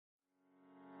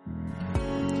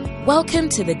Welcome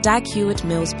to the Dag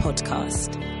Heward-Mills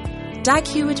podcast. Dag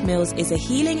Heward-Mills is a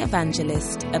healing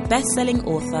evangelist, a best-selling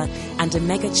author, and a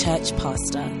mega-church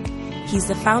pastor. He's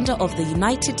the founder of the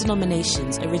United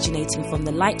Denominations, originating from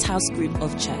the Lighthouse Group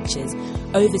of churches,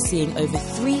 overseeing over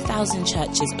 3,000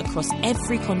 churches across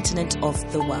every continent of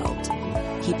the world.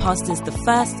 He pastors the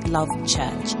First Love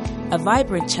Church, a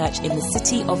vibrant church in the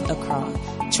city of Accra,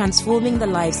 transforming the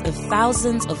lives of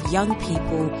thousands of young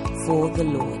people for the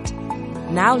Lord.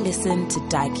 Now listen to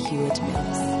Dag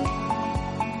Heward-Mills.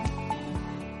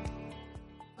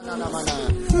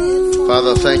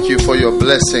 Father, thank you for your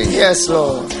blessing. Yes,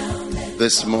 Lord.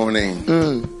 This morning.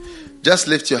 Just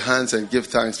lift your hands and give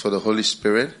thanks for the Holy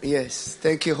Spirit. Yes.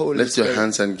 Thank you, Holy Spirit. Lift your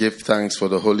hands and give thanks for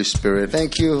the Holy Spirit.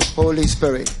 Thank you, Holy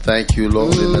Spirit. Thank you,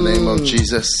 Lord, in the name of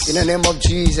Jesus. In the name of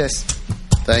Jesus.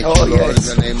 Thank you, Lord, yes.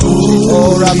 in the name of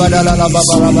Jesus.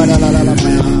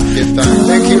 Give thanks.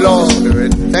 Thank you, Lord.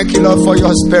 Spirit. Thank you, Lord, for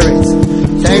your Spirit.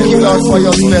 Thank you, Lord, for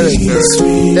your Spirit.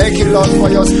 Thank you, Lord, for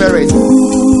your Spirit.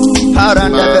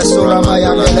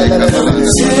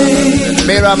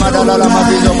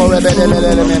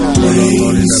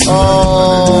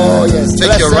 Oh, yes.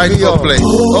 Take your rightful place.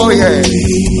 Oh, yes.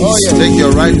 Oh, yes. Take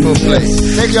your rightful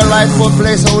place. Take your rightful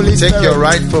place, Holy Spirit. Take your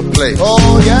rightful place.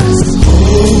 Oh, yes.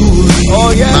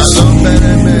 Oh, yes.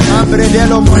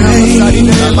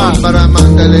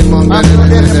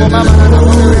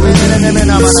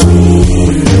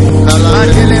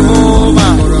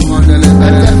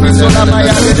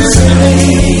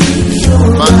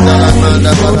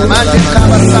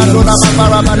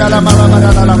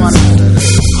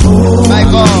 My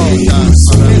God.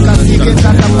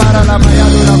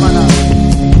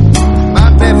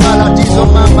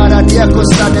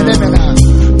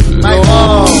 My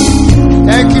God.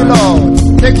 Thank you, Lord.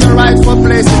 Take your rightful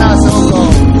place in us, oh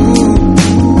God.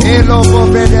 Bring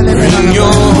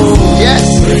your hope. Yes.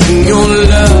 Bring your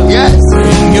love. Yes.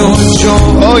 Bring your joy.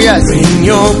 Oh, yes. Bring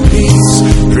your peace.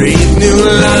 Breathe new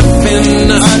life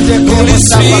in us. Holy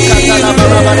Spirit,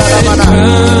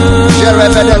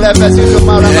 let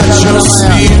your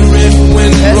spirit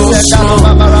wind blow strong.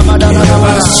 Give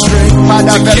us strength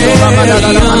to carry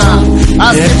on.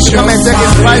 Ask him to come and take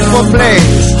his rightful place.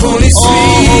 Holy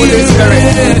Spirit,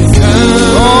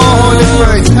 Oh, Holy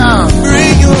Spirit, come.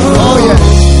 bring your Oh, yes.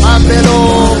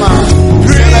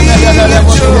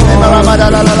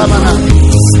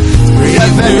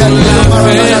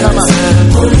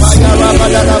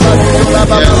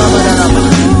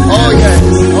 Oh, yes.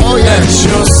 Oh, yes.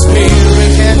 your spirit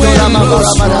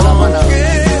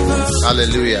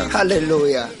Hallelujah.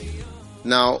 Hallelujah.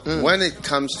 Now, when it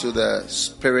comes to the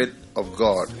Spirit of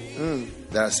God,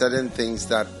 there are certain things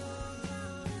that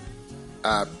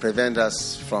prevent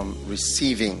us from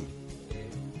receiving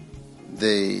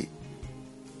the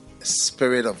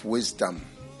Spirit of wisdom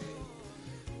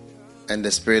and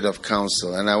the Spirit of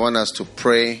counsel. And I want us to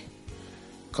pray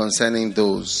concerning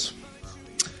those.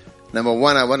 Number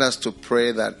one, I want us to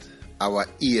pray that our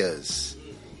ears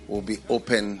will be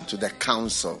open to the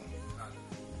counsel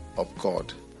of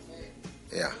God.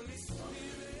 Yeah.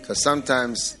 Because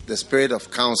sometimes the Spirit of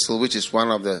counsel, which is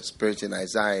one of the spirits in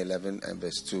Isaiah 11 and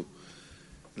verse 2,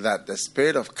 that the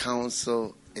Spirit of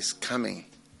counsel is coming.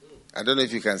 I don't know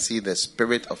if you can see the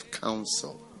Spirit of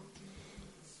counsel.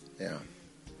 Yeah.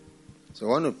 So I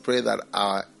want to pray that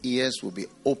our ears will be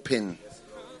open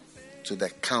to the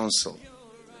counsel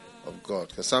of God.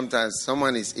 Because sometimes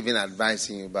someone is even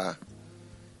advising you about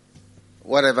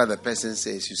whatever the person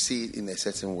says, you see it in a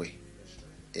certain way.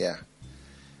 Yeah.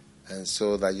 And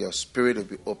so that your spirit will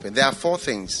be open. There are 4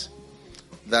 things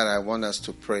that I want us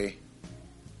to pray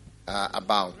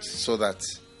about, so that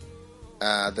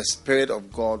the Spirit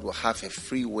of God will have a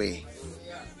free way,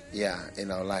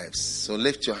 in our lives. So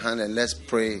lift your hand and let's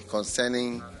pray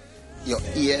concerning your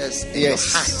ears and your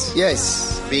heart.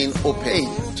 Yes. Being open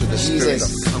to the Spirit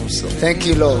of counsel. Thank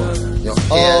you, Lord. Your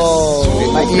ears to be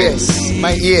my open ears.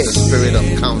 My to ears. the Spirit of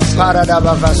counsel.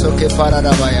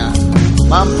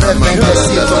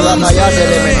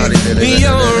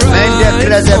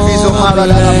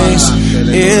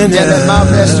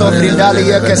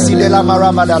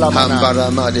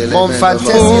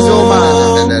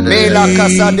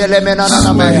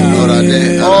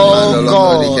 Oh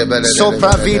God,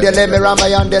 sopravide le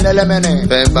meramayande le mene.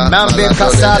 Nambe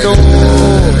casado.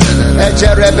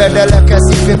 Ejerebele che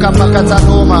si fica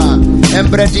pacatanoma.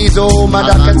 Embredizo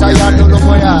madakatayando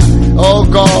lomoya. Oh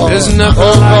God. There's nothing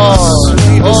Oh God.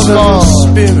 Oh God.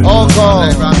 Oh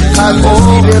God.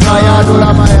 Kakuside mayado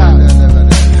la maya.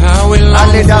 How we long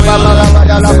Alida baba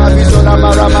la mabizo la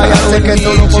maramaya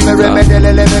seketo lo come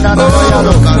remedele le menana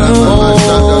mayado. Oh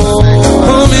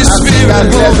Holy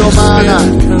Spirit, Holy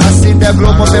Spirit.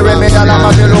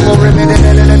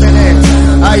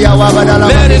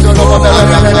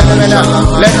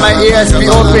 Let my ears be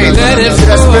open to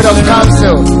the spirit of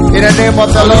counsel in the name of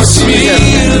the Lord Jesus.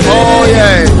 Oh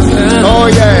yeah. Oh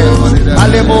yeah.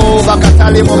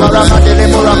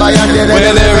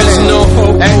 Where there is no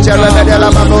hope,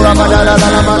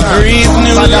 breathe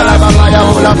new life.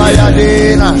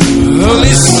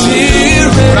 Holy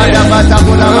Spirit,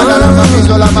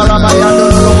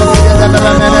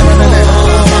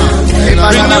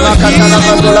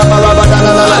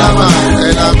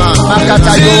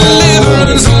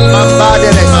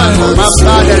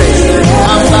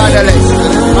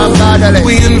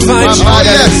 we invite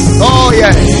you. Oh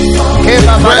yes.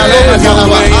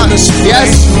 Yes.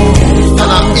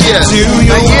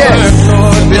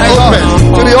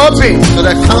 To be open to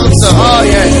the counsel. Oh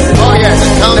yes. Oh yes.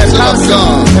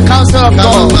 The counsel of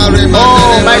God.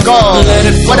 Oh my God.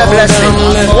 What a blessing.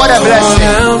 What a blessing.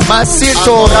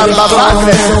 Masito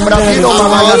Rambabakle Sobrafino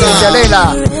Mamayalela.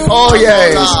 Oh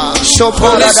yes.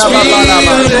 Shopora da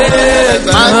Babalama.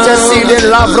 Antesi de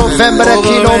Lavro Vembre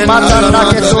Kino Matana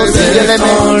Kesosi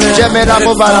Geleme Gemena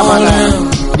Bobaramana.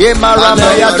 Yemarama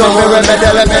Yato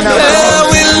Meremedelemena.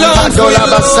 Adola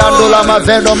Basandola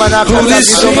Maveno Manakata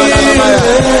Viso Manamaya.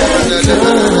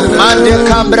 Mande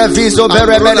Cambre Viso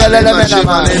Beremedelemena.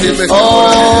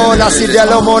 Oh,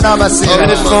 Nasidelo Mona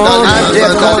Masina. Ande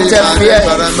Conte Pie.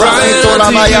 Franito La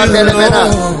Maya Delemena.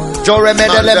 Father,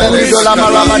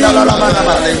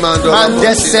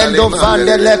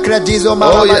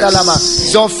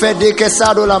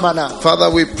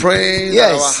 we pray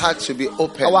that our hearts should be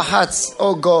open. Our hearts,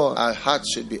 oh God. Our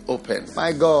hearts should be open.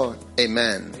 My God.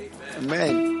 Amen.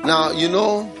 Amen. Now, you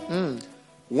know,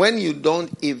 when you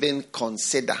don't even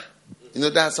consider, you know,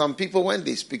 there are some people when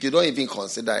they speak, you don't even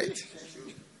consider it.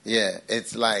 Yeah,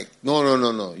 it's like,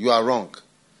 no, you are wrong.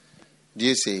 Do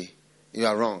you see? You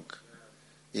are wrong.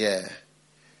 Yeah.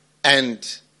 And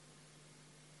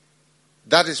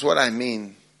that is what I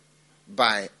mean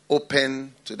by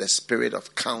open to the spirit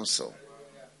of counsel.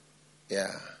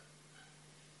 Yeah.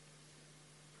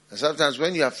 And sometimes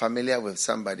when you are familiar with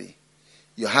somebody,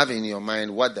 you have in your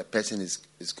mind what the person is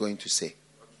going to say.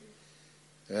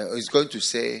 He's going to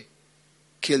say,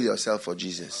 kill yourself for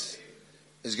Jesus.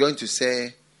 He's going to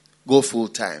say, go full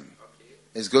time.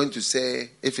 He's going to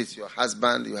say, if it's your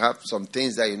husband, you have some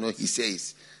things that you know he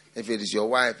says. If it is your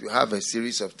wife, you have a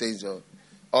series of things.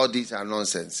 All these are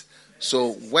nonsense.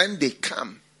 So when they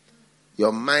come,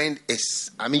 your mind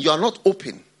is, you are not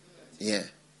open. Yeah.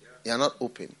 You are not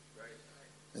open.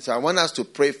 And so I want us to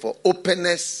pray for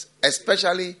openness,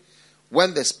 especially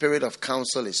when the spirit of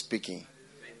counsel is speaking.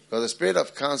 Because the spirit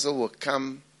of counsel will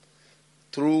come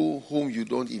through whom you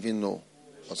don't even know.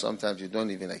 Or sometimes you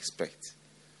don't even expect.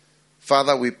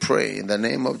 Father, we pray in the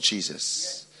name of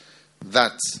Jesus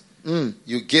that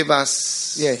you give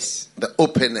us the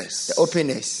openness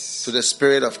to the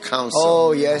spirit of counsel.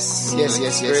 Oh yes.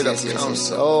 Spirit of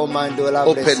counsel. Oh Mandola.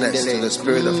 Openness to the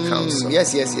spirit of counsel.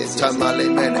 Yes.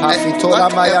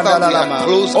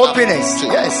 Openness.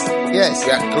 Yes.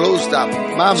 We are closed up.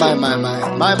 My.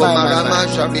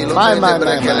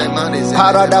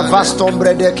 Parada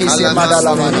vastombre de kise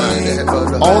madalamana.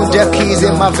 On de kise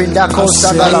mavinda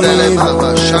costa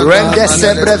dalamana. Rende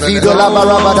sebre vido la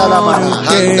barabadalamana.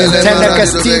 Tene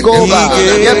castigo ba.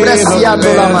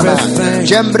 Yebresiando lamana.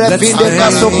 Jembre vinde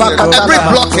caso pacata. Every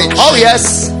blockage. Oh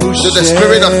yes. To the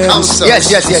spirit of counsel. Yes.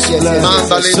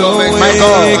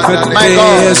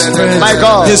 My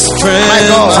God.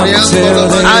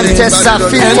 Ante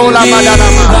safito la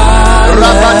madalama.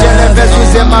 Rabatele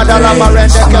vezuze madalama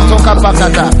rende ketoka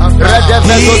pakata. Rende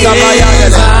vezuza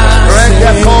mayadele. Rende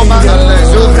koma.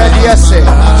 Zuvre diese.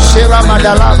 Shira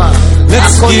madalama.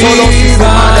 Akotolo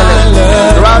simadele.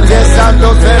 Rande sando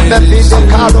vembe vide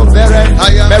kalo bere.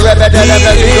 Merebedele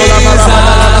vezido la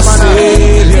maramadalama.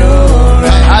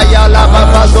 Ayala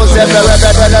baba zoze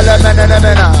merebedele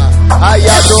menenemena.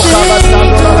 Ayado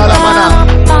kabasando la mana.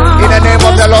 In the name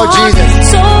of the Lord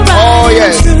Jesus. Oh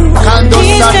yes. Kando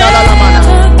sandalamana.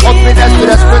 Openness to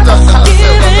the spirit of counsel.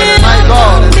 My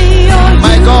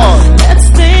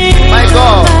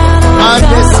God.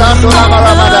 Ande sandola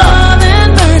maramada.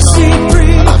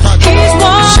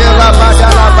 Shira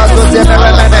badala bazoze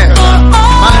meremene.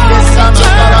 Ande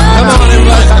sandola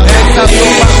maramada. Eka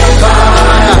sopa sandola.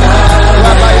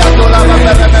 Rabaya dola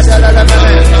maramada.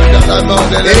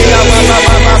 Eya mama.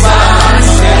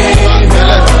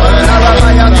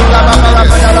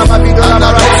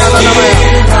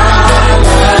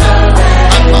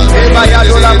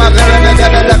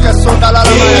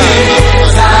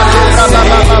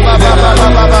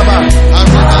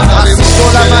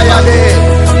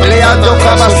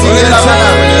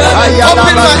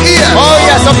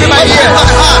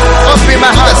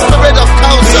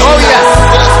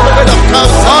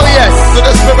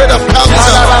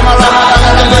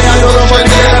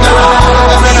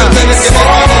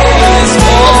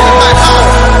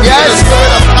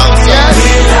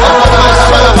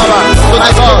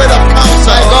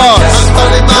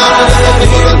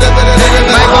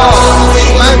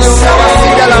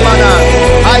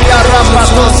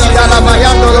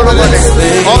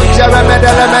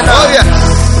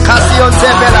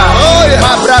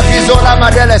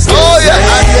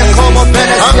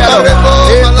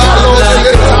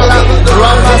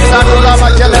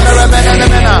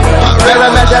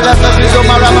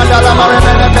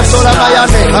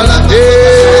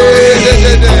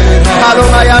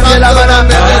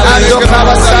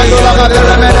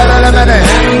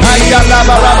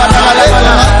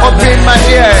 Open my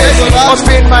ears,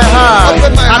 open my heart.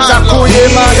 My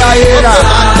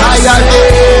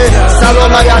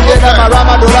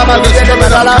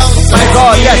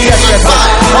God, yes.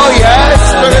 Oh yes,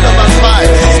 spirit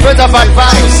of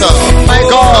advice. My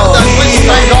God.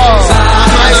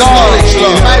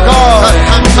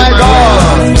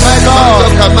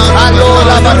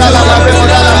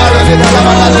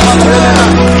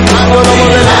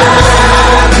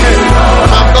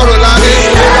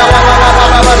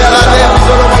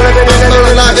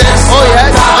 Oh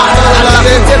yes.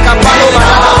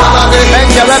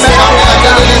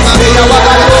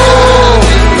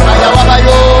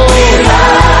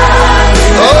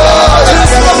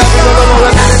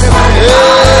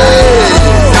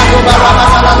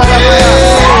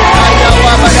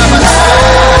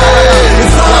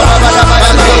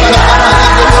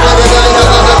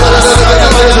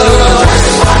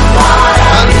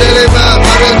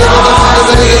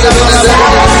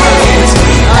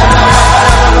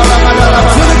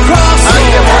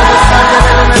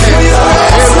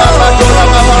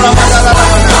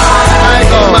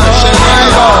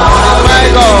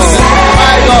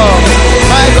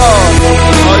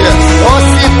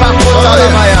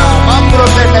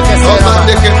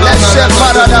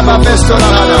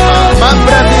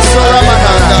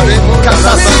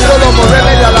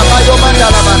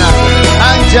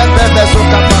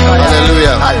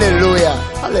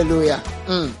 Hallelujah.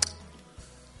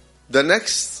 The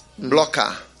next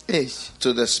blocker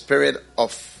to the spirit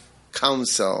of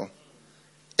counsel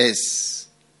is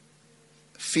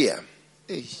fear.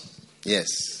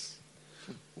 Yes.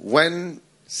 When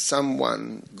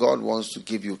God wants to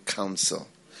give you counsel.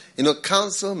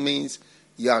 Counsel means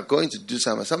you are going to do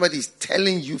something. Somebody is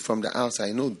telling you from the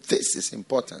outside, this is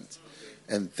important.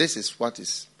 And this is what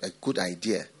is a good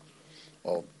idea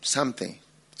or something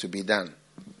to be done.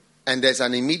 And there's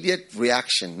an immediate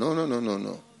reaction. No.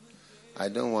 I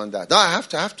don't want that. No, I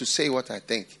have to say what I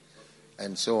think.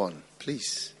 And so on.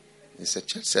 Please. It's a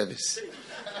church service.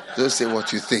 Don't say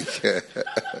what you think.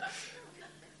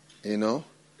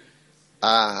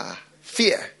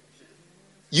 Fear.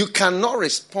 You cannot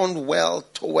respond well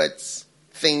towards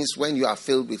things when you are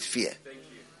filled with fear.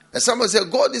 And someone say,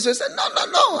 God is saying,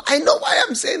 no. I know why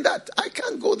I'm saying that. I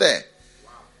can't go there.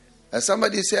 And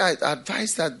somebody say, I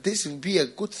advise that this will be a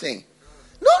good thing.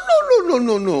 No.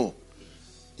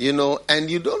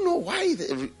 And you don't know why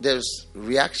there's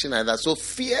reaction like that. So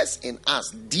fears in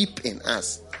us, deep in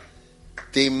us,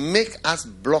 they make us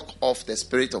block off the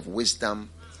spirit of wisdom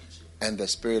and the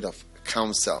spirit of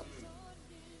counsel.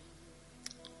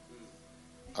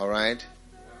 All right?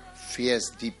 Fears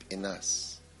deep in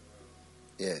us.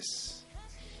 Yes.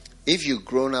 If you've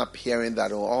grown up hearing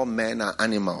that all men are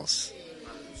animals,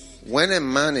 when a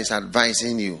man is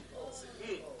advising you,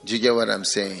 do you get what I'm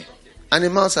saying?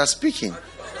 Animals are speaking.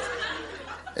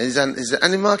 It's the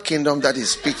animal kingdom that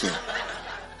is speaking.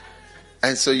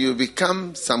 And so you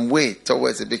become some way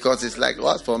towards it because it's like,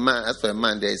 as for a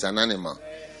man, there is an animal.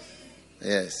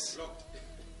 Yes.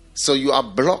 So you are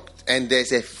blocked and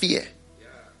there's a fear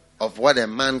of what a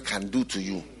man can do to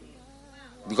you.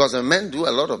 Because a man do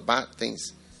a lot of bad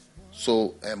things.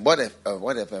 So what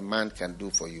if a man can do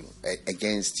for you,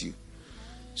 against you?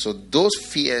 So those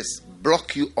fears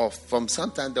block you off from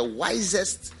sometimes the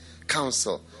wisest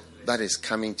counsel that is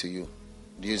coming to you.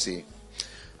 Do you see?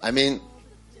 I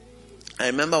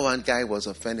remember one guy was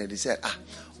offended. He said,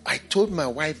 I told my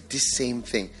wife this same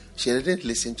thing. She didn't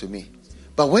listen to me.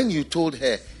 But when you told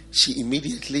her, she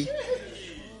immediately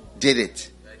did it.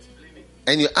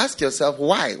 And you ask yourself,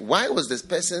 why? Why was this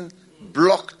person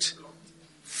blocked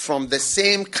from the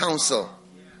same counsel?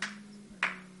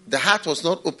 The heart was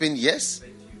not open, yes.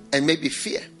 And maybe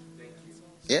fear.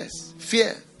 Yes.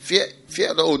 Fear.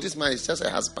 Oh, this man is just a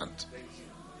husband.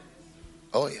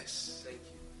 Oh, yes.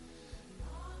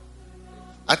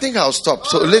 I think I'll stop.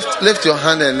 So lift your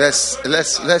hand and let's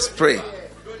pray.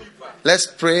 Let's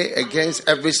pray against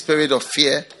every spirit of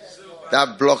fear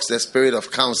that blocks the spirit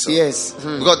of counsel. Yes.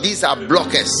 Because these are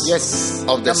blockers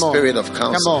of the spirit of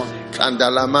counsel. Come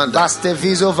on. Baste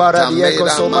viso varadieko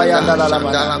somayanda la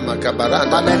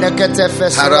Manenekete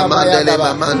fesura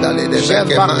mayanda.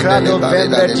 Jevakrado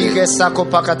venderdike sako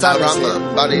pakatales.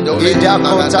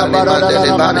 Idakota barada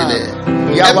la.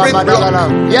 Yawa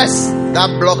madala. Yes.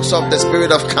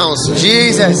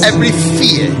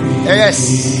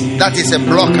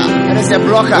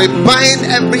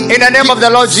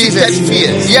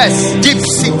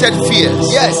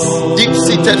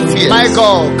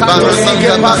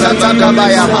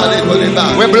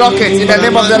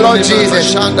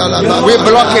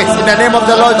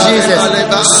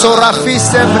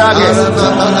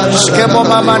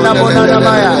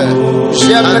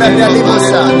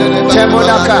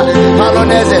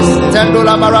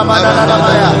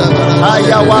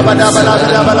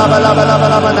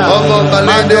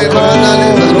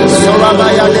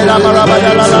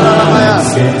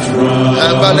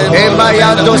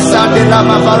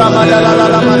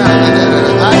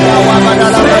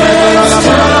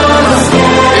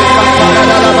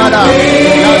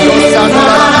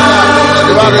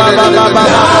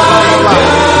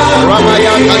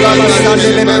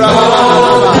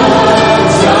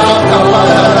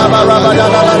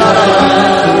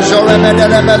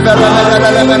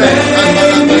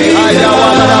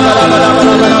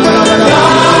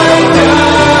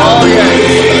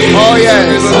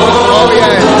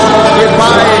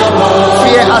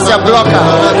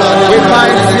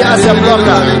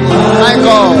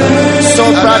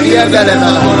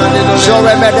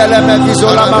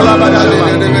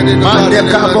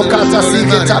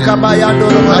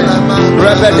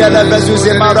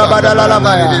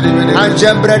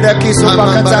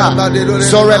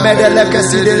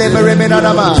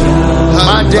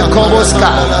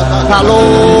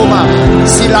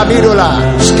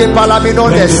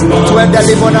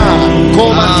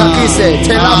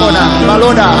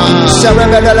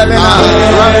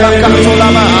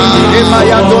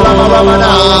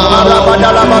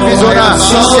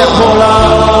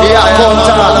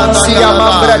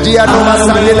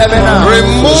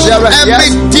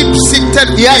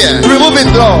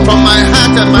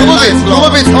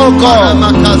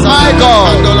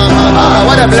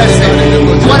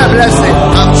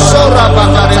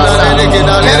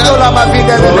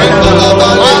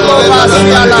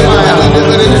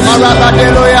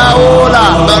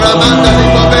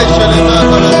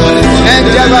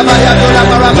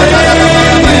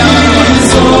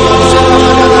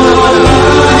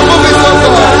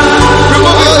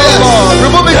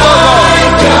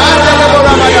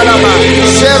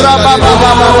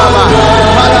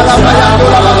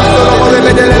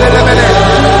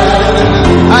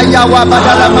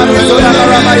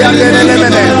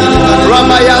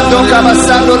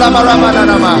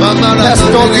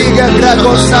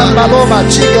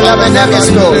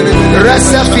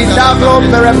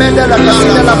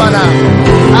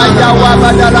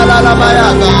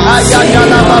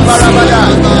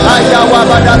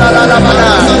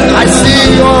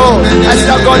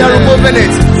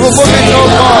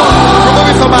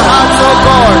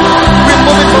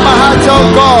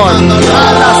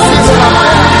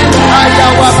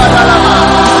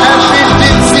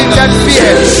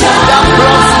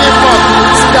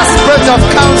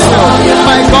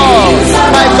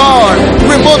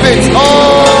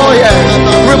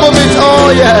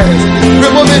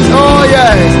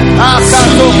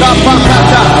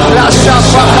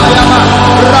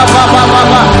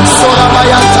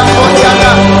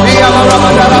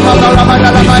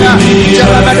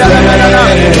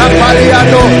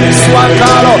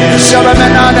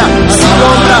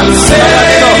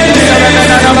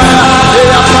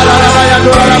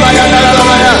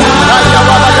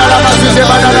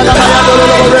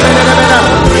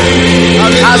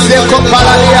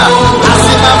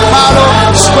 Mampalo,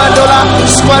 Squandola,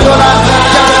 Squandola,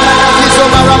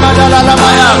 Ramadala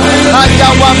Lamaya,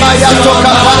 Ayawamaya,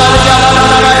 Toka Palaria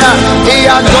Lamaya,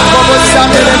 Ian Dokobo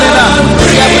Sandelena,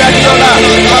 Yabradiola,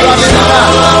 Paramena,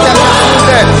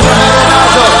 Yabasude,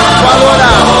 Merenazo,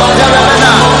 Walona,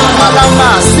 Yabena, Malama,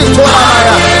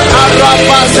 Sitolamaya,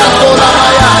 Arapa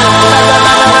Satolamaya,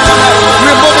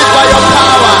 remove it by your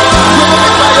power,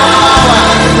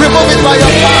 remove it by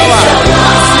your power,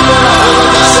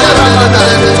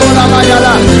 Maramaya,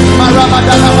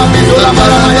 Maramadala, Mamidula,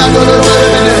 Maramaya,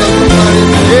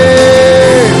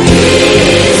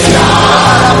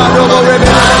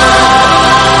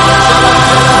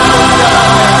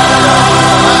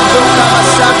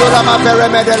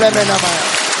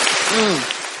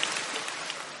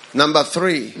 Number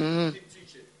 3.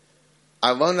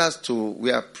 I want us to,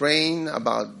 we are praying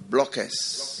about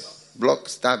blockers.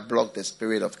 Blocks that block the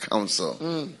spirit of counsel.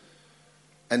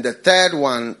 And the third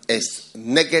one is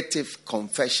negative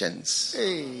confessions.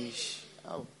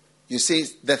 You see,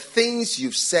 the things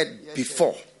you've said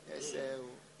before,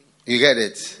 you get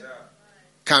it,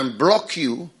 can block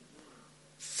you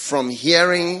from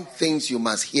hearing things you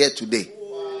must hear today.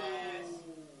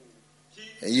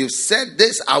 You've said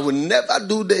this, I will never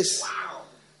do this.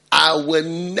 I will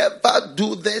never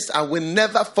do this. I will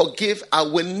never forgive. I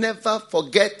will never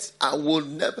forget. I will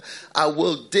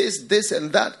this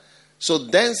and that. So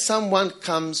then someone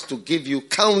comes to give you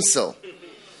counsel.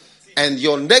 And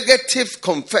your negative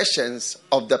confessions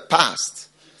of the past,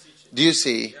 do you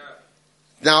see,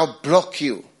 now block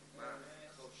you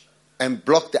and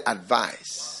block the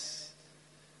advice.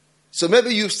 So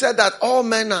maybe you've said that all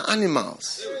men are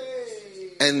animals.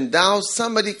 And now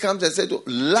somebody comes and says,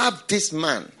 love this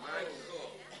man.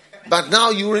 But now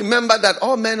you remember that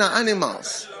all men are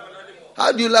animals.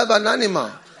 How do you love an animal?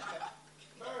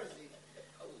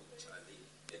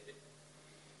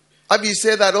 Have you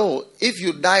said that, if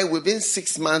you die within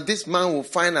 6 months, this man will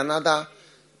find another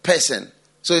person.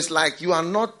 So it's like you are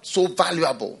not so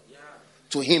valuable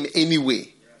to him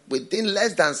anyway. Within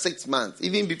less than 6 months,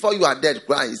 even before you are dead,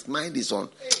 his mind is on.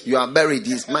 You are buried,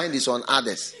 his mind is on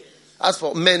others. As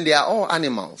for men, they are all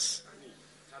animals.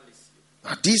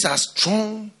 Now, these are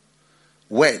strong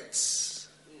words.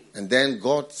 And then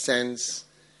God sends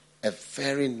a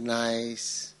very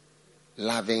nice,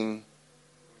 loving,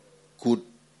 good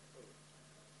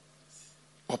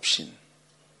option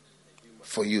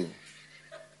for you.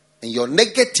 And your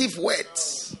negative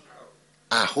words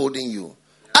are holding you.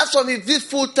 As for me, this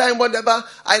full time, whatever,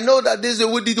 I know that this is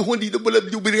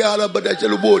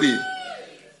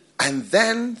and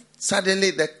then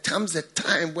suddenly there comes a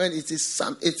time when this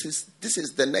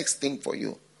is the next thing for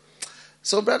you.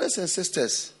 So, brothers and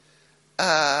sisters,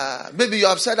 maybe you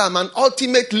have said, I'm an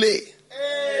ultimate lay.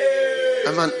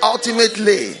 I'm an ultimate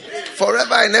lay.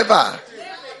 Forever and ever.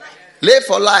 Lay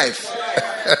for life.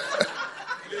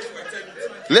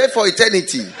 Lay for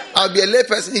eternity. I'll be a lay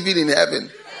person even in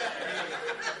heaven.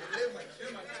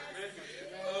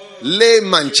 Lay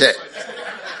manche.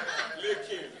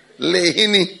 Lay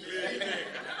hini.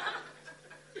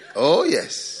 Oh,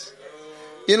 yes.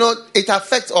 You know, it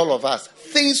affects all of us.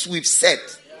 Things we've said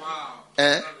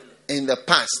in the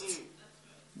past.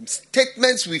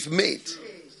 Statements we've made.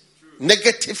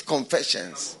 Negative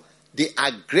confessions. They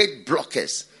are great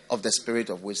blockers of the spirit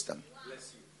of wisdom.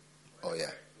 Oh,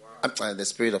 yeah. I'm trying the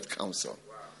spirit of counsel.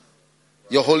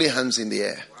 Your holy hands in the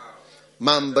air.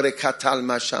 Oh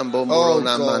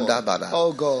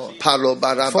God.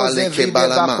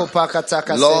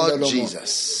 Lord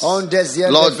Jesus. Lord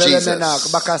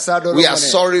Jesus. We are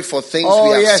sorry for things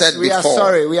we have said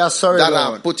before. We are sorry, that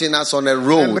Lord. are putting us on a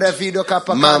road. That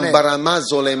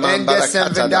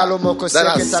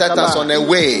has set us on a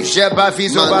way.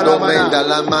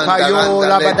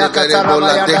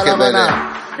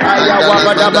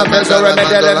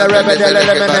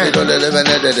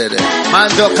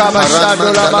 Mando kabashado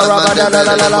la marabada la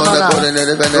la la mana.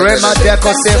 Rema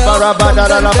deko sefa rabada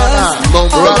la la mana.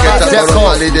 Rema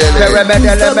deko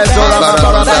peremede le mezola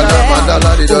marabada la mana.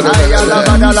 Ayala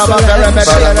bada la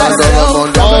peremede le mana.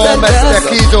 Oh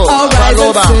mestekizo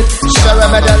baroba.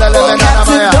 Peremede le mana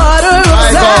maya.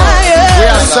 My God, we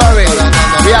are sorry.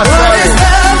 We are sorry.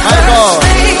 My God,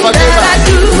 forgive us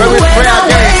when we pray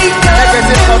again.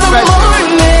 Negative confession.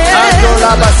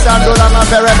 Andola basandola ma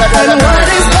peremede le mana.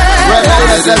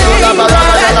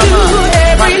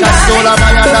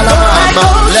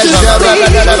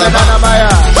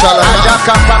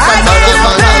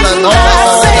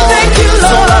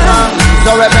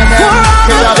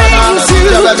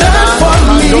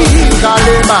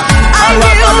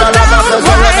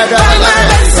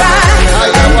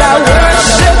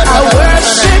 I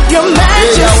worship your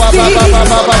majesty.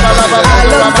 I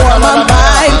love for my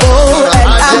Bible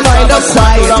and I find a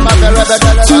quiet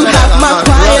to have my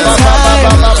quiet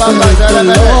time with the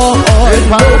Lord.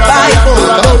 No Bible,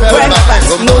 no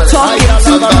breakfast, no talking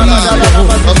to people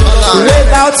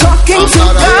without talking to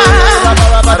God.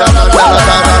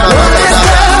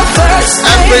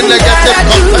 Every negative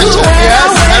confession,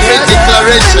 every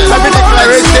declaration,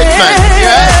 every statement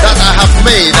that I have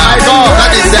made,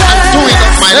 that is the undoing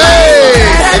of my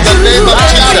life. In the name of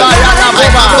Jesus, I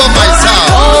humble myself.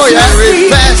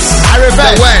 I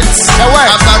reverse the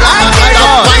words.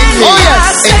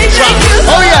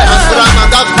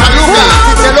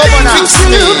 Fix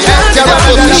me in the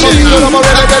position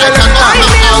that I cannot come out.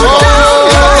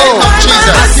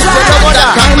 Jesus. I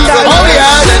break out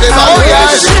of my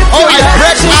rigidity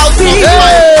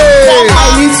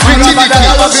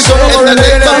in the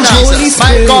name of Jesus.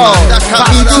 My God.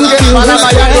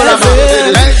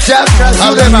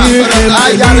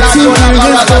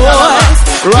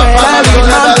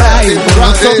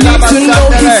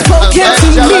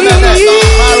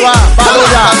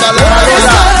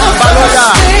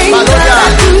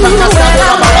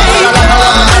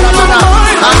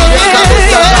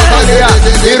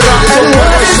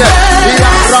 And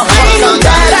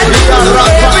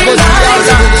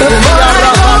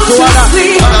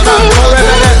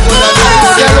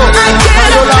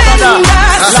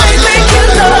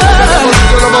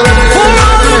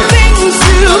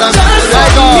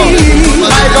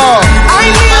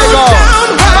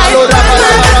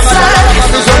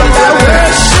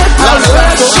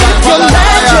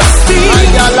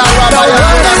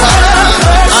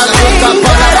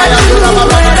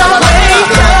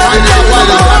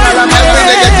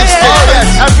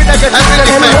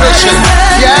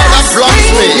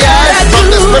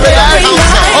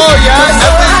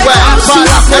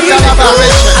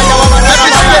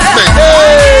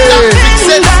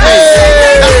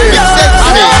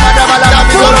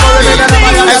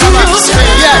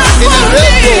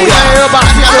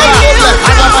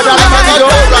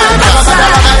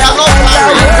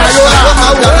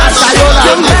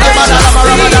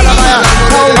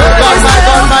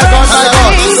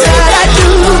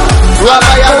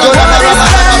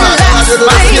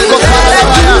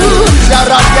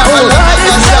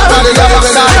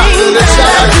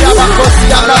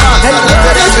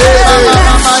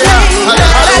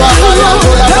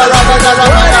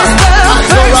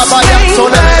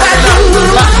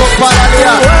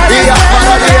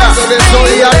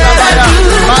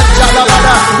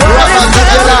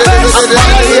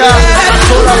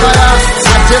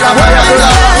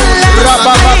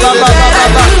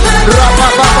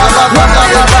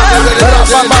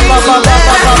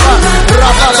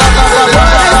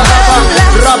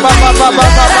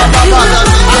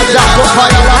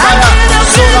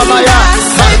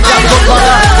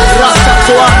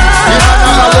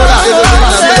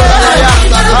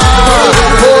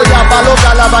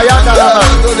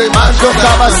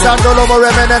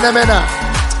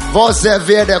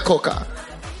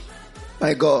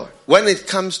My God. When it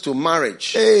comes to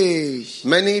marriage, Hey.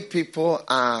 many people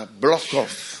are blocked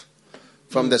off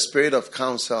from the spirit of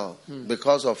counsel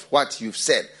because of what you've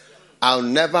said. I'll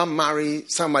never marry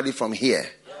somebody from here.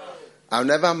 I'll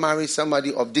never marry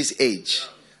somebody of this age.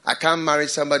 I can't marry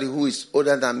somebody who is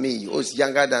older than me, who is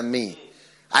younger than me.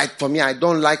 For me, I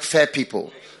don't like fair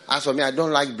people. As for me, I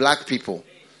don't like black people.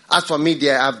 As for me,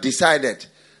 there, I've decided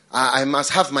I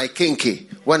must have my kinky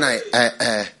when I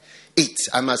eat.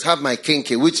 I must have my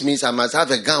kinky, which means I must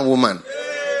have a gun woman.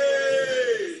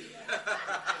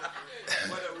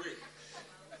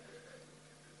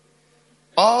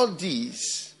 All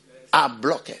these are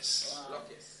blockers.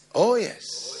 Oh,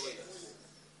 yes.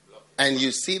 And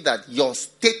you see that your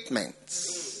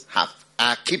statements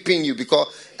are keeping you, because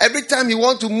every time you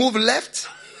want to move left,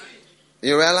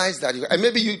 you realize that and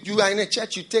maybe you are in a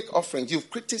church, you take offerings.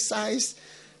 You've criticized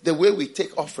the way we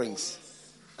take offerings.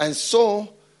 And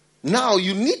so now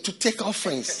you need to take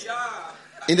offerings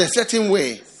in a certain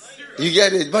way. You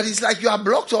get it? But it's like you are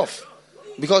blocked off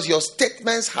because your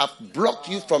statements have blocked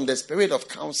you from the spirit of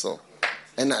counsel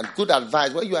and good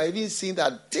advice. Where you are even seeing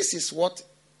that this is what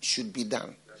should be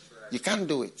done. You can't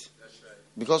do it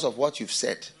because of what you've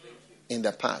said in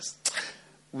the past.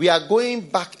 We are going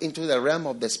back into the realm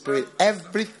of the spirit.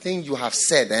 Everything you have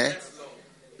said,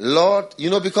 Lord,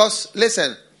 because,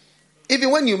 listen,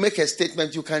 even when you make a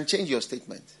statement, you can change your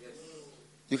statement.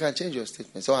 You can change your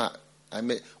statement. So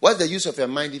what's the use of your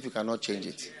mind if you cannot change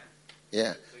it?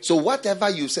 Yeah. So whatever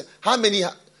you say, how many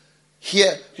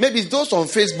here, maybe those on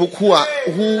Facebook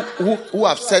who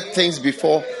have said things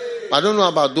before. I don't know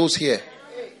about those here.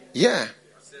 Yeah.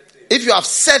 If you have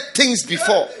said things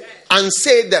before and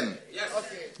say them.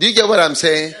 Do you get what I'm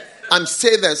saying? I'm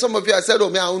saying that. Some of you have said,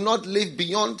 I will not live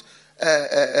beyond,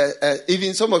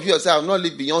 even some of you have said, I will not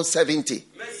live beyond 70.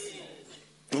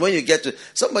 When you get to,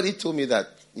 somebody told me that,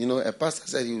 a pastor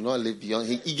said he will not live beyond,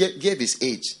 he gave his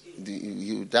age.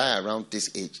 He will die around this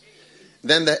age.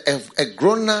 Then a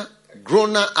grown-up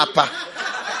upper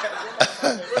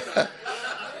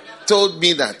told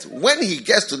me that when he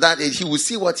gets to that age, he will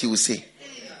see what he will say.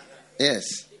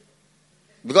 Yes.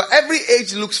 Because every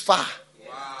age looks far.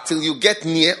 Till you get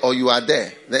near or you are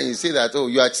there. Then you see that,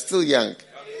 you are still young.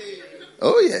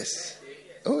 Oh, yes.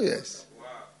 Oh, yes.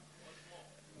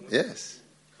 Yes.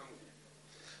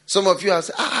 Some of you have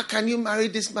said, can you marry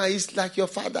this man? He's like your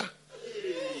father.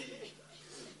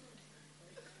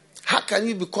 How can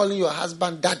you be calling your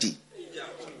husband daddy?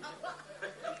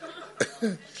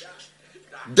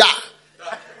 Da.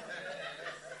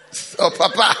 Or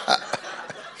papa.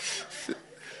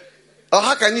 Or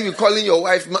how can you be calling your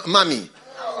wife mommy?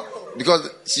 Because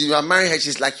you are marrying her,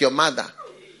 she's like your mother.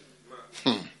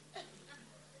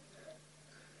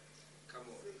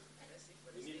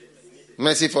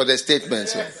 Mercy for the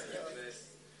statements.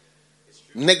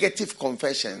 Negative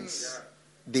confessions.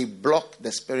 They block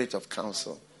the spirit of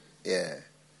counsel. Yeah.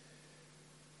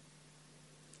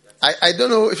 I don't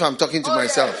know if I'm talking to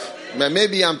myself.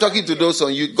 Maybe I'm talking to those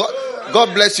on you.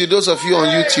 God bless you, those of you on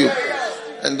YouTube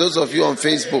and those of you on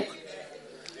Facebook.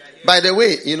 By the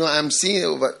way, I'm seeing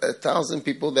over 1,000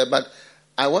 people there, but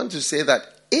I want to say that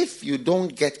if you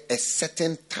don't get a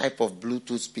certain type of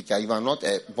Bluetooth speaker, you are not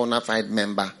a bona fide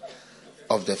member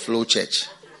of the Flow Church.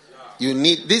 You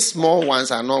need, these small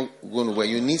ones are not going to work.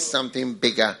 You need something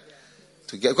bigger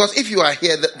to get, because if you are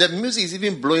here, the music is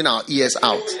even blowing our ears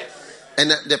out. And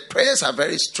the prayers are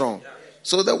very strong.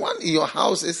 So the one in your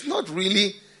house is not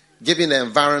really giving the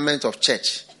environment of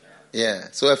church. Yeah.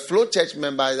 So a Flow Church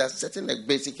member is a certain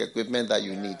basic equipment that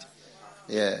you need.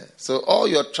 Yeah. So all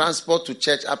your transport to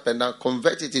church up and down,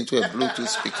 convert it into a Bluetooth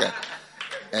speaker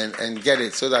and get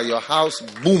it so that your house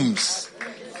booms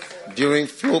during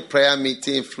Flow prayer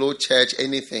meeting, Flow Church,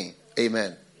 anything.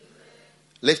 Amen.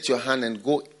 Lift your hand and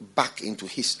go back into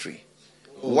history.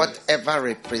 whatever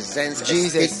represents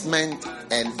Jesus. a statement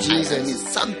and Jesus. and it's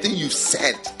something you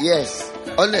said. Yes.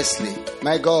 Honestly,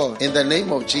 My God. in the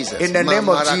name of Jesus. In the name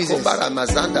of Jesus.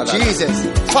 Jesus.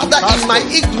 Father, in my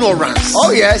ignorance,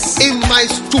 Oh yes. in my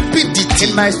stupidity,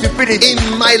 In my stupidity.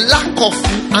 in my lack of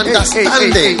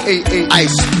understanding, hey. I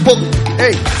spoke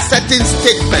Hey. certain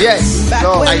statements. Yes.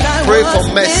 Lord. I pray for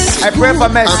mercy. I pray for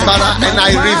mercy. And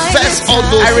I reverse all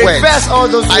those I words. reverse all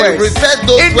those I words. reverse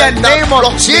those In the words that name of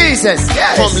block me Jesus.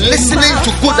 Yes. from listening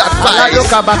to good advice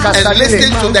and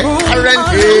listening to the current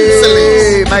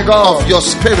counseling Hey, my God. of your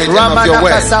spirit and of your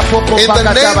word. In the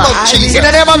name of Jesus. In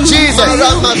the name of Jesus.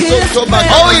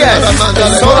 Oh yes.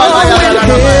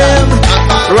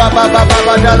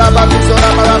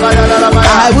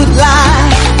 I would lie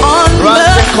on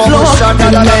the floor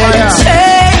meditating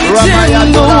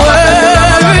the word.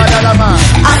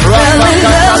 I fell in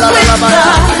love with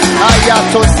God.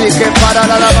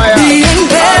 Being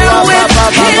there with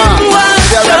Him was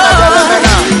joy.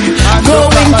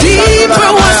 Going deeper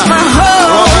was my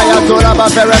hope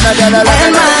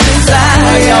and my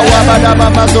desire. More of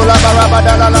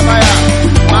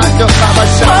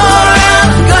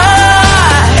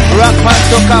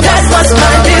God, that was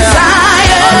my desire.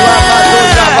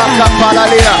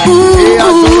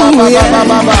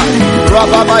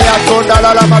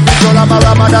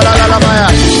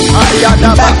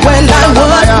 Back when I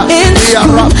was in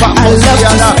school, I loved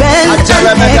to spend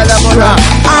an extra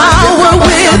hour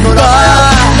with God.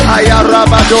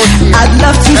 I'd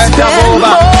love to spend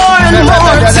more and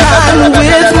more time with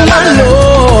my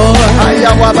Lord.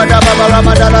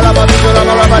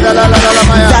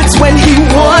 That's when He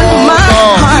won my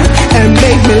heart and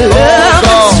made me love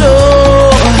Him so.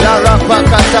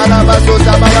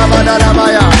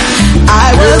 I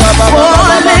was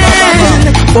falling in love with God.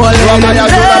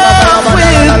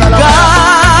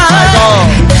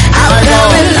 I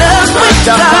fell in love with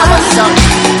God.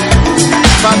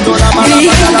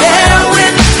 Being there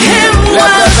with Him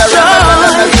was joy.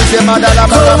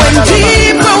 Going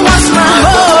deeper was my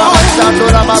hope and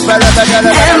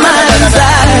my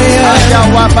desire.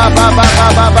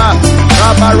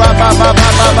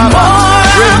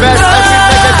 Reverse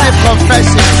every negative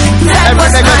confession, every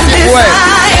negative word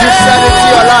you said into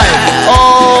your life.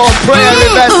 Oh, pray and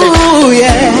reverse it.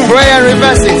 Pray and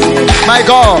reverse it. My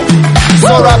God.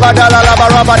 Now I've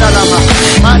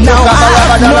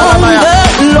known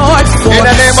the Lord for In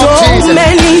the name of so Jesus.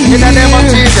 many years. In the name of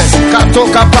Jesus.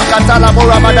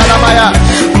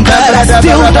 But I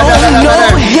still don't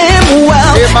know Him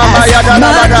well as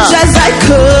much as I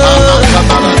could.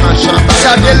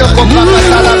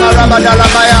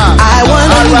 I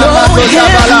want to know Him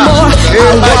more. I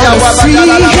want to see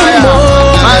Him more.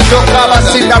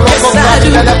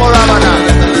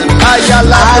 Yes,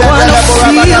 I do. I want to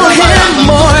feel Him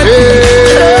more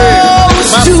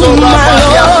close to my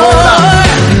Lord.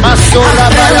 I fell in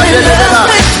love with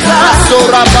God.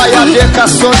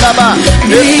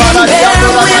 Being there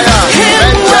with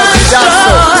Him was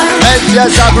joy.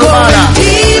 Going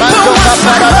deeper was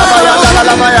my hope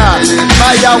and my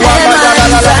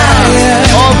desire.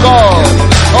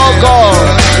 Oh God,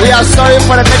 we are sorry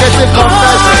for the negative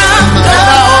confession. And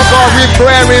now, oh God, we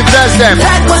pray and reverse them.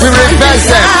 We reverse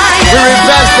them. We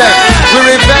reverse them. We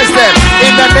reverse them.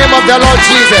 In the name of the Lord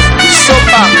Jesus.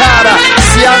 Sopa, Kara,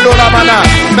 Siando Ramana,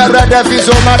 Merede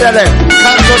Viso Madele,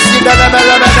 Kanto Sidele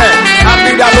Merede,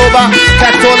 Amida Loba,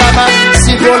 Katolama,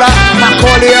 Sidola,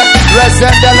 Makolia,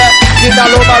 Resendele,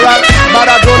 Kinaloma,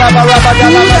 Maradona,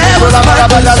 Marabadala,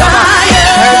 Marabadala,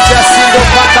 and Jasindo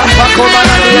Pata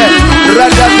Pacomanania,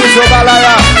 Reda Viso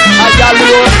Balaya,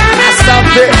 Ayalio,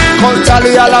 Asampe,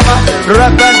 Contalia Lama,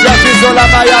 Rependa Viso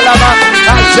Lama Yalama,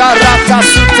 Ajarata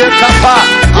Sute Kapa,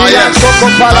 Iakoko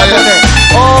Palagone.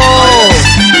 Oh,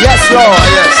 yes, Lord.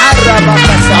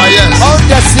 Arabakasa. On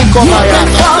the Siko Maya.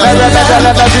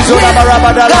 Elebele Viso Lama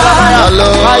Rabadala Maya.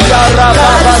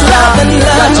 Ayarababasa.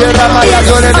 Kajera Maya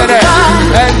Zolemene.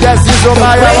 And the Zizo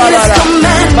Maya Walala.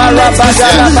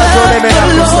 Marabadala Mazolemene.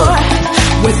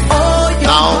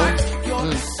 Now,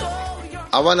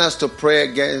 I want us to pray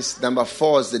against number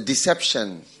 4 is the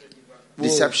deception.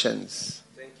 Deceptions.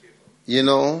 You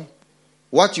know,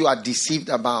 what you are deceived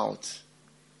about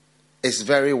is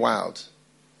very wild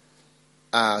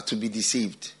to be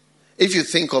deceived. If you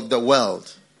think of the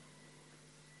world,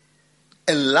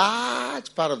 a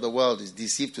large part of the world is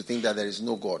deceived to think that there is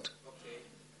no God.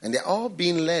 And they're all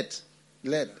being led.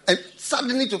 And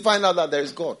suddenly to find out that there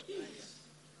is God.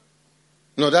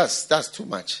 No, that's too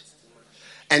much.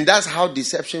 And that's how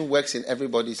deception works in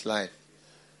everybody's life.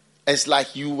 It's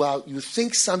like you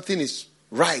think something is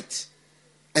right,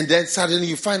 and then suddenly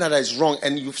you find out that it's wrong,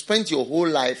 and you've spent your whole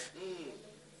life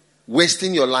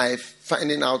wasting your life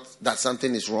finding out that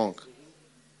something is wrong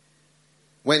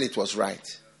when it was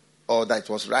right, or that it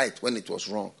was right when it was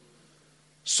wrong.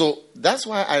 So that's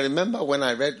why I remember when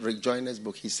I read Rick Joyner's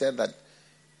book, he said that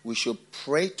we should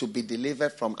pray to be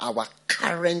delivered from our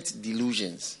current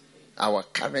delusions, our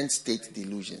current state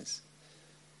delusions.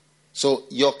 So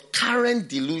your current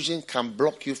delusion can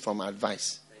block you from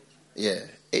advice. Yeah.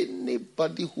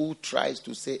 Anybody who tries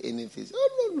to say anything,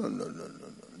 oh, no,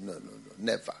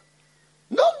 never.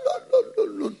 No.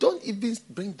 Don't even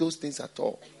bring those things at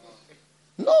all.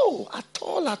 No, at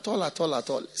all.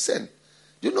 Listen,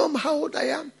 do you know how old I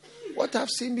am? What I've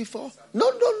seen before?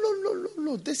 No.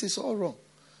 This is all wrong.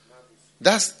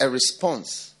 That's a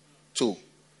response to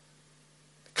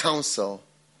counsel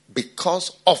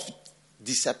because of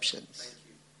deceptions.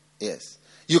 Yes.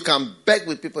 You can beg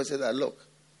with people and say that, look,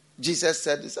 Jesus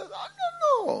said this.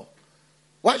 No.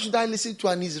 Why should I listen to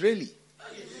an Israeli?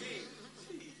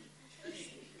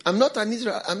 I'm not an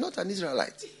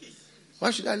Israelite.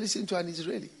 Why should I listen to an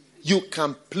Israeli? You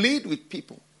can plead with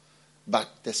people, but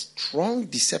the strong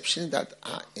deceptions that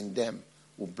are in them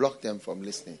will block them from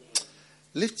listening.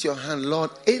 Lift your hand, Lord.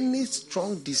 Any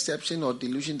strong deception or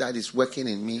delusion that is working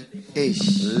in me,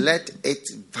 let it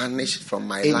vanish from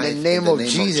my life. In the name of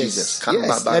Jesus.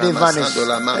 Yes, let it vanish.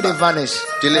 Let it vanish.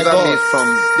 Deliver me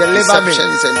from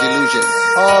deceptions and delusions.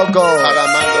 Oh God.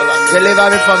 Deliver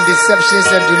me from deceptions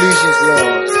and delusions,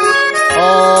 Lord.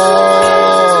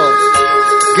 Oh.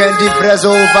 Gendi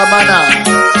vrezo vamana.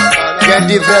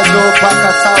 Gendi vrezo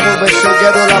pakatabo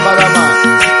beshogero la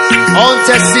marama.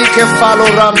 Onte sike falo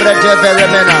rambre de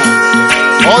veremena.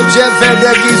 Onje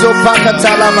vede gizo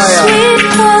pakatala maya.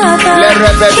 Le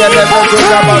rebede le bezo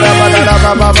zabarabada.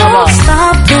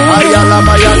 Ayala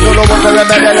maya tolo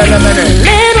motelemene.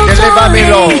 Deliver me,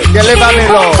 Lord. Deliver me,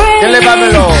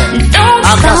 Lord.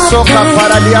 Akasoka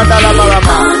paradianda la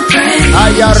marama.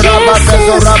 Ayaraba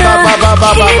bezo rababa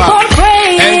baba.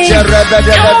 Enje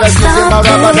rebede le bezo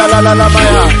zabarabada la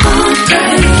maya.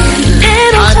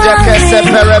 Anje kese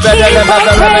perebede le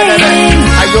bezo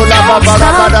ayola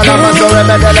babarabada la mazo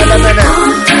rebede.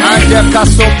 Anje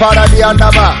kaso paradianda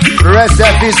ma.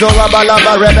 Reservizo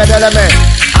rabalaba rebede le.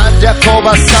 Anje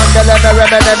koba sandele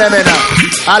rebede mena.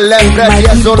 Alembre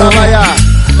yezola maya.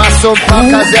 Maso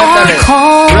pakazendele.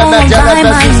 Rebede le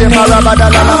bezo marabada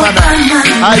la mana.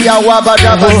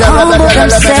 Ayawabada rebede le.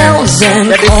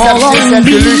 The deceptions and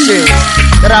delusions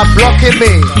that are blocking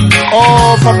me,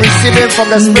 from receiving from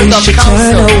the spirit of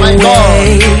counsel.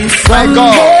 My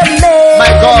God.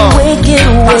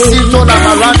 Pasito la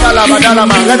maranda la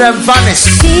badalama. Let them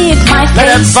vanish. And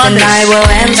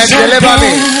deliver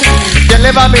me.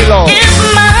 Deliver me, Lord.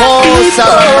 Oh,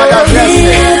 Sarah,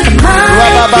 blessing.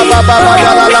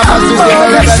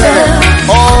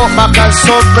 Oh,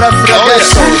 Macanson,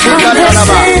 Prefregeso,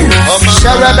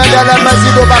 Sharabella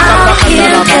Mazido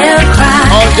Bacapacalama.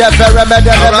 Oh,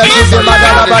 Jeferemedella Mazido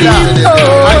Madalabada.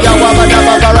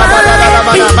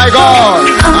 My God.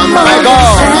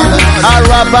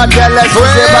 Arabadella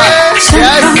Zeba. Yes,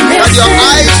 that your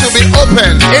eyes will be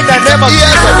open. In the name of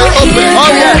ears will be open.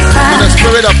 Oh, yes. To the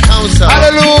spirit of counsel.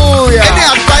 Hallelujah. Any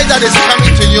advice that is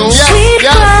coming to you, yes.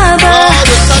 God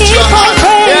will touch your heart.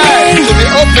 Yes. To be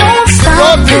open.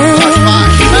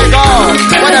 My God.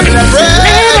 What a blessing.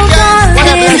 What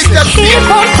a blessing.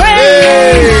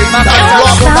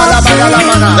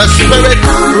 The spirit of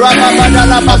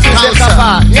counsel.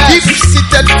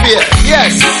 Deep-seated fear.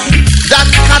 Yes. That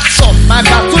cuts off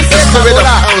the spirit of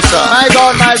counsel. My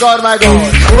God.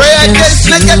 Pray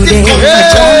against negative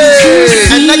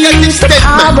confession and negative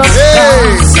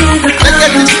statements.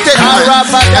 Negative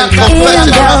statements and confession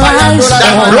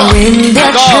that block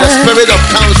the spirit of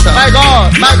counsel. My God.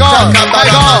 The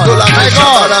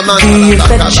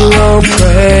effectual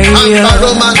prayer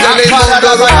will accomplish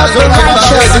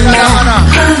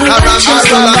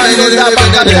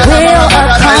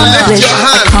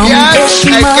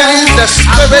against the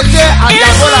spirit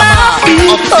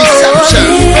of deception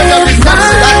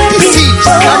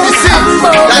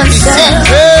that deceives.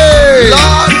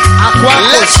 Lord,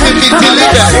 let me be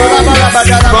delivered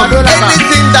from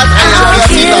anything that I am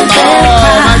deceived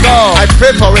about. My God. I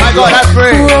pray for it. My God, I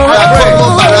pray. What a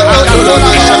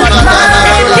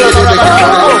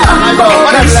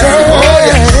blessing. Oh,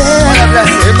 yes. What a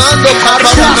blessing.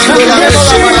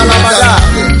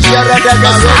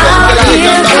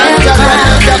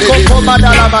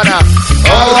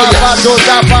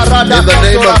 In the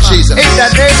name of Jesus. In the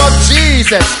name of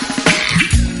Jesus.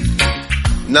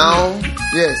 Now,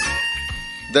 yes.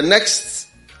 The next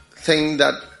thing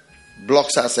that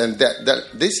blocks us, and that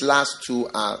these last two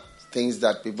are things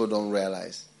that people don't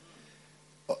realize.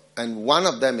 And one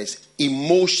of them is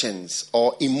emotions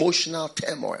or emotional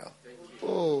turmoil.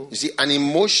 Oh. You see, an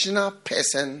emotional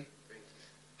person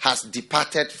has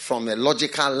departed from a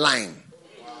logical line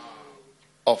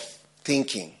of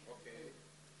thinking.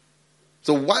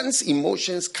 So once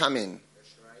emotions come in,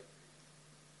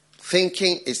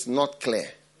 thinking is not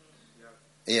clear.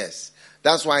 Yes.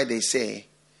 That's why they say,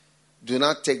 do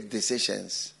not take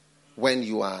decisions when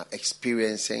you are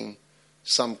experiencing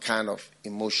some kind of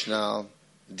emotional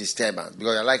disturbance,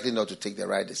 because you're likely not to take the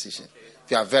right decision.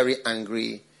 If you are very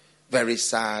angry, very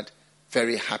sad,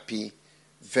 very happy,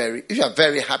 if you are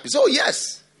very happy, so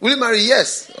yes. Will you marry?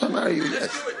 Yes. I'll marry you.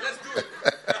 Yes.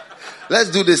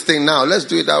 Let's do this thing now. Let's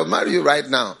do it. I'll marry you right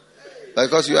now.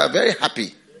 Because you are very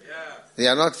happy. You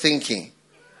are not thinking.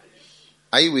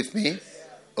 Are you with me?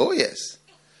 Oh, yes.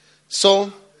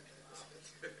 So,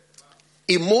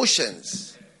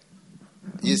 emotions,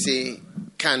 you see,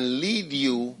 can lead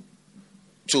you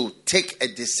to take a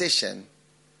decision.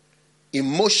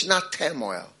 Emotional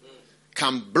turmoil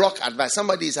can block advice.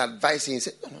 Somebody is advising you,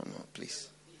 say, no, please.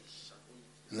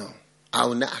 No.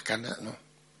 I cannot, no.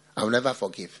 I will never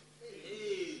forgive.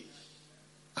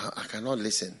 I cannot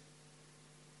listen.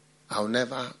 I will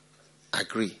never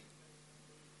agree.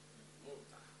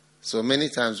 So many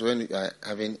times when you are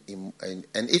having, and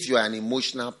if you are an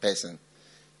emotional person,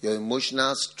 your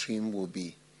emotional stream will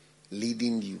be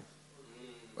leading you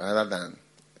rather than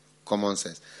common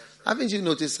sense. Haven't you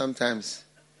noticed sometimes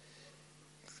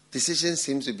decisions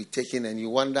seem to be taken and you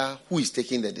wonder who is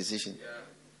taking the decision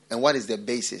and what is the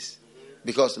basis?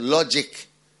 Because logic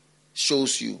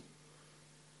shows you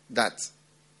that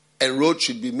a road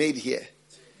should be made here,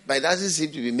 but it doesn't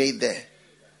seem to be made there.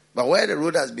 But where the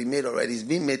road has been made already, it's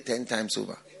been made 10 times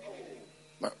over.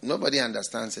 But nobody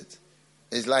understands it.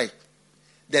 It's like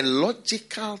the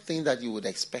logical thing that you would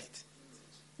expect.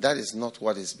 That is not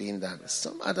what is being done.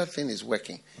 Some other thing is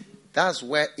working. That's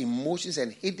where emotions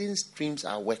and hidden streams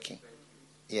are working.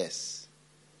 Yes.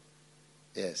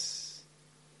 Yes.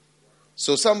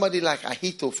 So somebody like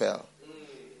Ahithophel,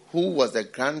 who was the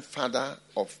grandfather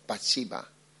of Bathsheba,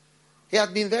 he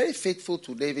had been very faithful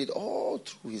to David all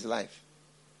through his life.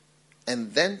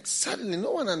 And then suddenly,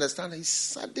 no one understands, he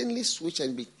suddenly switched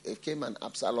and became an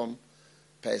Absalom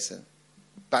person.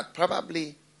 But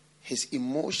probably his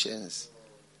emotions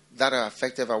that are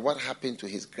affected by what happened to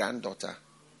his granddaughter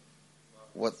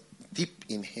was deep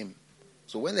in him.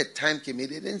 So when the time came, he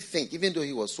didn't think, even though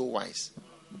he was so wise.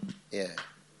 Yeah.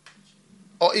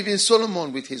 Or even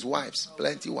Solomon with his wives,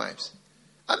 plenty wives.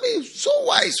 I mean, so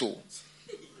wise. Oh.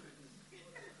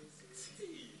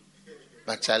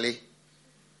 But Charlie,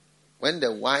 when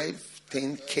the wife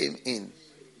thing came in,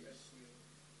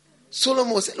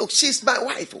 Solomon said, look, she's my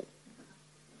wife. Oh.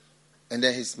 And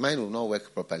then his mind will not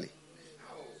work properly.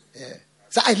 Yeah.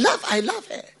 So I love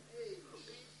her.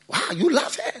 Wow, you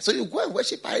love her. So you go and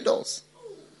worship idols.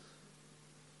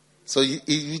 So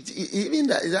even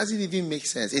that, it doesn't even make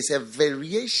sense. It's a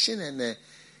variation and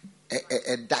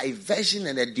a diversion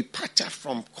and a departure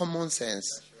from common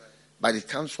sense. But it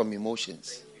comes from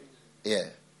emotions. Yeah.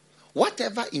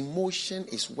 Whatever emotion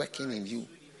is working in you,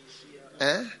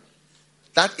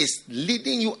 that is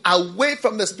leading you away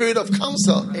from the spirit of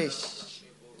counsel.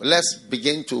 Let's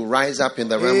begin to rise up in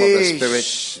the realm of the spirit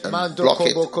and block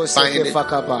it. Find it.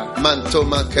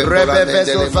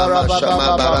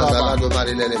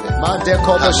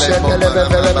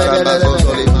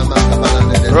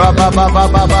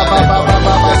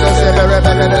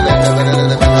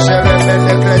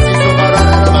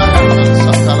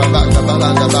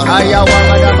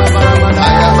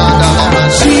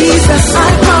 Jesus, I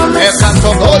promise.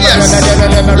 Oh yes.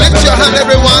 Lift your hand,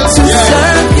 everyone. To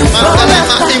serve you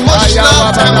forever.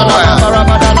 Emotional turmoil.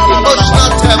 Emotional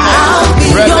turmoil. I'll be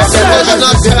your Emotional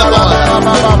servant.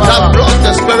 turmoil that brought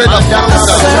the spirit of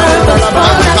counsel.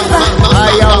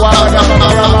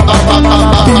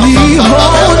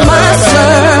 Behold my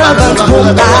servant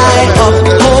whom I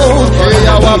uphold,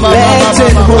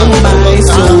 elected whom my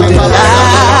soul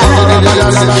delights.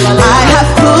 I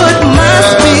have put my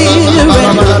spirit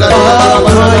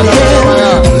upon him,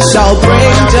 shall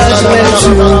bring judgment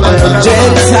to the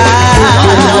Gentiles.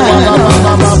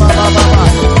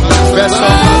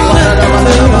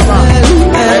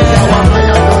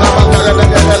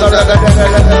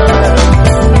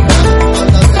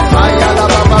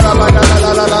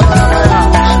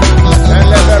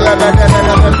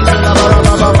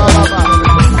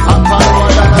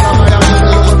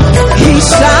 He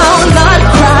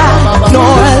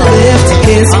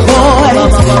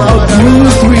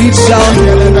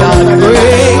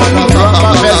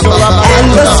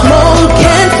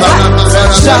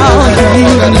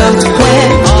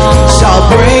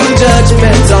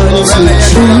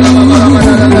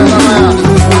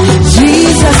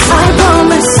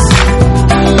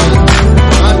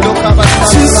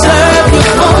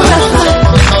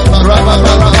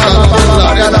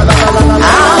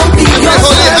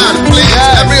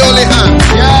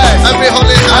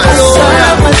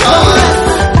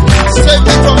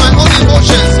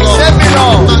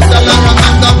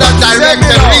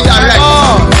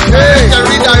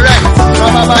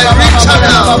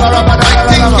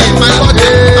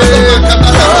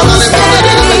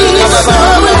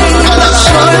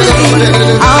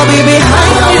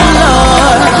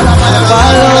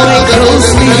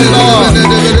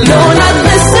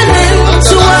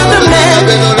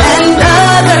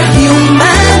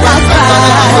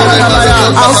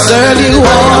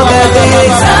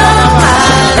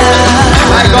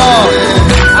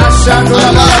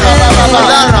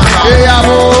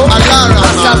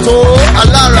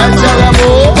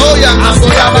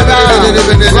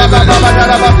He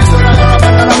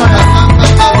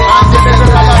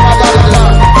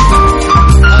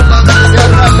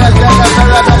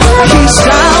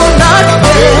shall not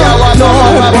fail,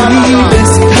 nor be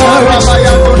discouraged.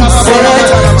 He said,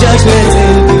 judgment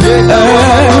in the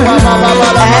earth,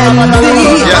 and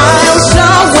the isles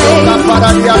shall wait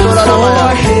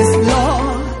for his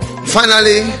Lord.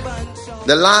 Finally,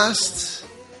 the last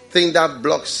thing that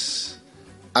blocks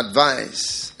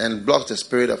advice and blocks the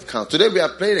spirit of counsel. Today we are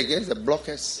praying against the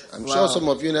blockers. I'm sure some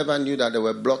of you never knew that there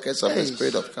were blockers of the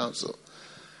spirit of counsel.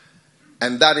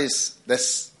 And that is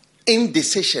this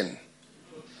indecision.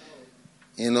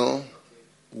 You know,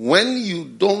 when you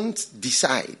don't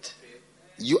decide,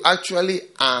 you actually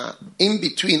are in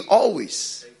between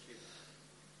always.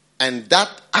 And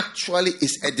that actually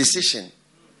is a decision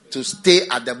to stay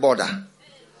at the border.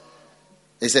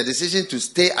 It's a decision to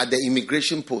stay at the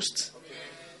immigration post.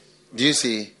 Do you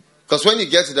see? Because when you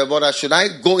get to the border, should I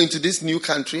go into this new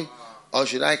country or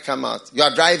should I come out? You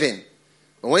are driving.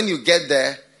 When you get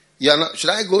there, you are not, should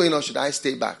I go in or should I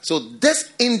stay back? So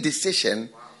this indecision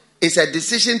is a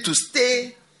decision to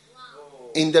stay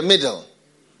in the middle.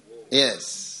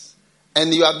 Yes.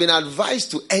 And you have been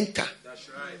advised to enter.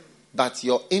 But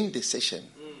your indecision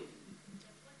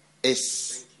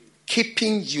is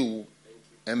keeping you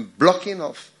and blocking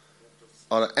off.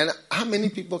 And how many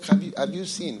people have you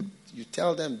seen? You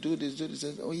tell them, do this, do this.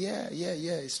 Oh, yeah,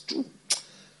 it's true.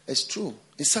 It's true.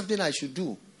 It's something I should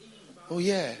do. Oh,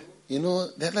 yeah. You know,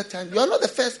 the other time, you are not the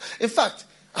first. In fact,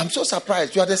 I'm so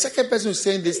surprised. You are the second person who's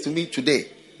saying this to me today.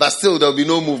 But still, there will be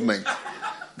no movement.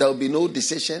 There will be no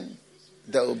decision.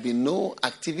 There will be no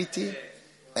activity.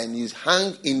 And you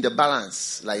hang in the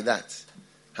balance like that.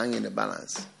 Hang in the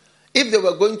balance. If they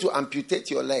were going to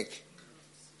amputate your leg,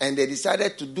 and they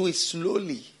decided to do it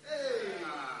slowly,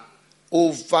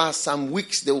 over some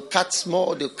weeks, they'll cut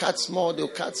small, they'll cut small, they'll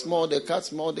cut small, they'll cut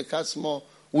small, they'll cut small.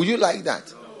 Would you like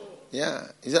that? Yeah.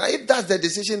 If that's the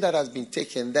decision that has been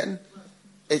taken, then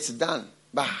it's done.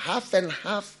 But half and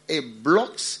half, it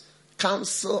blocks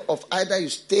counsel of either you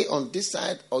stay on this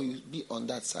side or you be on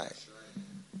that side.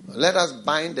 Let us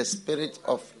bind the spirit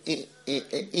of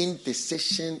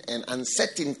indecision and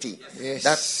uncertainty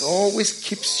that always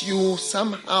keeps you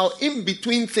somehow in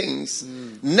between things.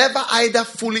 Never either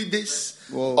fully this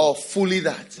or fully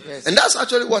that. Yes. And that's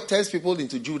actually what turns people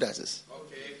into Judases.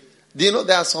 Okay. Do you know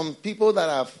there are some people that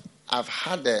have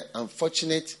had the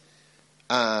unfortunate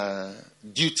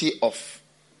duty of,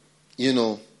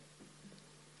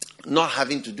 not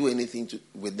having to do anything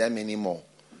with them anymore.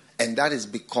 And that is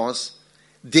because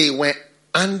they were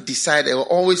undecided. They were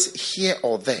always here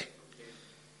or there.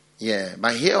 Yeah,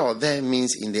 but here or there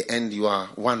means in the end you are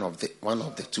one of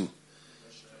the two.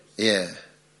 Yeah,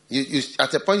 you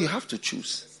at a point you have to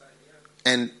choose,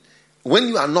 and when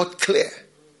you are not clear,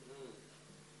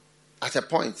 at a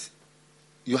point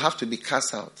you have to be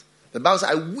cast out. The Bible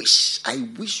says, "I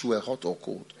wish you were hot or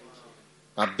cold,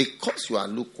 but because you are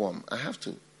lukewarm, I have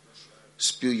to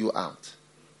spew you out."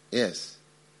 Yes.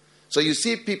 So you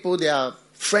see people, they are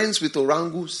friends with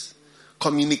orangus,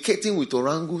 communicating with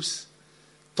orangus,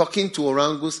 talking to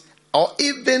orangus, or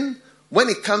even when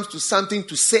it comes to something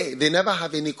to say, they never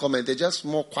have any comment. They're just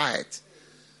more quiet.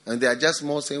 And they are just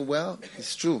more saying, well,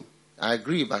 it's true. I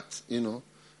agree, but,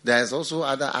 there's also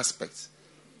other aspects.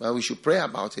 Well, we should pray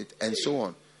about it, and so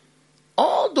on.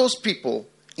 All those people,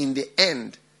 in the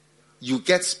end, you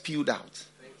get spewed out.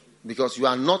 Because you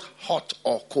are not hot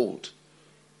or cold.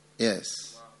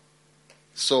 Yes.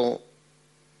 So,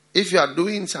 if you are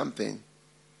doing something,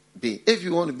 if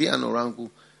you want to be an orangu,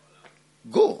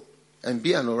 go and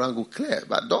be an orangu clear.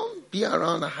 But don't be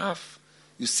around a half.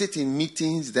 You sit in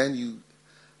meetings, then you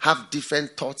have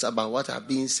different thoughts about what are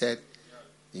being said.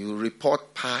 You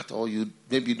report part, or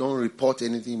maybe don't report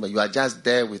anything, but you are just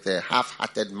there with a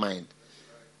half-hearted mind.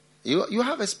 You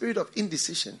have a spirit of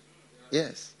indecision.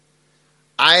 Yes.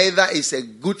 Either it's a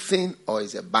good thing or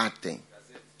it's a bad thing.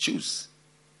 Choose.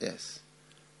 Yes.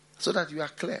 So that you are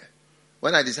clear.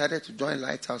 When I decided to join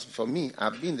Lighthouse, for me,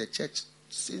 I've been in the church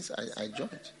since I joined.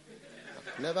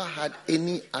 I've never had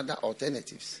any other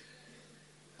alternatives.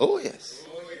 Oh, yes.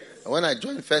 When I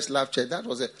joined First Love Church, that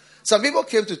was it. Some people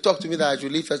came to talk to me that I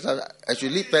should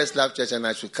leave First Love Church and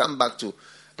I should come back to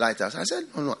Lighthouse. I said,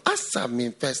 no, as I'm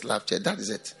in First Love Church, that is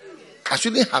it. I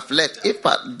shouldn't have left.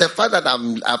 The fact that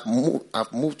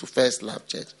I've moved to First Love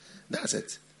Church, that's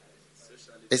it.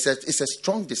 It's a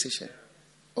strong decision.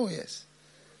 Oh, yes.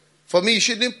 For me, you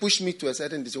shouldn't push me to a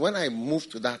certain decision. When I move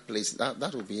to that place,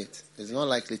 that will be it. It's not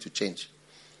likely to change.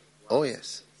 Oh,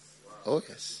 yes. Oh,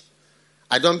 yes.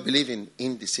 I don't believe in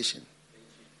indecision.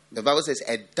 The Bible says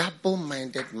a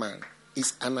double-minded man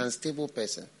is an unstable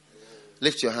person.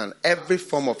 Lift your hand. Every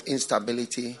form of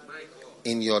instability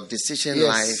in your decision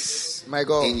life, my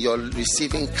God, in your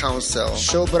receiving counsel,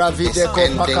 is ending today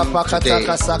in the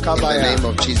name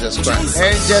of Jesus Christ.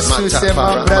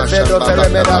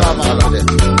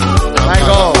 My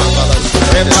God,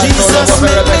 Jesus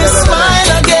make me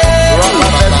smile again.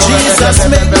 Jesus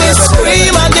make me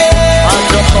scream again.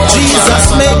 Jesus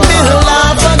make me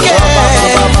laugh again.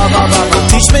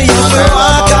 Teach me how to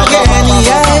walk again.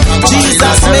 Yeah.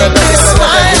 Jesus make me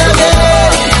smile again.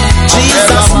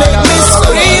 Jesus make me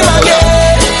scream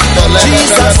again.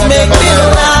 Jesus make me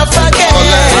laugh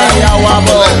again.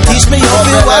 Teach me how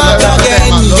to walk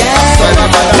again. Yeah.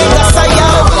 Because I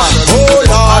am, oh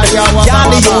Lord, you're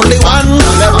the only one.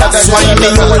 That's why me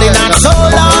holding on so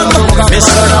long.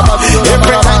 Listen,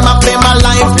 every time I play my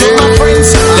life to my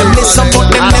friends, them listen but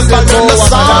them never turn the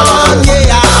song.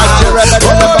 Yeah.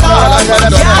 Oh Lord,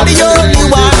 you're the only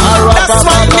one. That's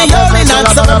why me holding on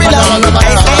so very long.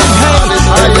 Hey, hey, hey.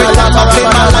 Every time I play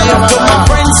my life to my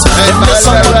friends, them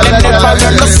listen but them never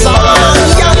learn the song.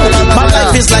 Yeah. My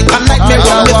life is like a nightmare,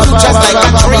 living just like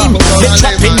a dream. Me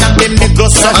trapping and them me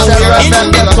go somewhere in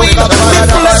between. Me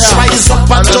flesh rise up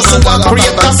and just want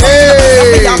create a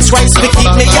scene. Me dance rise me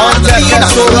keep me on clean.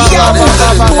 Yeah,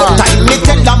 no time me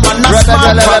tell them man a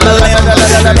small problem.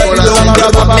 They don't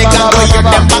give up, me can go hear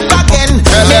them back again.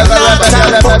 Me not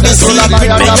time for the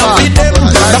secret, me up with them.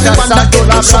 Nothing man that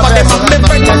get up, some of them have me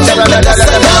friend and them let us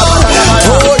down.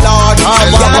 Oh Lord,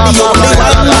 you're the only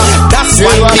one. That's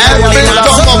why me Every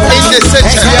form of indecision,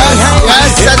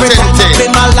 uncertainty,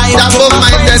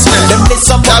 double-mindedness,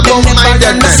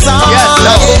 double-mindedness,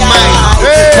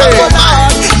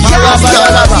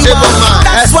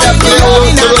 that's why me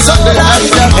holding on so long.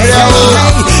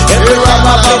 Every time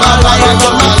I play my life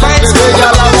with my friends,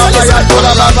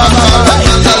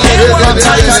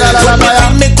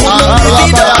 when me couldn't give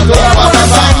it up, there were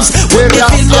times when me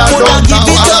feel me couldn't give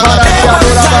it up, there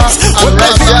were times when me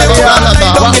feel me couldn't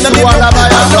lie down in the middle.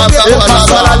 I know there was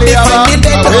a lot me find me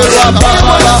dead. There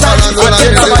were times when me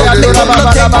feel me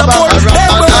couldn't take the bull.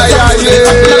 There were times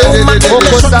when the woman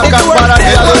did the shut the door.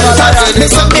 There were times me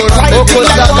saw me cry me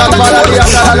like one of the bull.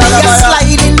 Me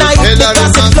sliding night because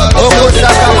it flooded.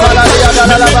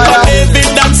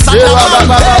 David and Solomon,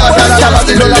 there were times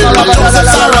the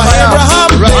Sarah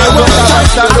Abraham. I will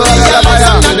realize I'm not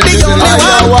the only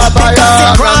one because the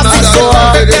cross is the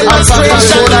perfect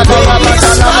demonstration. Make me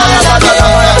smile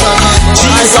again.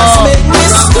 Jesus make me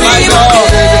scream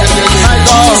again.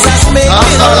 Jesus make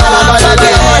me laugh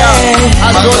again.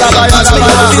 Teach me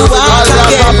how to walk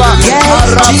again.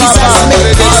 Yeah, Jesus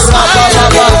make me smile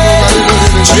again.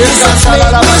 Jesus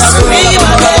make me scream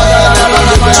again.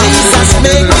 Jesus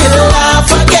make me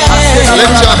laugh again.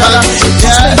 Lift your hand.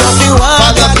 Teach me how to walk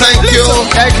Father, thank you.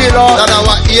 Thank you, Lord. That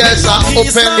our ears are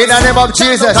open. In the name of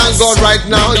Jesus. Thank God right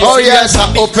now. Your ears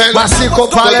are open. Masiko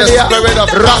To the Palelia. spirit of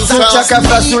Rasu counsel.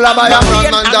 Chakafra Sulamaya.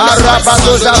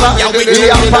 Arabazozaba.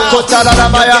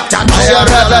 Yampakotaramaya.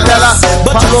 Ayarabadala.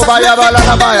 Palobaya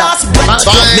Balanamaya.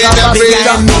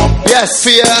 Yes.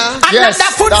 Fear. Yes.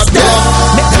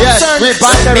 Yes. We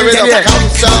bind the Spirit of fear.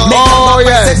 counsel. Oh,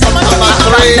 yes. Number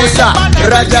 3.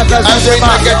 Every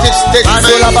negative statement,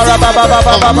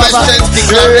 confessions,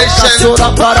 declarations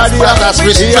that has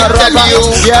restricted you.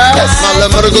 Yes.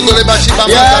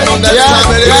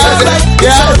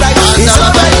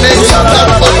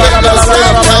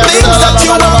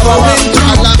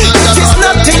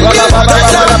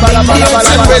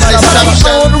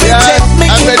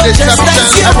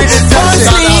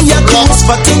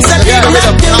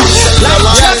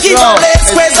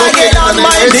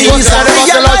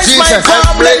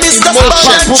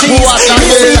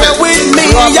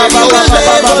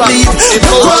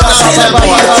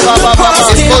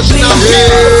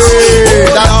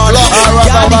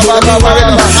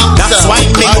 That's why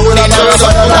me holding on so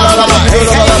long.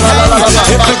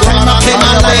 Every time I play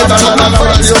my life to my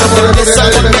friends,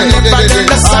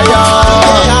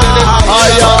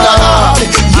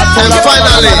 and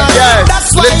finally,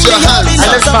 lift your hands.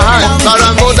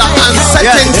 Paramoda,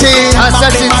 uncertainty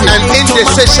and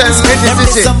indecision,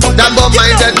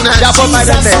 double-mindedness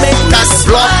that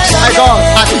blocks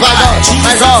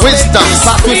advice, wisdom,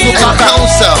 and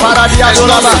counsel, and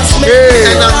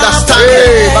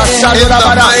understanding. In the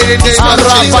mighty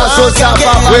name of Jesus,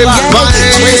 we bind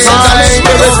that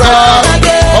spirit of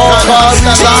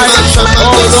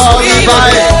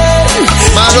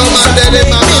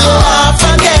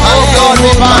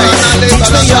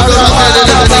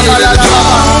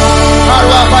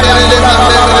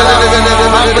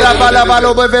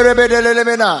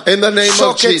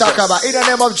in the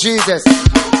name of Jesus.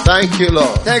 Thank you,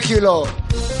 Lord. Thank you, Lord.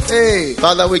 Hey.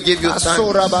 Father, we give you thanks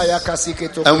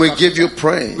and we give you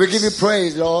praise. We give you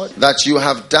praise, Lord, that you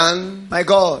have done, my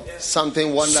God,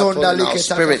 something wonderful in our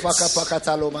spirits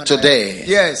today.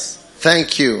 Yes.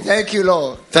 Thank you. Thank you,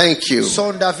 Lord. Thank you.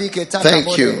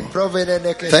 Thank you.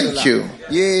 Thank you.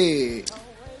 Yeah.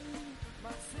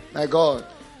 My God.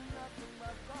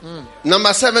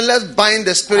 Number 7, let's bind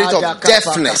the spirit of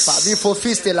deafness.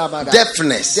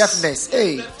 Deafness.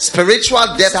 Hey.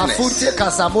 Spiritual deafness.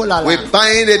 We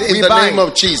bind it in the name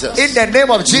of Jesus. In the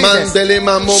name of Jesus. Spiritual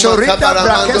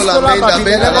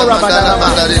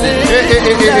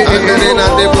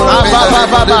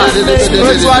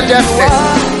deafness.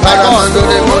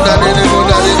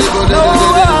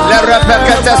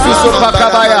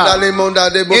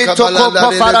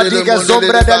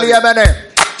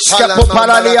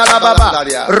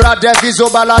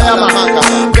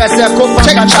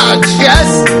 Take charge.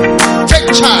 Yes.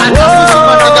 Take charge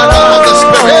of the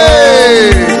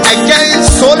Spirit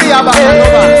against the blockers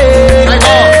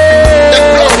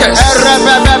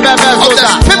of the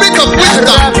spirit of wisdom, of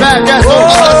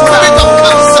the spirit of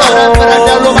counsel,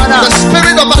 the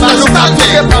spirit of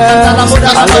understanding, the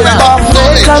spirit of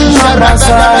knowledge.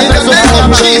 In the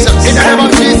name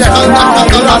of Jesus.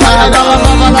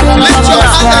 Lift your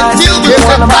hand and deal with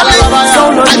the valid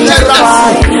agendas.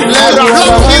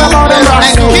 Block you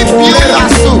and keep you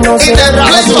in a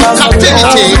place of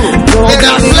captivity, in a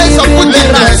place of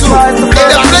wickedness, in a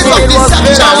place of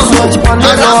deception.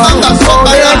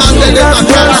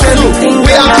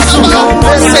 We are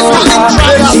satanic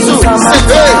tribes,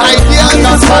 satanic ideas,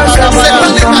 satanic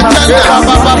agenda,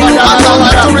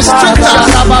 to restrict us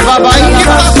and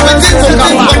keep us within the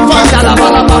confines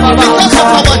because of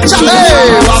our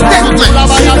challenges, our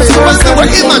statements, when we were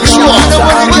immature,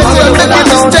 when we were making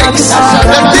mistakes,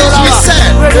 the things we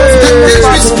said, the things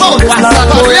we spoke.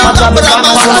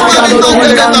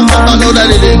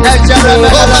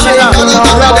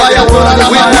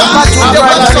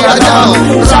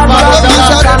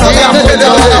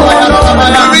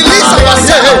 Release ourselves out of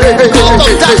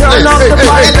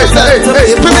darkness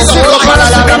into the spirit of light, into the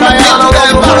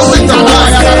environment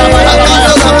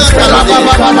of life,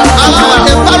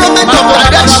 environment of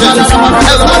direction,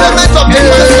 environment of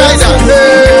divine guidance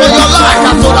for your life,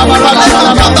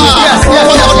 for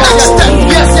your next step,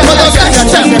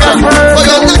 for your next step, for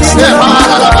your next step.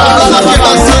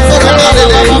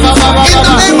 In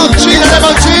the name of Jesus.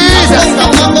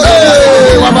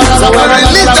 So we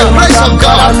release the grace of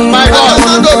God, my God,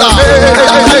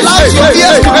 that allows your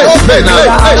ears to be open,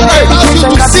 that allows you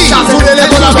to see, to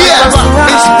hear,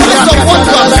 in spite of what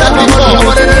you have said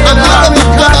before. And out of the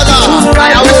Canada, I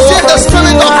will see the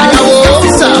spirit of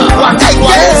cancer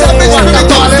against every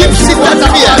spirit of deep-seated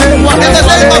fear. In the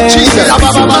name of Jesus.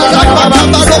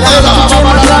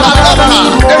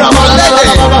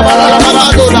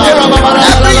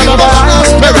 Every emotional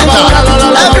spirit,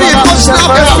 every emotional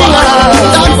power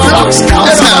that blocks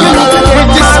counsel, we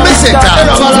dismiss it,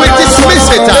 we dismiss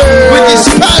it, we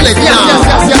dispel it now.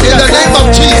 In the name of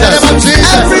Jesus.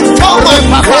 Every form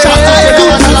of shall I do,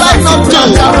 shall I not do,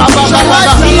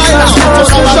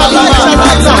 shall I not,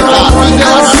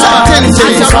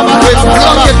 uncertainty, we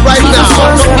block it right now.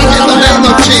 In the name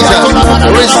of Jesus.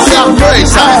 Receive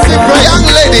grace. Young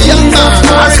lady, young man,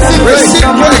 receive grace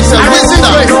and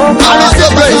wisdom. I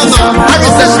receive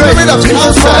the spirit of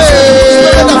counsel,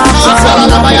 spirit of counsel,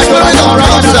 spirit of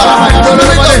counsel,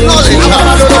 spirit of knowledge,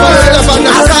 spirit of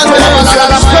understanding,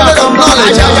 spirit of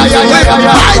knowledge. We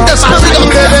bind the spirit of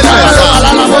counsel.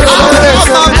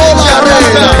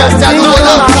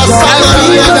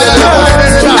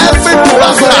 Every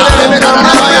blocker,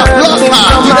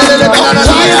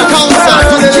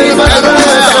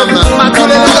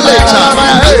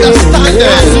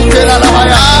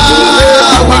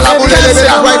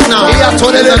 right now,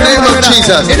 in the name of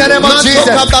Jesus. In the name of Jesus.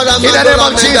 In the name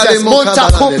of Jesus.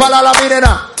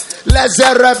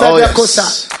 Oh, yes.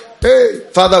 Hey.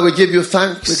 Father, we give you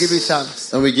thanks. We give you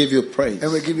thanks. And we give you praise.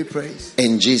 And we give you praise.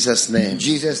 In Jesus' name. In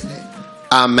Jesus' name.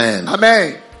 Amen.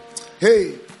 Amen.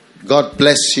 Hey. God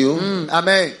bless you.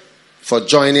 Amen. For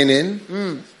joining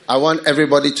in. I want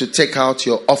everybody to take out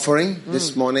your offering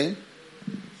this morning.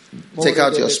 Take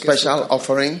out your special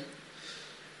offering.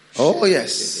 Oh,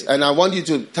 yes. And I want you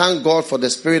to thank God for the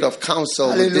spirit of counsel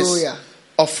with this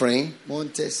offering,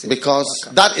 because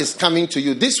that is coming to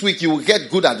you. This week you will get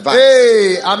good advice.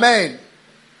 Hey, amen.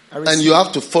 And you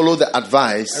have to follow the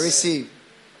advice. I receive.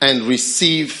 And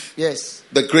receive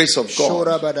the grace of God.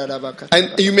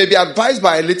 And you may be advised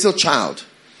by a little child.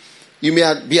 You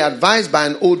may be advised by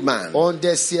an old man.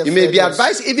 You may be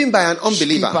advised even by an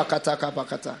unbeliever.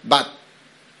 But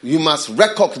you must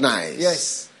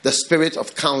recognize the spirit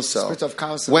of counsel. Spirit of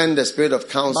counsel. When the spirit of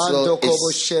counsel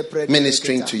is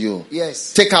ministering to you.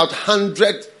 Yes. Take out $100,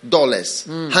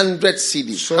 100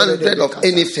 CDs, 100 of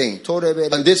anything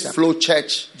on this Flow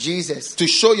Church. Jesus. To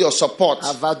show your support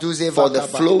for the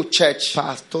Flow Church.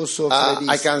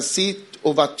 I can see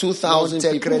over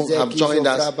 2,000 people have joined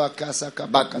us,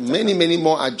 but many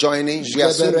more are joining. We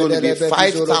are soon going to be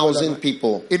 5,000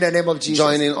 people in the name of Jesus.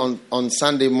 Joining on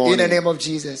Sunday morning. In the name of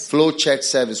Jesus. Flow Church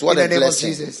service. What a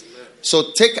blessing.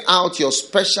 So take out your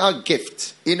special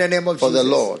gift in the name of for the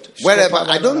Lord. Wherever,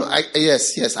 I don't know.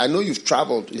 Yes, I know you've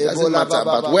traveled. It doesn't matter.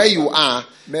 But where you are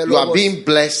being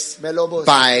blessed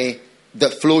by the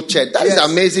Flow Church. That is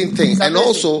an amazing thing. And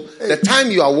also, the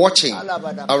time you are watching,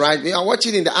 all right, you are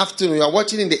watching in the afternoon, you are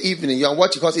watching in the evening, you are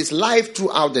watching because it's live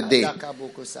throughout the day.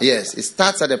 Yes, it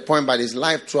starts at a point, but it's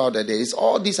live throughout the day. It's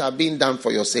all these are being done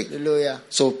for your sake.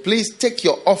 So please take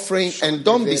your offering and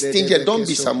don't be stingy, don't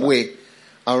be some way.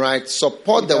 All right,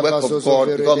 support the work of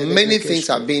God because many things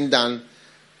are being done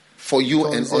for you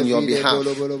and on your behalf.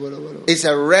 It's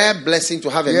a rare blessing to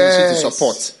have a ministry to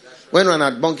support. When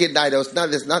Bonke died, there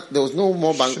was no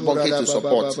more Bonke to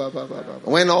support.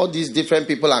 When all these different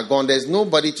people are gone, there's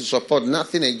nobody to support.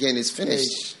 Nothing again is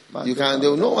finished.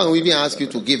 No one will even ask you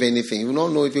to give anything. You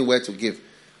don't know even where to give.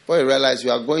 But you realize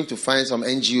you are going to find some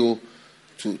NGO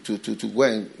to go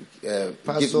and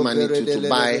give money to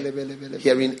buy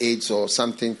hearing aids or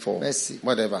something for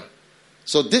whatever.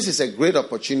 So this is a great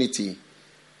opportunity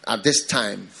at this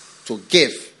time to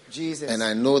give. Jesus. And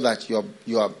I know that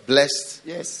you are blessed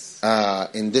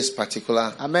in this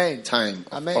particular time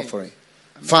of offering.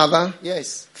 Father,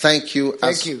 thank you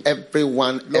as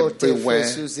everyone everywhere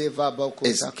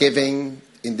is giving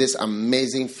in this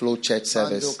amazing Flow Church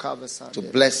service to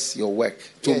bless your work,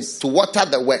 to water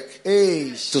the work,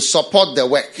 to support the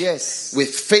work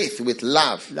with faith, with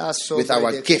love, with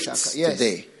our gifts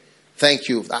today. Thank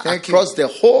you. Across the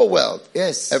whole world,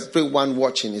 everyone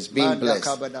watching is being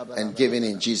blessed and given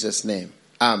in Jesus' name.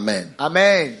 Amen.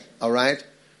 Amen. All right.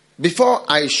 Before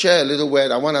I share a little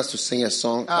word, I want us to sing a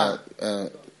song.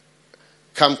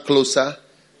 Come Closer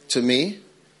to Me,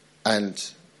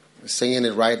 and singing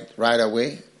it right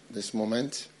away this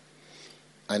moment,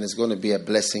 and it's going to be a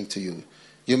blessing to you.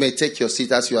 You may take your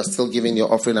seat as you are still giving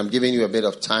your offering. I'm giving you a bit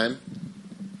of time.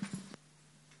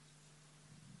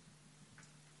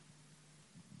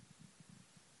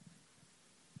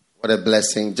 What a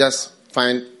blessing. Just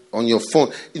find on your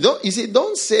phone.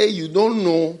 Don't say you don't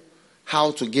know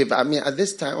how to give. I mean, at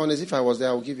this time, honestly, if I was there,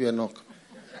 I would give you a knock.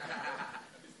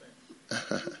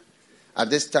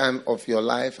 At this time of your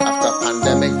life, after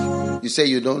pandemic, you say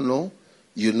you don't know,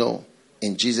 you know,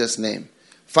 in Jesus' name.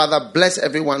 Father, bless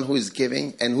everyone who is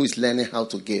giving and who is learning how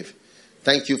to give.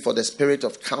 Thank you for the spirit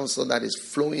of counsel that is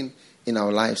flowing in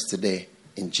our lives today.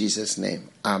 In Jesus' name,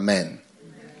 amen.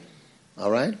 All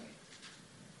right?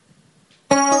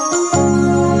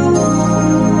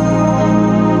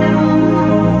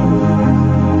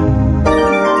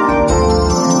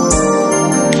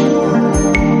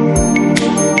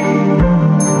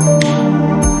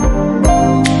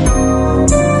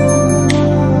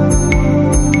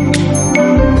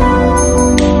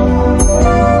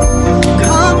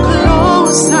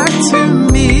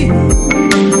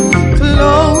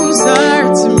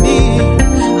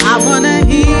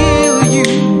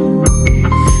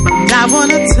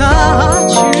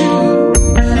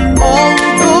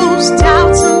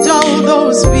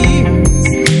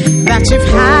 You've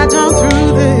had all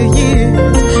through the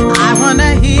years, I want to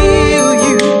heal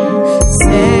you,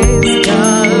 says the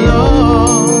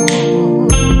Lord.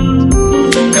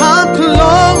 Come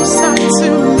closer to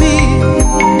me,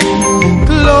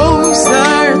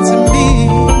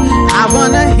 I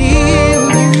want to heal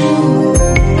you,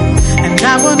 and I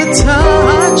want to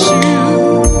touch you.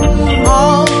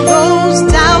 All those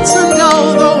doubts and all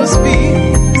those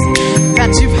fears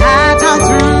that you've had all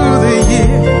through the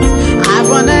years, I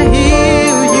want to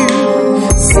heal you,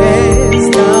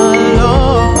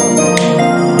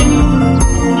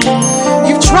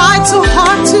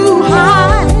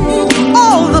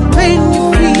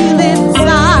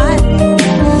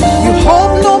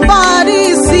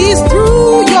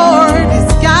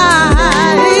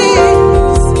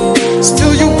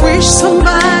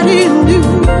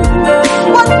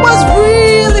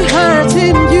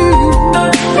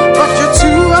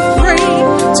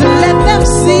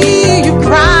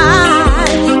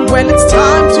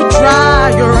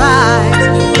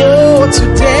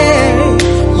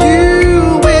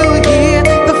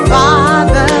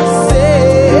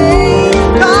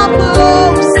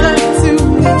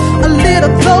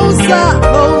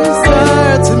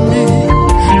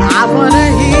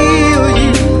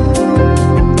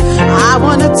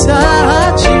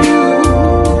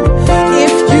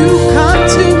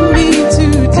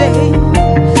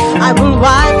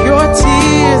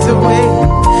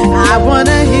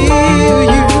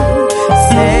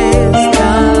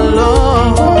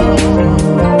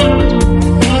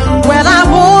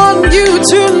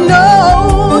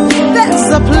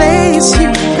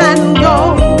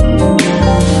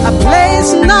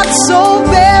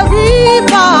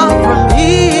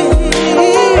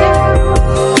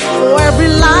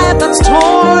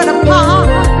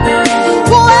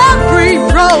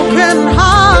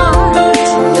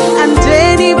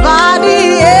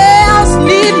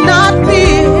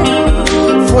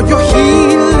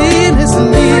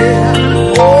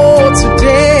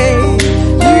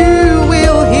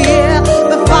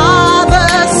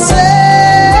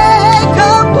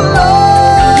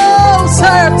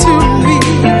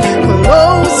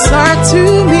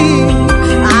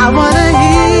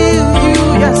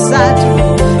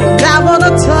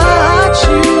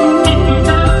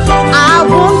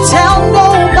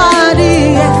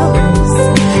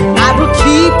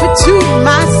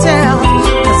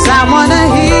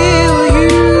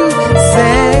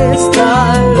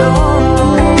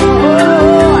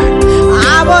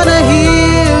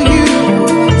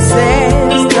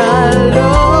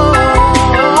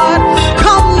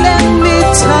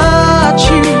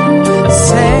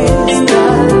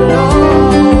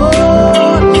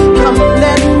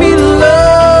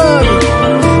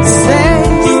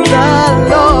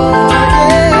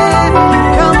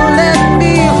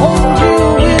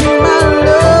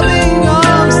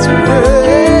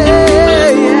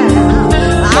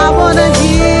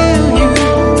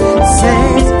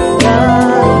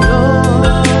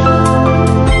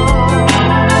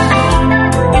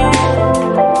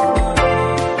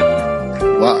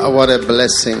 What a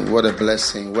blessing. What a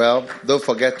blessing. Well, don't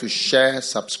forget to share,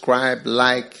 subscribe,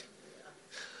 like,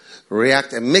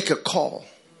 react, and make a call.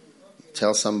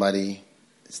 Tell somebody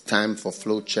it's time for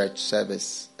Flow Church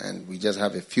service, and we just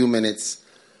have a few minutes.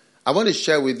 I want to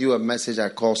share with you a message I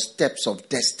call Steps of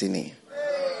Destiny.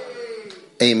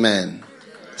 Amen.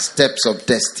 Steps of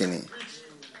Destiny.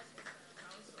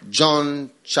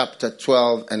 John chapter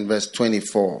 12 and verse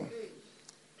 24.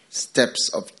 Steps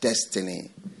of destiny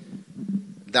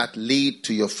that lead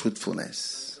to your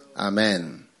fruitfulness.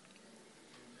 Amen.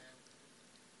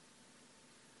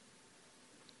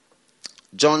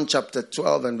 John chapter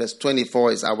 12 and verse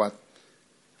 24 is our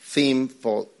theme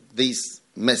for these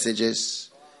messages.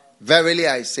 Verily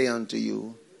I say unto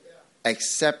you,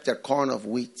 except a corn of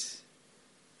wheat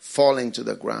fall into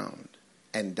the ground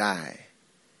and die,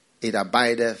 it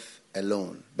abideth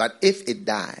alone. But if it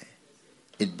die,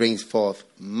 it brings forth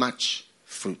much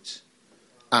fruit.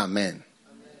 Amen.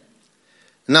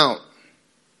 Now,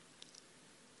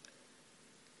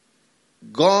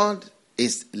 God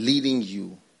is leading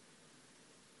you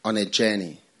on a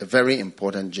journey, a very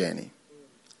important journey.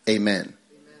 Amen.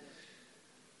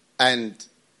 And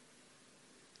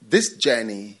this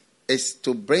journey is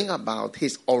to bring about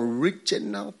his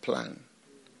original plan.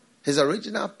 His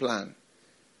original plan,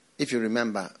 if you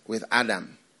remember, with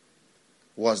Adam,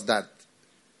 was that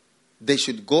they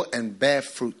should go and bear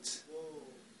fruit.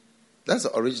 That's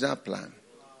the original plan.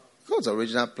 God's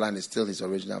original plan is still his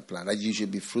original plan, that you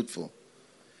should be fruitful.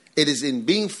 It is in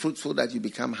being fruitful that you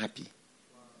become happy.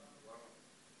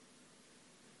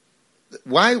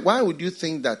 Why would you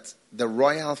think that the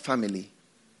royal family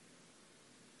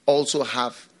also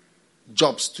have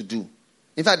jobs to do?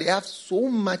 In fact, they have so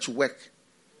much work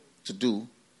to do,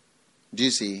 do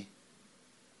you see,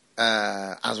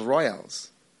 as royals.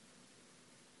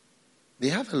 They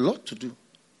have a lot to do.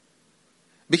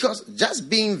 Because just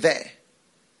being there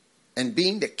and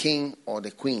being the king or the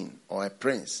queen or a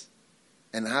prince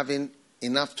and having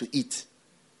enough to eat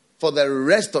for the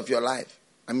rest of your life.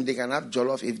 I mean, they can have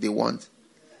jollof if they want.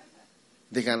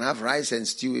 They can have rice and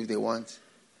stew if they want.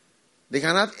 They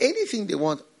can have anything they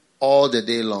want all the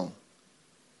day long.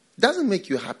 Doesn't make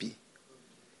you happy.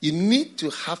 You need to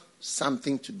have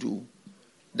something to do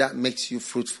that makes you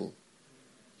fruitful.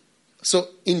 So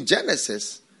in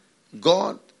Genesis,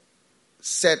 God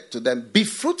said to them, be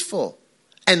fruitful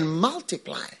and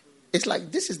multiply. It's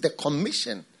like this is the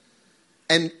commission.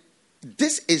 And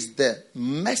this is the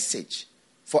message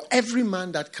for every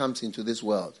man that comes into this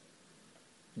world.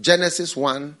 Genesis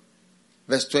 1,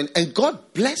 verse 20. And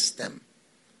God blessed them,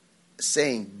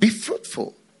 saying, be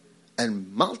fruitful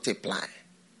and multiply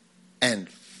and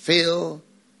fill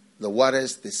the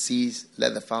waters, the seas,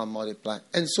 let the fowl multiply,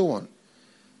 and so on.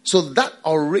 So that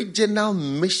original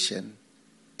mission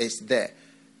is there.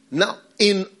 Now,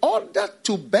 in order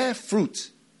to bear fruit,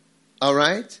 all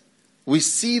right, we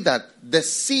see that the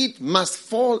seed must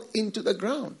fall into the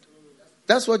ground.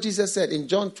 That's what Jesus said in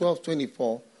John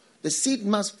 12:24. The seed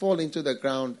must fall into the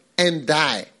ground and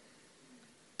die.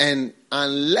 And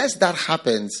unless that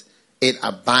happens, it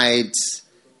abides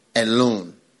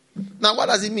alone. Now, what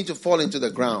does it mean to fall into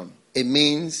the ground? It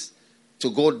means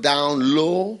to go down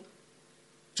low,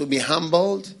 to be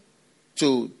humbled,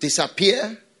 to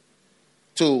disappear,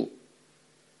 to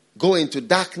go into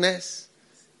darkness,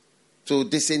 to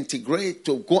disintegrate,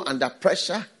 to go under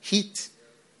pressure, heat,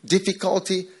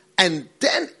 difficulty, and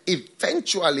then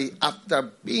eventually, after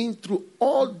being through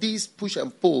all these push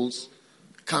and pulls,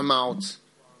 come out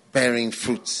bearing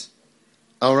fruit.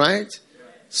 All right?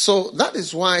 So that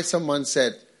is why someone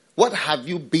said, what have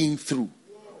you been through?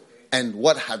 And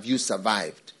what have you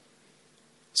survived?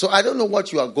 So I don't know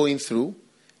what you are going through.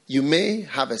 You may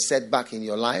have a setback in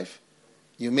your life.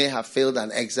 You may have failed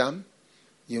an exam.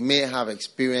 You may have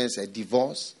experienced a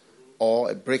divorce or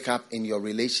a breakup in your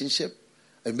relationship.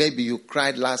 And maybe you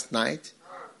cried last night.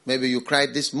 Maybe you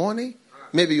cried this morning.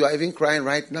 Maybe you are even crying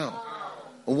right now.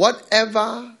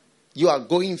 Whatever you are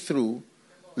going through,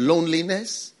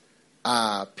 loneliness,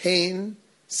 pain,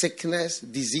 sickness,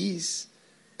 disease,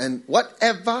 and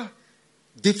whatever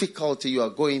difficulty you are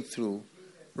going through,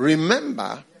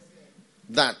 remember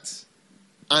that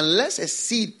unless a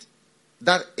seed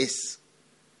that is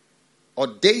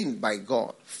ordained by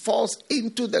God falls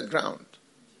into the ground,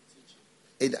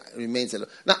 it remains alone.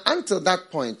 Now, until that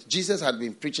point, Jesus had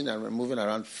been preaching and moving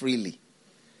around freely,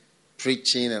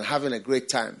 preaching and having a great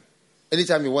time.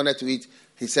 Anytime he wanted to eat,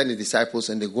 he sent the disciples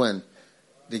and they go and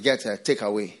they get a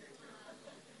takeaway.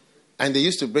 And they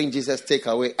used to bring Jesus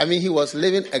takeaway. I mean, he was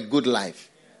living a good life.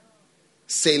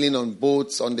 Sailing on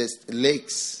boats, on the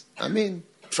lakes. I mean,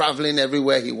 traveling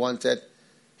everywhere he wanted.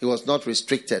 He was not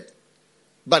restricted.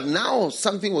 But now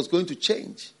something was going to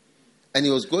change. And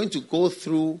he was going to go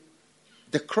through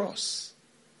the cross.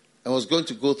 And was going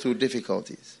to go through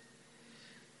difficulties.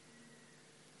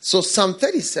 So Psalm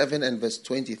 37 and verse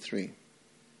 23.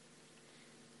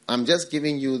 I'm just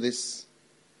giving you this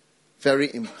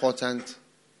very important,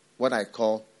 what I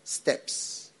call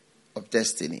steps of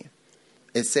destiny.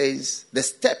 It says, the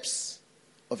steps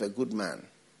of a good man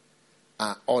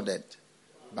are ordered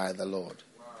by the Lord,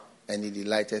 and he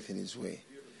delighteth in his way.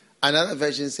 Another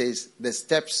version says, the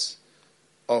steps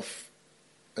of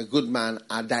a good man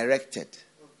are directed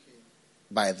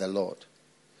by the Lord.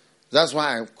 That's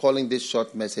why I'm calling this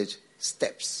short message,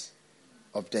 Steps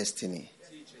of Destiny.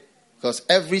 Because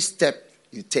every step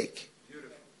you take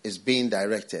is being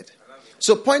directed.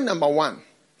 So point number one.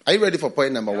 Are you ready for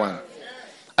point number one?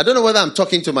 I don't know whether I'm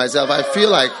talking to myself. I feel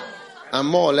like I'm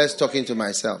more or less talking to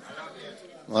myself.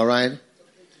 All right?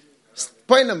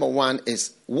 Point number one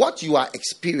is what you are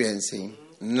experiencing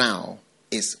now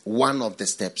is one of the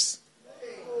steps.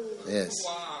 Yes.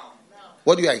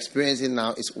 What you are experiencing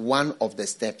now is one of the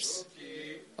steps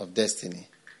of destiny.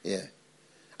 Yeah.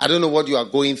 I don't know what you are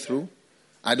going through.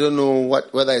 I don't know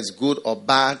whether it's good or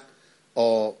bad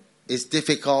or it's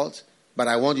difficult. But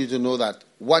I want you to know that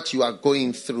what you are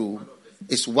going through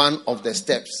is one of the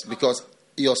steps, because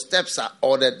your steps are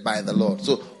ordered by the Lord.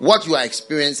 So what you are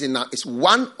experiencing now is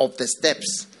one of the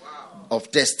steps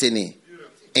of destiny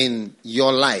in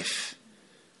your life.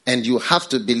 And you have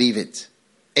to believe it.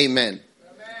 Amen.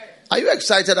 Are you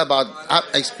excited about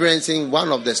experiencing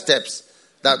one of the steps?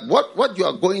 That what you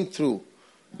are going through,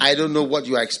 I don't know what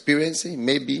you are experiencing.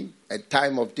 Maybe a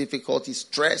time of difficulty,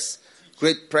 stress,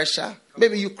 great pressure.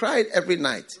 Maybe you cried every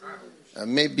night.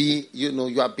 Maybe,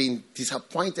 you have been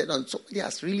disappointed and somebody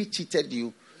has really cheated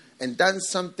you and done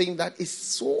something that is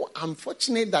so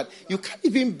unfortunate that you can't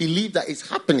even believe that it's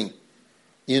happening.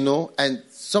 And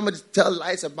somebody tell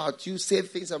lies about you, say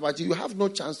things about you. You have no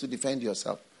chance to defend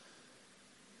yourself.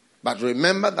 But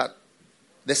remember that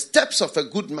the steps of a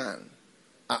good man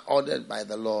are ordered by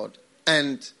the Lord.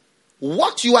 And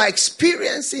what you are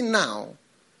experiencing now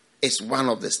is one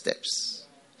of the steps.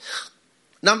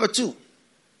 Number two,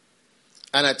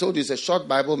 and I told you it's a short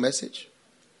Bible message.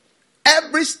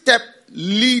 Every step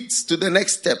leads to the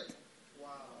next step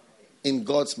in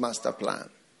God's master plan.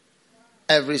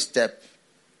 Every step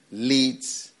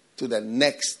leads to the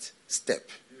next step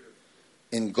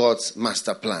in God's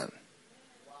master plan.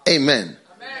 Amen.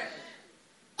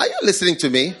 Are you listening to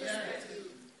me?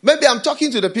 Maybe I'm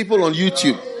talking to the people on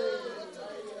YouTube.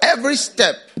 Every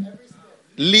step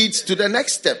leads to the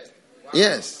next step.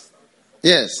 Yes.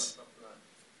 Yes.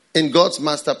 In God's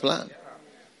master plan.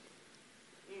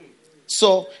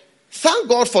 So, thank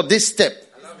God for this step.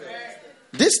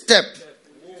 This step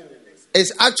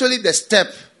is actually the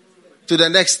step to the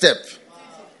next step.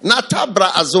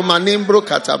 Natabra azomanimbro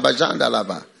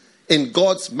katabajandalaba. In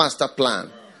God's master plan.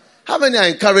 How many are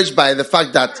encouraged by the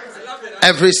fact that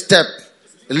every step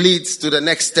leads to the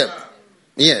next step?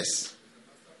 Yes.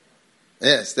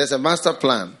 Yes, there's a master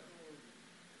plan.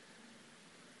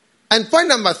 And point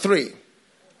number 3.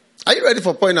 Are you ready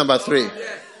for point number 3?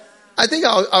 I think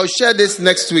I'll share this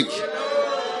next week.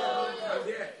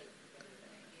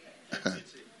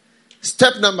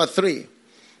 Step number 3.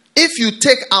 If you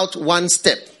take out one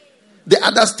step, the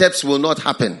other steps will not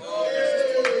happen.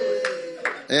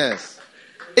 Yes.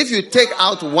 If you take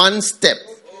out one step,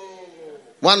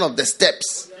 one of the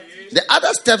steps, the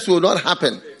other steps will not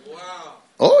happen.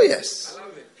 Oh, yes.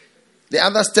 The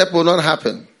other step will not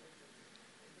happen.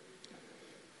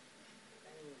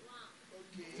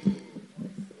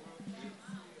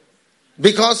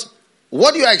 Because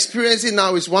what you are experiencing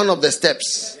now is one of the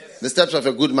steps. The steps of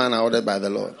a good man are ordered by the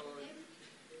Lord.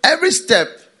 Every step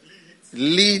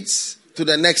leads to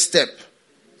the next step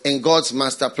in God's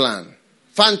master plan.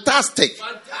 Fantastic.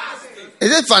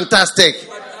 Is it fantastic?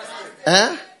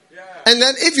 And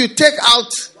then if you take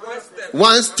out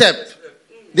one step,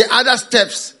 the other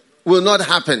steps will not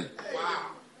happen.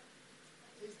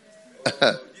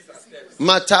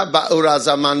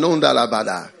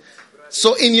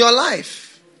 So in your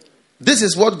life, this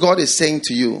is what God is saying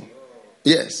to you.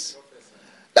 Yes.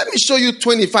 Let me show you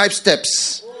 25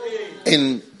 steps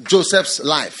in Joseph's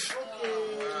life.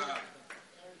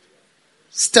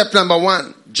 Step number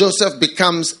 1, Joseph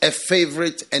becomes a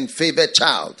favorite and favored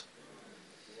child.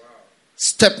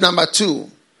 Step number 2,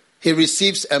 he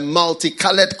receives a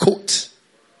multicolored coat.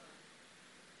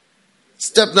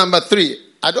 Step number 3,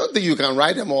 I don't think you can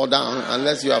write them all down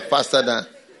unless you are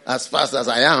as fast as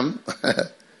I am.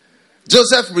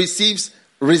 Joseph receives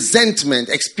resentment,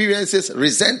 experiences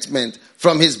resentment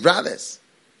from his brothers.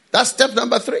 That's step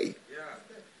number 3.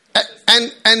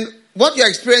 And what you're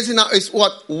experiencing now is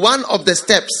what? One of the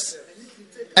steps.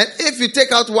 And if you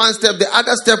take out one step, the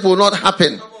other step will not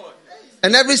happen.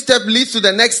 And every step leads to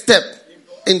the next step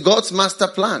in God's master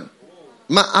plan.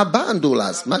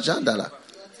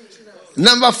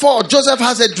 Number 4, Joseph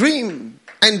has a dream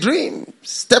and dreams.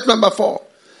 Step number 4.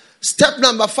 Step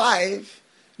number 5,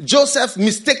 Joseph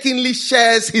mistakenly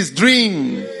shares his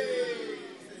dream.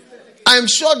 I'm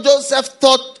sure Joseph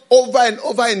thought over and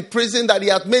over in prison that he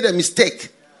had made a mistake.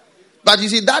 But you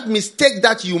see, that mistake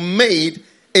that you made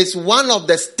is one of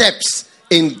the steps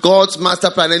in God's master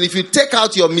plan. And if you take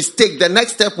out your mistake, the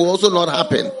next step will also not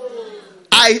happen.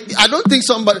 I don't think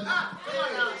somebody...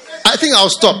 I think I'll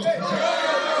stop.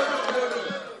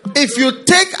 If you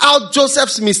take out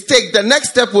Joseph's mistake, the next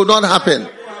step will not happen.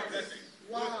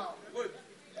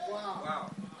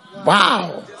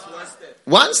 Wow.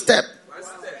 One step.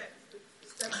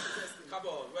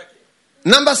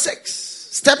 Number 6.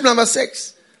 Step number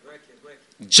 6.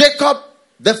 Jacob,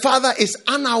 the father, is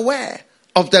unaware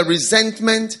of the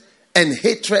resentment and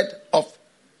hatred of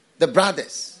the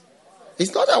brothers.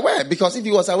 He's not aware, because if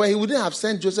he was aware, he wouldn't have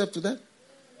sent Joseph to them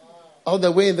all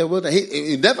the way in the world.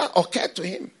 It never occurred to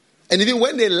him. And even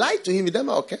when they lied to him, it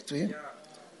never occurred to him.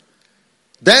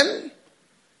 Then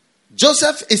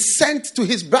Joseph is sent to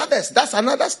his brothers. That's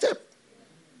another step.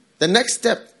 The next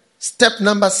step. Step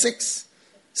number 6,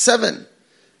 7.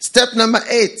 Step number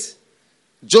 8.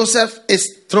 Joseph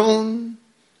is thrown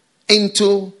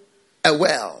into a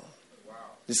well.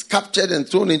 He's captured and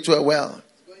thrown into a well.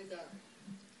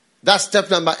 That's step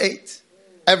number 8.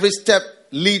 Every step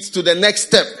leads to the next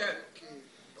step.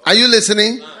 Are you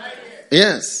listening?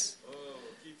 Yes.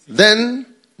 Then,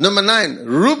 number 9.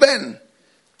 Reuben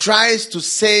tries to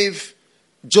save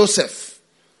Joseph,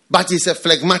 but he's a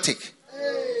phlegmatic.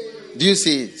 Do you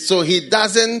see? So he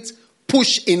doesn't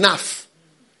push enough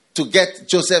to get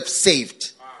Joseph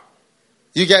saved.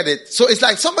 You get it? So it's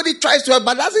like somebody tries to help,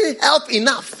 but doesn't help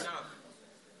enough.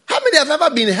 How many have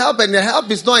ever been helped and the help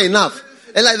is not enough?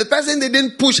 And like the person, they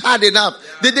didn't push hard enough.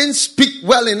 They didn't speak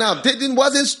well enough.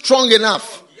 Wasn't strong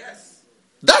enough.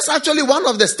 That's actually one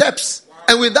of the steps.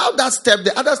 And without that step,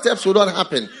 the other steps will not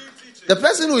happen. The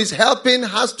person who is helping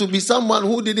has to be someone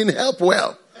who didn't help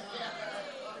well.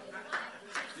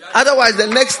 Otherwise, the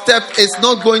next step is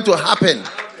not going to happen.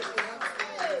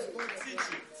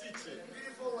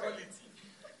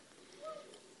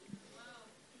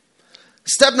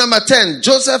 Step number 10.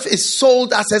 Joseph is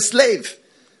sold as a slave.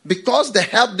 Because the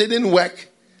help didn't work,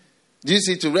 do you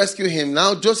see, to rescue him.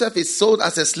 Now Joseph is sold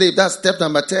as a slave. That's step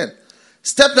number 10.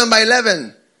 Step number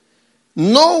 11.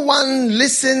 No one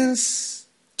listens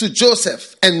to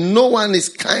Joseph and no one is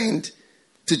kind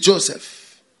to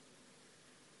Joseph.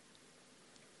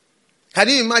 Can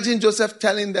you imagine Joseph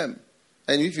telling them?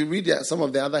 And if you read some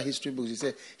of the other history books,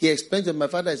 he explains that my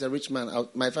father is a rich man.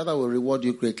 My father will reward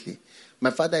you greatly. My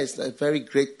father is a very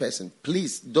great person.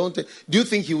 Please don't. Do you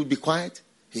think he would be quiet?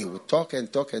 He would talk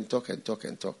and talk and talk and talk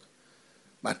and talk.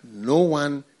 But no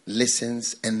one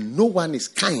listens and no one is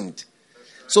kind.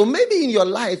 So maybe in your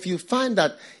life you find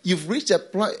that you've reached a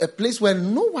place where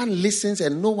no one listens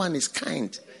and no one is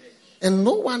kind. And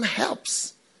no one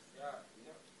helps.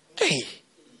 Hey.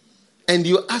 And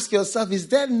you ask yourself, is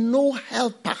there no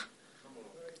helper?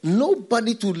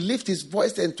 Nobody to lift his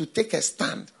voice and to take a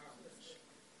stand.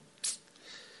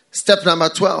 Step number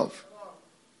 12.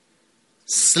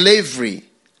 Slavery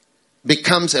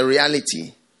becomes a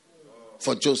reality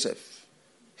for Joseph.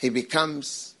 He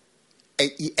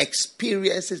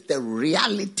experiences the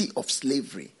reality of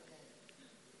slavery.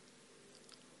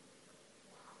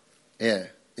 Yeah,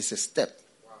 it's a step.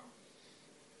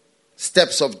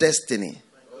 Steps of destiny.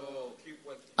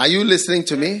 Are you listening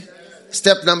to me?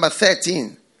 Step number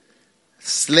 13.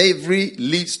 Slavery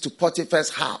leads to Potiphar's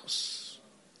house.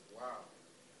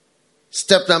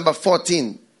 Step number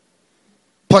 14.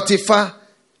 Potiphar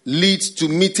leads to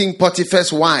meeting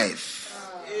Potiphar's wife.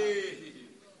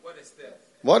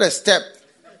 What a step.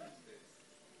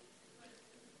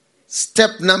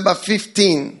 Step number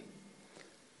 15.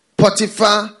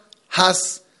 Potiphar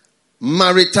has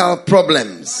marital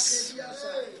problems.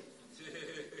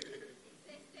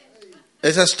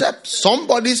 It's a step.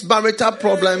 Somebody's marital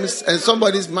problems and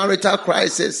somebody's marital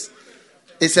crisis.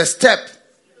 It's a step.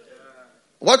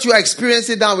 What you are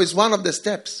experiencing now is one of the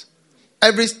steps.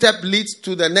 Every step leads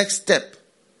to the next step.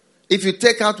 If you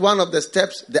take out one of the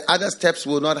steps, the other steps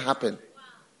will not happen.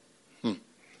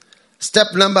 Step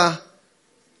number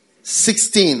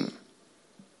 16.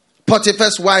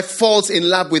 Potiphar's wife falls in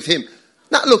love with him.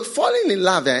 Now look, falling in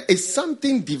love is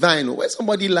something divine. When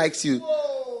somebody likes you,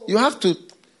 you have to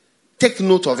take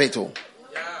note of it.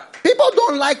 People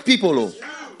don't like people.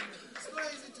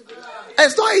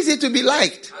 It's not easy to be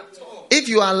liked. If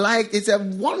you are liked, it's a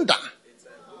wonder.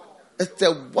 It's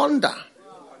a wonder.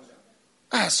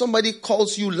 Somebody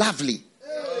calls you lovely.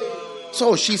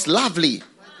 So she's lovely.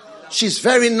 She's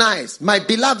very nice. My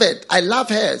beloved, I love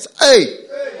her. Hey,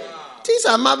 these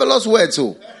are marvelous words.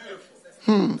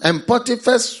 And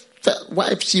Potiphar's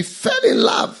wife, she fell in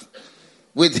love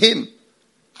with him.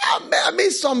 I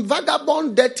mean, some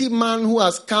vagabond, dirty man who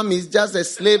has come is just a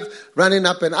slave running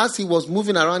up. And as he was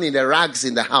moving around in the rags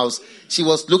in the house, she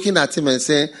was looking at him and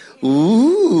saying,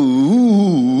 ooh.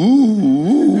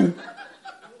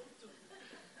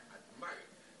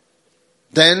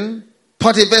 Then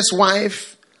Potiphar's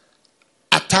wife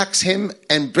attacks him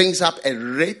and brings up a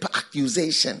rape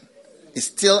accusation. It's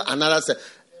still another say.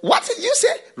 What did you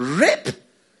say? Rape?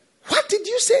 What did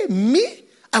you say? Me?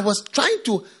 I was trying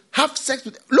to have sex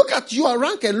with. Look at your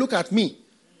rank and look at me.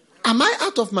 Am I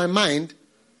out of my mind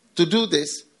to do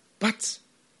this? But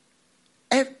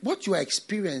what you are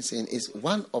experiencing is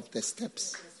one of the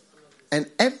steps.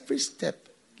 And every step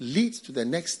leads to the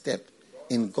next step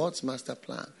in God's master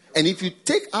plan. And if you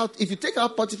take out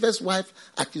Potiphar's wife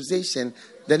accusation,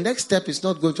 the next step is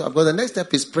not going to happen. The next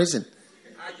step is prison.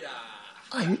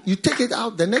 You take it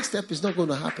out, the next step is not going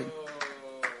to happen.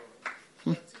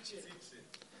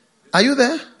 Are you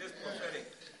there?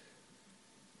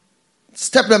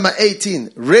 Step number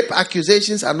 18. Rape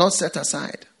accusations are not set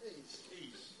aside.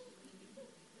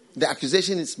 The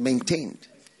accusation is maintained.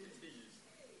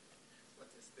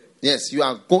 Yes, you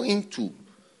are going to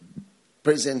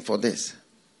prison for this.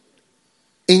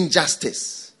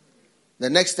 Injustice. The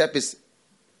next step is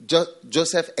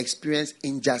Joseph experienced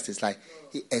injustice. Like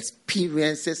he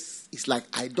experiences, it's like,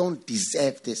 I don't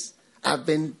deserve this. I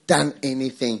haven't done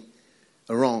anything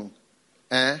wrong.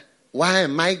 Why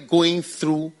am I going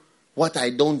through what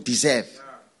I don't deserve?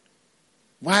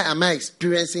 Why am I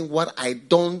experiencing what I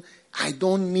don't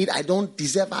need, I don't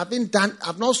deserve?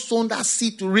 I've not sown that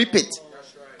seed to reap it.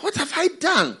 What have I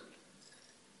done?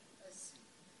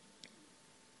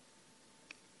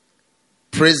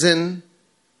 Prison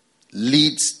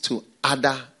leads to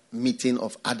other meeting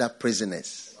of other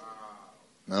prisoners.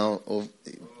 Now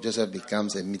Joseph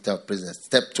becomes a meeter of prisoners.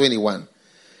 Step 21.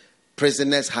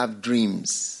 Prisoners have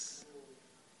dreams.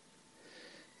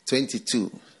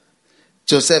 22.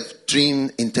 Joseph's dream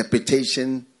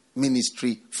interpretation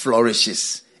ministry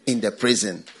flourishes in the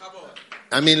prison.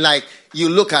 I mean, like, you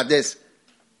look at this.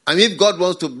 I mean, if God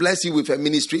wants to bless you with a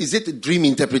ministry, is it a dream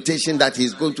interpretation that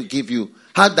He's going to give you?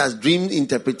 How does dream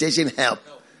interpretation help?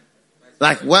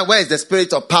 Like, where is the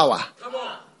spirit of power?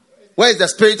 Where is the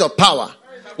spirit of power?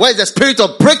 Where is the spirit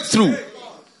of breakthrough?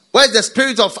 Where is the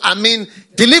spirit of,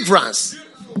 deliverance?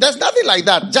 There's nothing like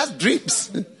that. Just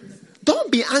dreams.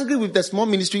 Don't be angry with the small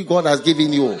ministry God has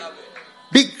given you.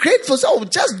 Be grateful. So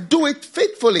just do it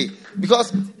faithfully.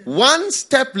 Because one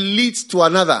step leads to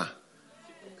another.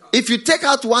 If you take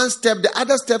out one step, the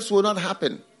other steps will not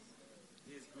happen.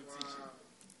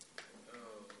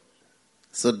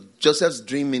 So Joseph's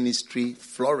dream ministry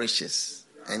flourishes.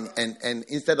 And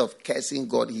instead of cursing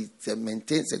God, he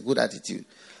maintains a good attitude.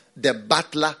 The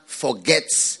butler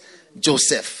forgets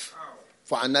Joseph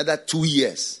for another 2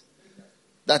 years.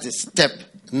 That is step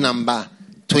number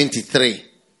 23.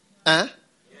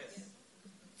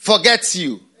 Forgets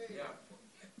you.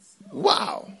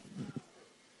 Wow.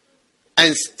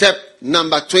 And step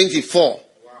number 24.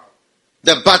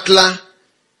 The butler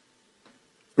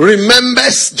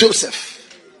remembers Joseph.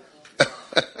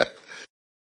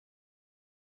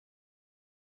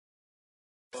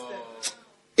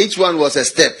 Each one was a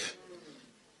step.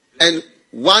 And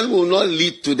one will not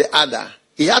lead to the other.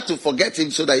 He had to forget him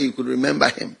so that he could remember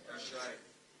him.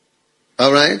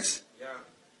 All right?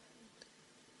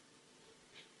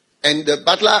 And the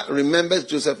butler remembers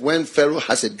Joseph when Pharaoh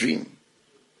has a dream.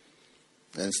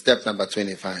 And step number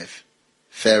 25.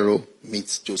 Pharaoh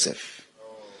meets Joseph.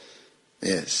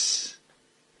 Yes.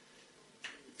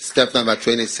 Step number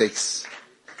 26.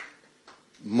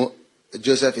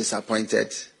 Joseph is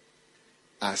appointed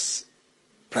as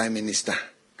prime minister.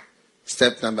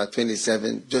 Step number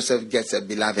 27. Joseph gets a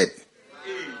beloved.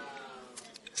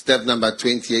 Step number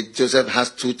 28. Joseph has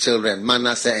 2 children,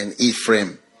 Manasseh and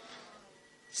Ephraim.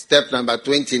 Step number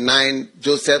 29.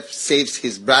 Joseph saves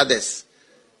his brothers,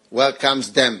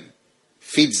 welcomes them,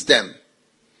 feeds them.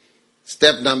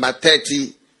 Step number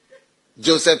 30.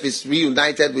 Joseph is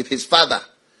reunited with his father.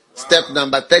 Step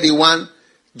number 31.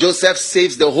 Joseph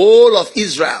saves the whole of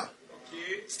Israel.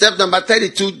 Step number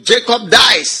 32. Jacob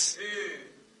dies.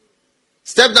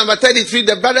 Step number 33.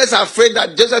 The brothers are afraid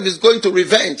that Joseph is going to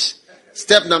revenge.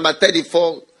 Step number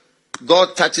 34.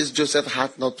 God touches Joseph's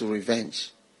heart not to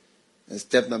revenge. And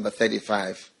step number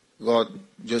 35.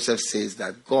 Joseph says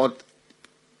that God,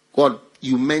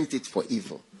 you meant it for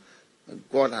evil.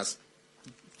 God has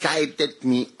guided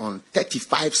me on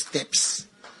 35 steps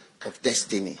of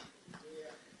destiny.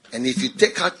 And if you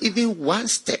take out even one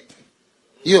step,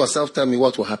 you yourself tell me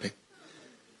what will happen.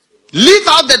 Leave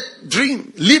out the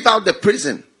dream. Leave out the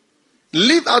prison.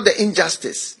 Leave out the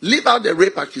injustice. Leave out the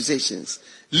rape accusations.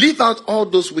 Leave out all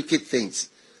those wicked things.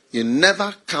 You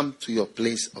never come to your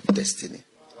place of destiny.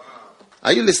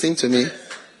 Are you listening to me?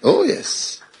 Oh,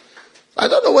 yes. I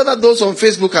don't know whether those on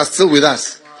Facebook are still with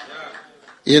us.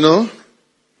 You know?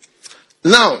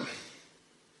 Now,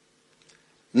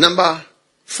 number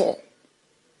 4.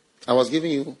 I was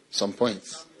giving you some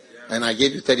points. And I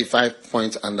gave you 35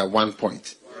 points under 1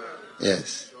 point.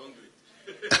 Yes.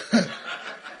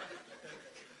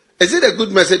 Is it a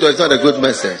good message or it's not a good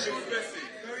message?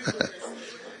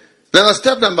 Now,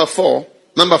 step number 4.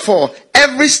 Number 4.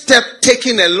 Every step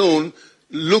taken alone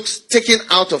taken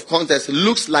out of context,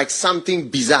 looks like something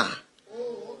bizarre.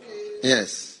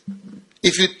 Yes.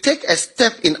 If you take a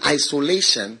step in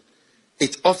isolation,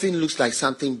 it often looks like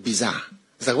something bizarre.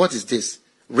 It's like, what is this?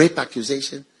 Rape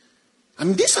accusation? I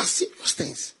mean, these are serious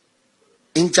things.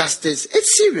 Injustice,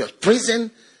 it's serious.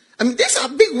 Prison, I mean, these are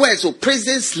big words. So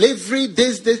prison, slavery,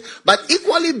 this. But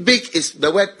equally big is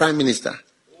the word prime minister.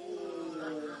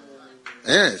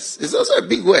 Yes, it's also a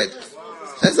big word.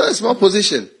 It's not a small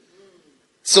position.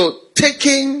 So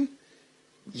taking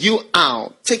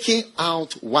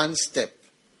out one step.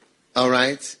 All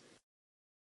right?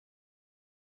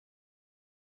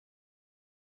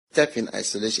 Step in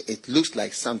isolation, it looks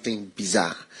like something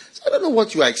bizarre. So I don't know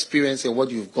what you are experiencing, what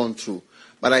you've gone through.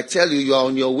 But I tell you, you are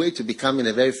on your way to becoming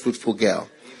a very fruitful girl,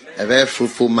 a very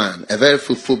fruitful man, a very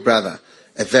fruitful brother,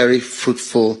 a very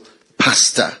fruitful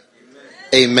pastor.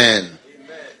 Amen.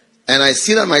 And I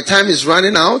see that my time is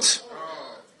running out.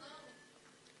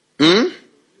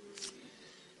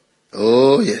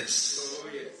 Oh, yes.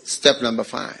 Step number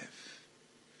 5.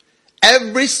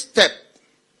 Every step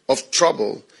of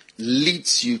trouble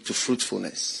leads you to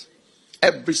fruitfulness.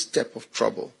 Every step of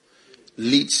trouble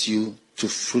leads you to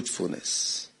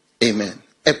fruitfulness. Amen.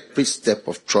 Every step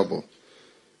of trouble.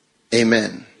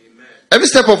 Amen. Every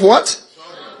step of what?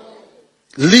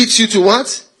 Leads you to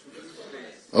what?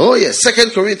 Oh yes.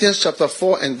 2 Corinthians chapter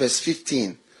 4 and verse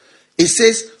 15. It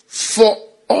says, for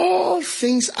all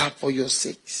things are for your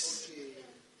sakes.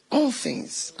 All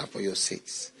things are for your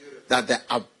sakes. That the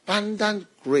abundant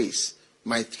grace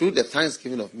might through the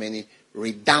thanksgiving of many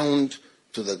redound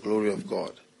to the glory of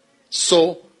God.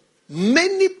 So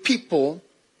many people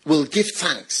will give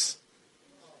thanks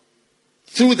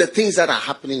through the things that are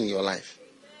happening in your life.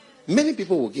 Many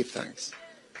people will give thanks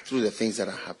through the things that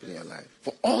are happening in your life.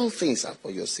 For all things are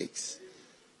for your sakes.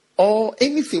 Or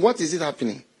anything, what is it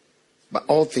happening? But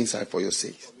all things are for your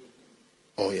sakes.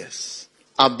 Oh yes.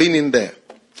 I've been in there.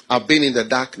 I've been in the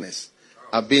darkness.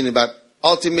 But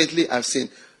ultimately I've seen.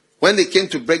 When they came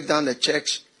to break down the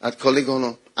church at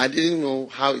Coligono, I didn't know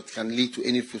how it can lead to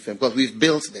any fruitfulness. Because we've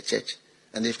built the church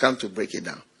and they've come to break it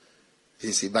down.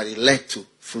 You see, but it led to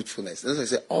fruitfulness. That's why I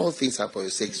say all things are for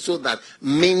your sake. So that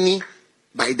many,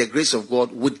 by the grace of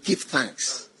God, would give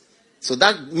thanks. So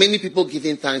that many people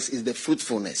giving thanks is the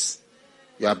fruitfulness.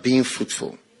 You are being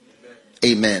fruitful.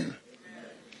 Amen.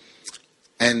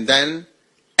 And then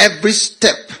every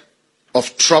step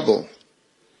of trouble,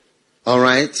 all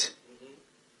right,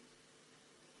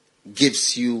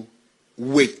 gives you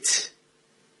weight.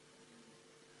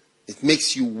 It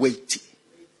makes you weighty.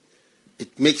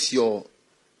 It makes your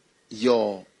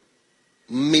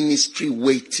ministry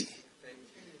weighty.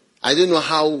 I don't know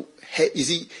how, you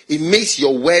see, it makes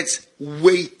your words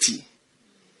weighty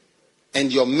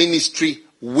and your ministry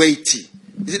weighty.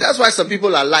 You see, that's why some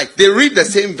people are like, they read the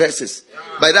same verses,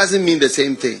 but it doesn't mean the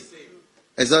same thing.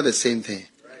 It's not the same thing.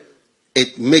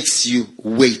 It makes you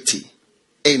weighty.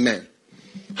 Amen.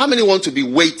 How many want to be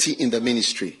weighty in the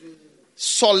ministry?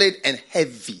 Solid and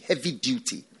heavy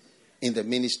duty in the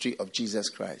ministry of Jesus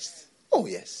Christ. Oh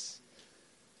yes.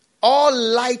 All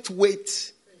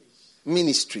lightweight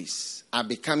ministries are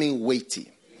becoming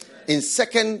weighty. In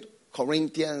 2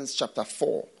 Corinthians chapter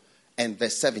 4 and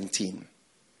verse 17.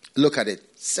 Look at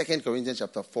it. 2 Corinthians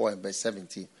chapter 4 and verse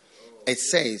 17. It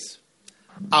says,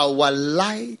 our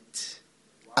light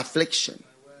affliction,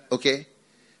 okay,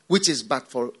 which is but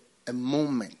for a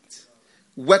moment,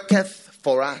 worketh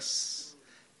for us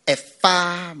a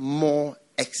far more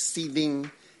exceeding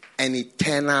and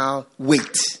eternal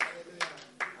weight.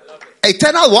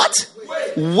 Eternal what?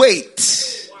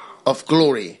 Weight of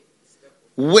glory.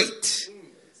 Weight.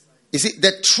 You see,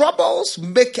 the troubles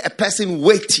make a person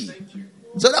weighty.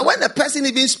 So that when a person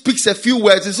even speaks a few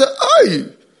words, he says, "Hey,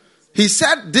 He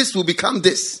said this will become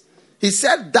this. He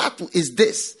said that is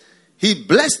this. He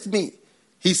blessed me.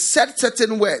 He said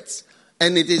certain words.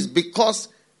 And it is because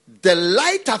the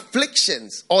light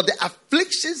afflictions or the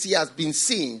afflictions he has been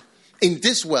seeing in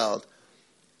this world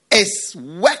is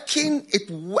working.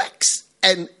 It works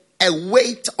and a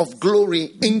weight of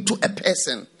glory into a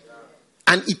person.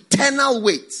 An eternal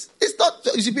weight. It's not,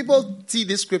 you see, people see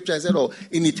this scripture and say, oh,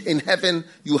 in heaven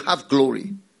you have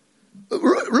glory.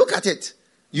 Look at it.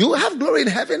 You have glory in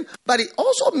heaven, but it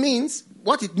also means,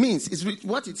 what it means is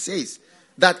what it says,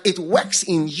 that it works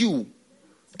in you.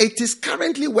 It is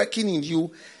currently working in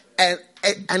you,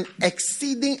 an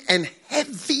exceeding and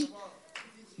heavy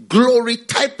glory,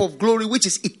 type of glory, which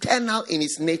is eternal in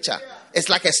its nature. It's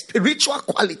like a spiritual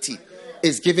quality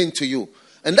is given to you.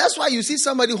 And that's why you see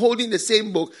somebody holding the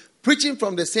same book, preaching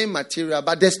from the same material,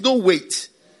 but there's no weight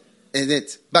in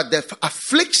it. But the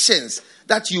afflictions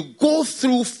that you go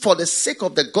through for the sake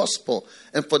of the gospel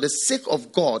and for the sake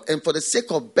of God and for the sake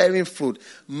of bearing fruit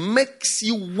makes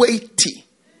you weighty.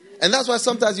 And that's why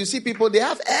sometimes you see people, they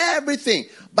have everything,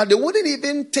 but they wouldn't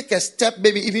even take a step,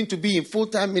 maybe even to be in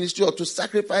full-time ministry or to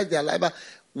sacrifice their life. But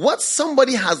what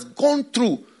somebody has gone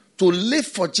through to live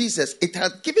for Jesus, it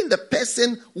has given the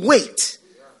person weight,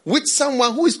 which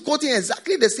someone who is quoting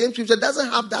exactly the same scripture doesn't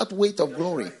have that weight of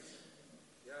glory.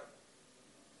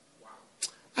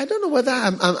 I don't know whether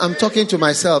I'm talking to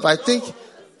myself. I think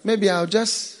maybe I'll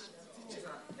just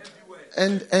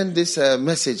end this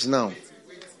message now.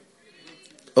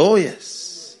 Oh,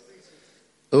 yes.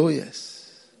 Oh,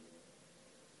 yes.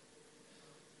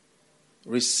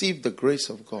 Receive the grace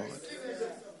of God.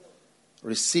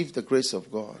 Receive the grace of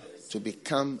God to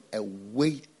become a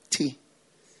weighty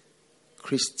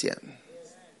Christian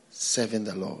serving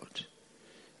the Lord.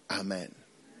 Amen.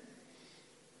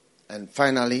 And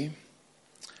finally,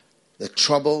 the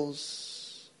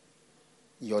troubles,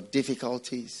 your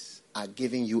difficulties are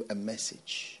giving you a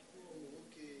message.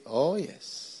 Oh,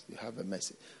 yes. You have a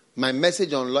message. My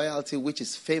message on loyalty, which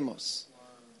is famous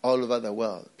all over the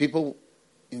world. People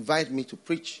invite me to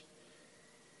preach,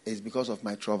 is because of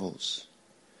my troubles.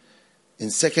 In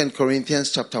 2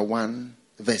 Corinthians chapter 1,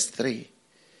 verse 3,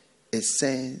 it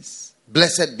says,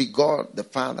 "Blessed be God, the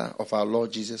Father of our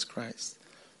Lord Jesus Christ,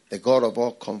 the God of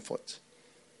all comfort,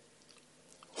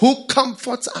 who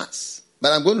comforts us."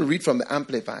 But I'm going to read from the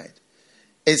Amplified.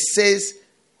 It says,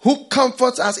 "Who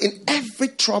comforts us in every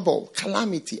trouble,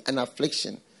 calamity, and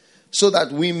affliction, so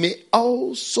that we may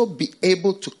also be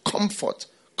able to comfort,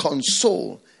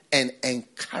 console, and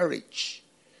encourage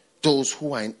those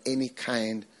who are in any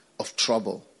kind of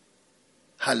trouble."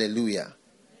 Hallelujah.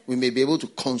 We may be able to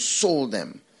console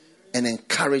them and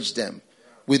encourage them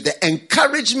with the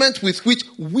encouragement with which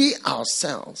we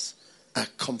ourselves are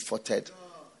comforted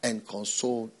and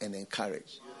consoled and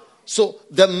encouraged. So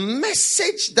the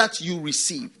message that you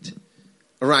received,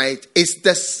 right, is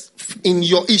this in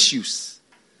your issues.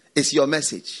 It's your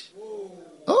message.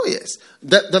 Oh, yes.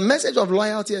 The message of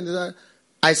loyalty, and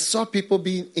I saw people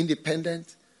being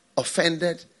independent,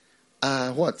 offended,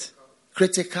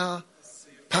 critical,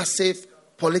 passive,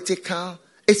 political.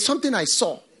 It's something I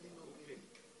saw.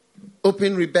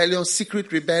 Open rebellion,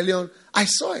 secret rebellion. I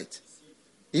saw it.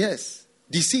 Yes.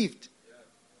 Deceived.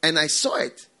 And I saw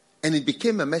it. And it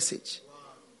became a message.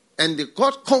 And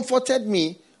God comforted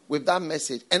me with that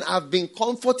message. And I've been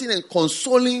comforting and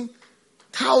consoling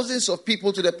thousands of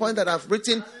people to the point that I've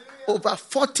written over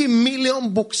 40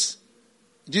 million books.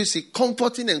 Do you see?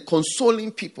 Comforting and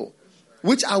consoling people.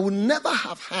 Which I would never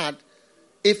have had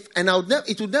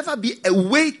it would never be a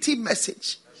weighty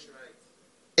message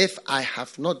if I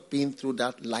have not been through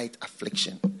that light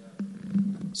affliction.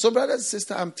 So, brothers and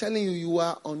sisters, I'm telling you, you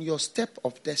are on your step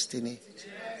of destiny.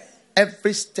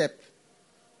 Every step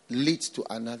leads to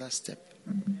another step.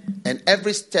 And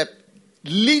every step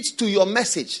leads to your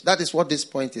message. That is what this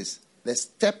point is. The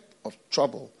step of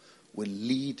trouble will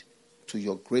lead to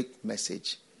your great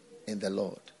message in the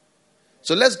Lord.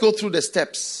 So let's go through the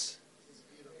steps.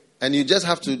 And you just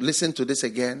have to listen to this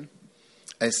again.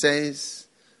 It says,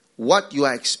 what you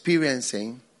are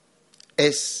experiencing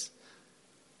is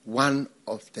one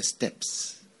of the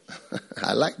steps.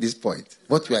 I like this point.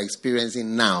 What you are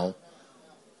experiencing now,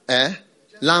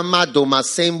 Lama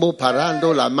domasembo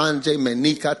parando la manje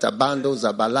menika tabando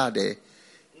zabalade,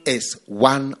 is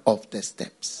one of the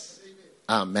steps.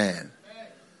 Amen.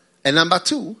 And number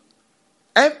 2,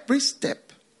 every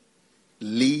step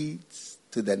leads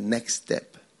to the next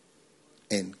step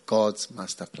in God's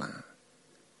master plan.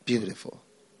 Beautiful.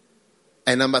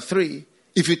 And number 3,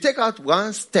 if you take out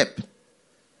one step,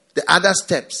 the other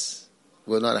steps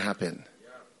will not happen.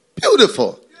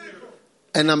 Beautiful.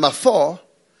 And number 4,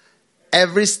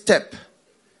 Every step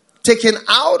taken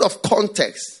out of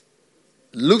context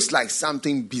looks like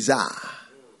something bizarre.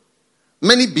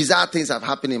 Many bizarre things have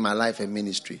happened in my life and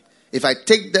ministry. If I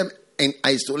take them in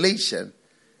isolation,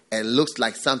 it looks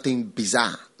like something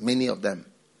bizarre. Many of them.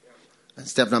 And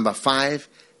step number 5,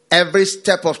 every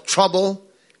step of trouble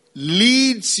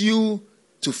leads you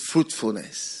to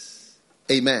fruitfulness.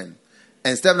 Amen.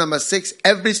 And step number 6,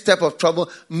 every step of trouble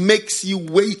makes you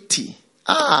weighty.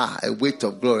 A weight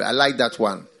of glory. I like that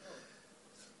one.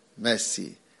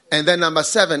 Mercy. And then number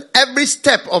 7, every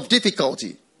step of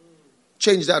difficulty.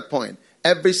 Change that point.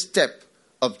 Every step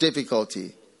of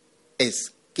difficulty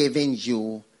is giving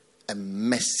you a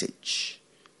message.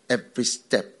 Every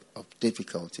step of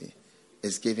difficulty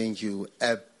is giving you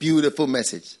a beautiful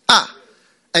message.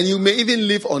 And you may even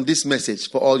live on this message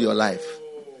for all your life.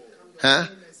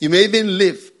 You may even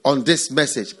live on this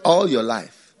message all your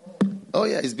life. Oh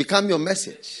yeah, it's become your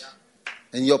message.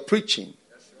 And your preaching.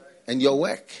 And your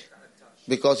work.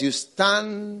 Because you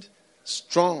stand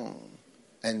strong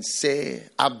and say,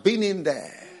 I've been in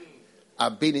there.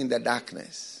 I've been in the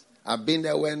darkness. I've been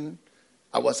there when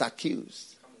I was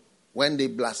accused. When they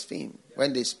blasphemed.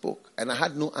 When they spoke. And I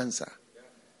had no answer.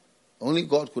 Only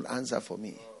God could answer for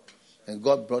me. And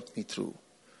God brought me through.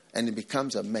 And it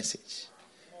becomes a message.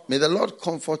 May the Lord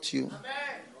comfort you.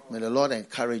 May the Lord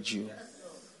encourage you.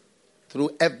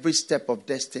 Through every step of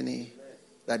destiny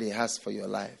that He has for your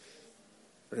life.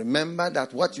 Remember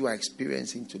that what you are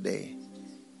experiencing today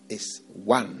is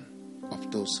one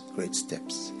of those great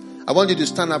steps. I want you to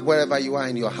stand up wherever you are,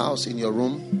 in your house, in your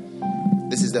room.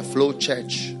 This is the Flow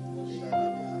Church.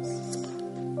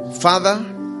 Father,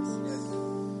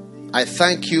 I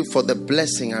thank you for the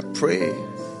blessing. I pray.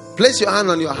 Place your hand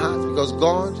on your heart, because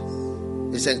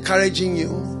God is encouraging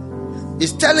you.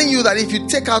 He's telling you that if you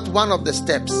take out one of the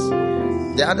steps,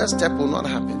 the other step will not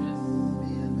happen.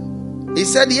 He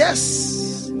said, yes.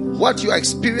 What you are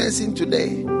experiencing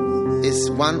today is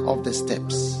one of the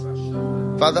steps.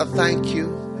 Father, thank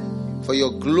you for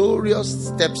your glorious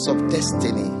steps of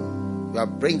destiny. You are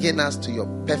bringing us to your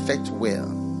perfect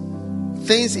will.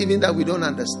 Things even that we don't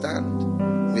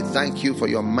understand. We thank you for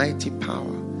your mighty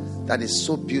power that is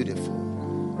so beautiful.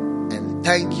 And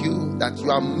thank you that you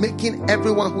are making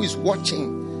everyone who is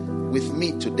watching with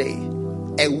me today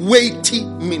a weighty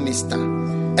minister,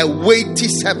 a weighty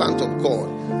servant of God,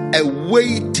 a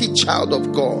weighty child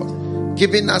of God,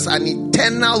 giving us an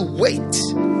eternal weight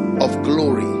of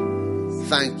glory.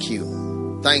 Thank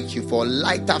you. Thank you for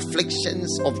light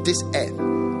afflictions of this earth,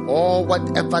 or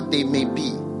whatever they may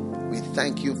be. We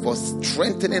thank you for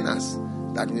strengthening us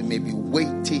that we may be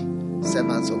weighty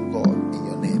servants of God in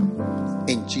your name.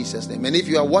 In Jesus' name. And if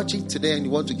you are watching today and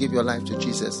you want to give your life to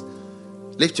Jesus,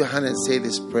 lift your hand and say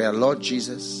this prayer. Lord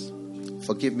Jesus,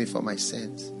 forgive me for my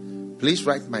sins. Please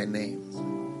write my name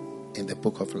in the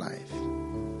book of life.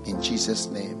 In Jesus'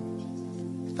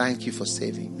 name. Thank you for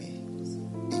saving me.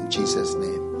 In Jesus'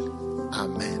 name.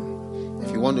 Amen.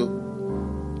 If you want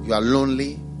to, you are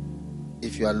lonely.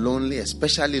 If you are lonely,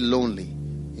 especially lonely,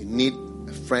 you need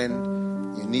a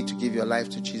friend, you need to give your life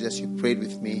to Jesus, you prayed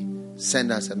with me,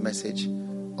 send us a message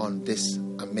on this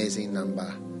amazing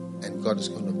number, and God is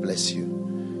going to bless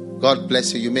you. God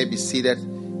bless you. You may be seated.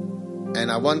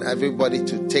 And I want everybody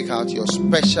to take out your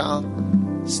special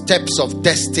steps of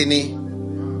destiny.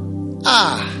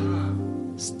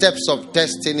 Steps of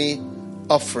destiny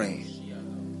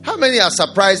offering. How many are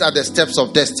surprised at the steps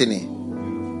of destiny?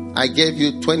 I gave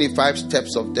you 25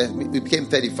 steps of destiny. It became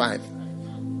 35.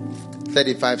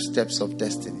 35 steps of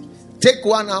destiny. Take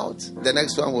one out, the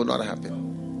next one will not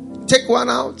happen. Take one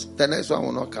out, the next one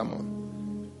will not come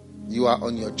on. You are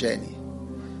on your journey.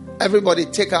 Everybody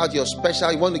take out your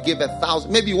special. You want to give 1,000.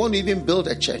 Maybe you want to even build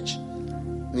a church.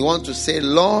 You want to say,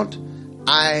 Lord,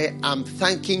 I am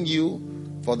thanking you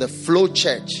for the Flow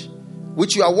Church,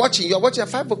 which you are watching. You are watching at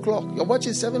 5 o'clock. You are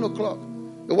watching 7 o'clock.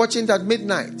 You are watching it at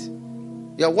midnight.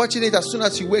 You are watching it as soon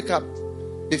as you wake up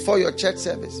before your church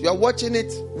service. You are watching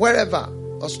it wherever.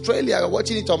 Australia, you are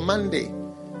watching it on Monday.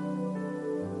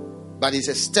 But it's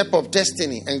a step of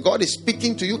destiny. And God is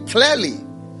speaking to you clearly.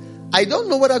 I don't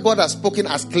know whether God has spoken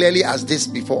as clearly as this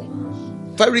before.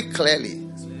 Very clearly.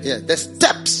 Yeah, the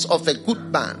steps of a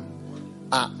good man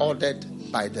are ordered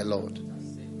by the Lord.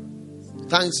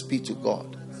 Thanks be to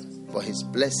God for his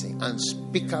blessing,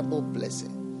 unspeakable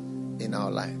blessing in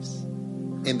our lives.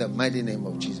 In the mighty name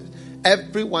of Jesus.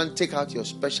 Everyone take out your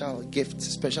special gift,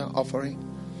 special offering,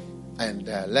 and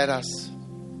let us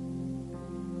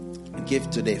give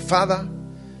today. Father,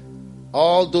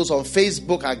 all those on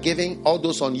Facebook are giving, all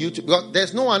those on YouTube. God,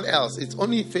 there's no one else. It's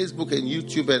only Facebook and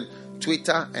YouTube and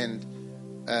Twitter and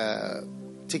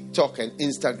TikTok and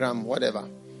Instagram, whatever.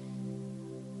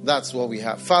 That's what we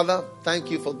have. Father,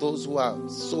 thank you for those who are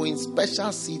sowing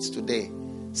special seeds today.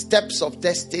 Steps of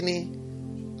destiny.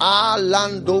 Let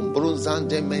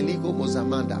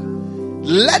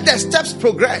the steps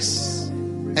progress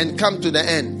and come to the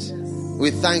end.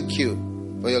 We thank you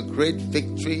for your great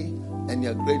victory and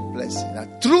your great blessing.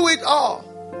 That through it all,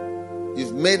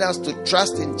 you've made us to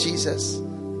trust in Jesus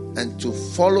and to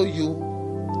follow you,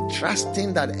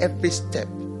 trusting that every step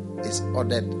is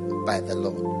ordered by the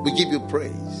Lord. We give you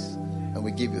praise and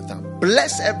we give you thanks.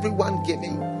 Bless everyone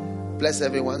giving. Bless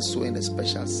everyone sowing a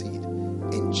special seed.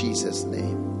 In Jesus'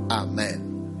 name.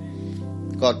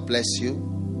 Amen. God bless you.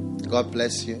 God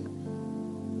bless you.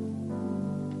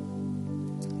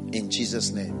 In Jesus'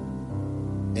 name.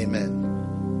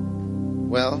 Amen.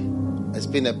 Well, it's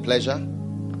been a pleasure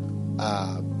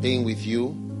being with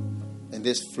you in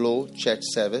this Flow Church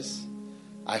service.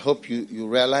 I hope you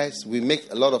realize we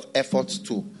make a lot of efforts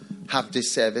to have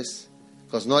this service,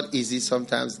 because not easy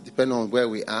sometimes, depending on where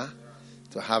we are,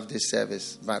 to have this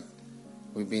service. But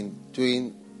we've been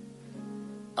doing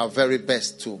our very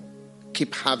best to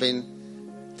keep having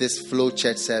this Flow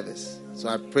Church service. So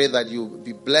I pray that you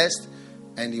be blessed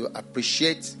and you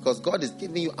appreciate, because God is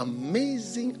giving you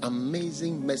amazing,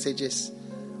 amazing messages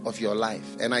of your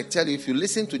life. And I tell you, if you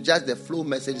listen to just the flow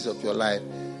messages of your life,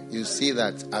 you see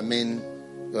that,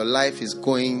 your life is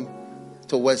going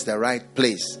towards the right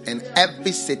place. And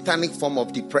every satanic form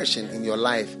of depression in your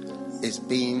life is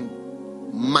being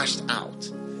mashed out.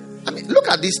 Look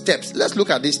at these steps. Let's look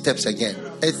at these steps again.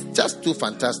 It's just too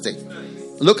fantastic.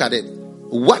 Look at it.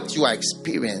 What you are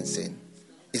experiencing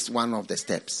is one of the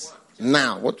steps.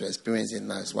 Now, what you're experiencing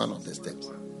now is one of the steps.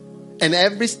 And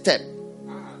every step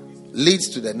leads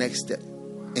to the next step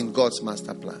in God's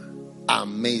master plan.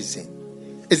 Amazing.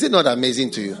 Is it not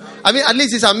amazing to you? At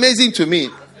least it's amazing to me.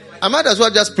 I might as well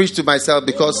just preach to myself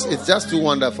because it's just too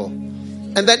wonderful.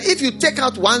 And that if you take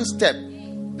out one step,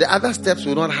 the other steps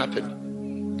will not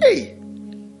happen. Hey.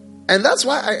 And that's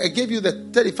why I gave you the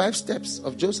 35 steps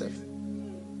of Joseph.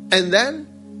 And then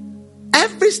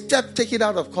every step taken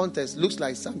out of context looks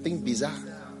like something bizarre.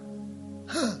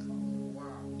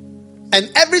 And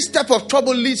every step of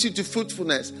trouble leads you to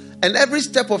fruitfulness. And every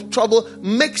step of trouble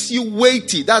makes you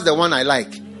weighty. That's the one I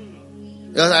like.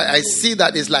 Because I see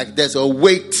that it's like there's a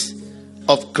weight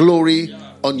of glory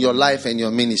on your life and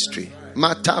your ministry.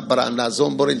 And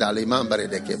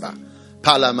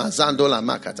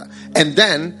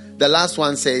then the last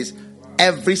one says,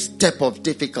 every step of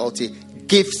difficulty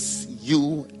gives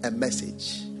you a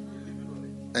message.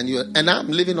 And I'm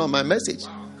living on my message.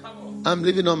 I'm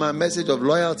living on my message of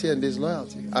loyalty and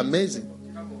disloyalty. Amazing.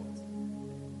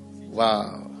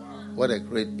 Wow. What a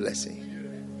great blessing.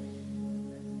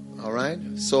 All right.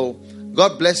 So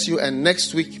God bless you. And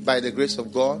next week, by the grace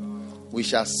of God, we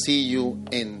shall see you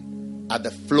at the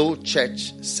Flow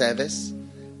Church service.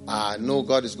 I know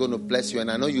God is going to bless you. And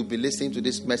I know you'll be listening to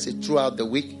this message throughout the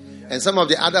week. And some of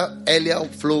the other earlier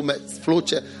Flow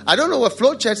Church. I don't know what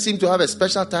Flow Church seem to have a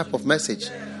special type of message.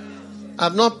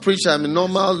 I've not preached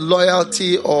normal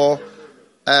loyalty or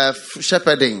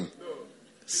shepherding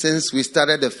since we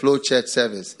started the Flow Church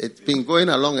service. It's been going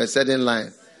along a certain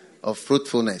line of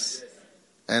fruitfulness.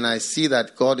 And I see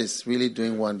that God is really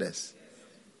doing wonders.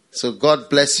 So God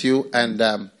bless you. And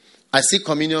I see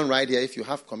communion right here if you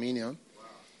have communion.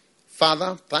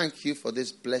 Father, thank you for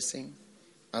this blessing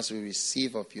as we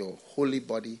receive of your holy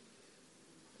body.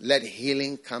 Let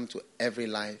healing come to every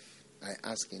life. I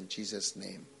ask in Jesus'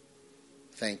 name.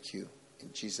 Thank you.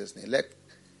 In Jesus' name.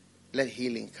 Let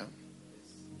healing come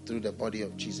through the body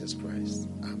of Jesus Christ.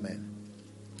 Amen.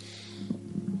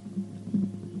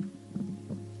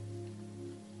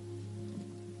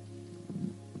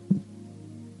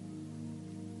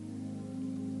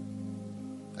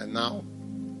 And now,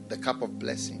 the cup of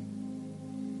blessing.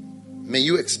 May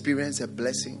you experience a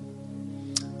blessing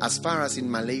as far as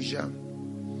in Malaysia,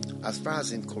 as far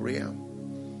as in Korea,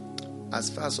 as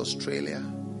far as Australia,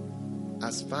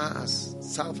 as far as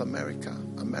South America,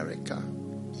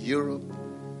 Europe,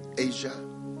 Asia,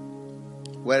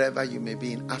 wherever you may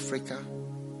be in Africa,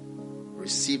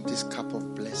 receive this cup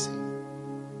of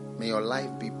blessing. May your life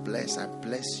be blessed. I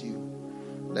bless you.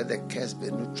 Let the curse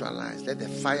be neutralized. Let the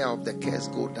fire of the curse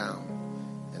go down.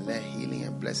 And let healing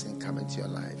and blessing come into your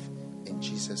life. In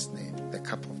Jesus' name, the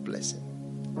cup of blessing.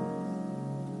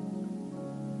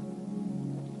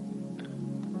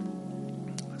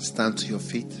 Stand to your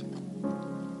feet.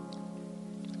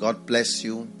 God bless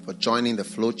you for joining the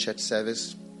Flow Church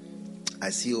service. I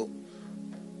see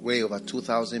way over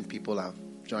 2,000 people have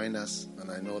joined us,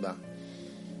 and I know that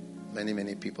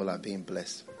many people are being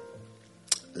blessed.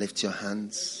 Lift your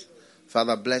hands.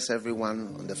 Father, bless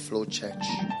everyone on the Flow Church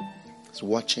who's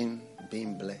watching,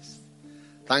 being blessed.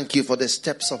 Thank you for the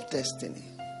steps of destiny.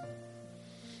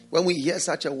 When we hear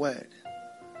such a word,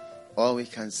 all we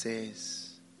can say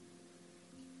is,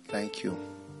 thank you.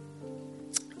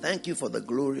 Thank you for the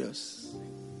glorious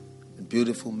and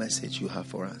beautiful message you have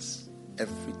for us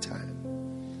every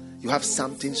time. You have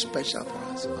something special for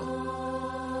us,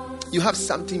 Lord. You have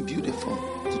something beautiful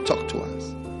to talk to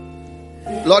us.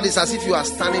 Lord, it's as if you are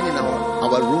standing in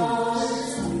our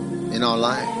rooms, in our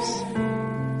lives,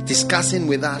 discussing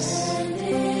with us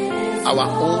our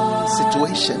own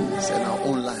situations and our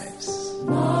own lives.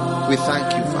 We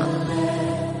thank you,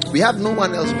 Father. We have no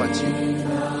one else but you.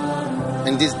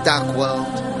 In this dark world,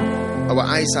 our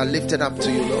eyes are lifted up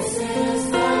to you, Lord.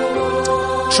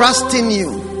 Trusting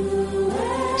you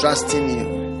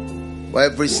for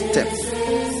every step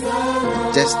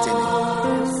of destiny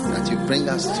that you bring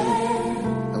us through.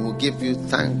 Give you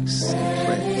thanks and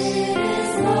praise.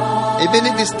 Even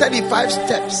if it's 35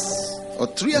 steps or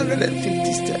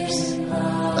 350 steps,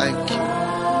 thank you.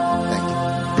 Thank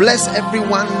you. Bless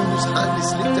everyone whose hand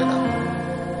is lifted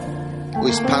up, who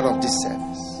is part of this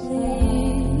service.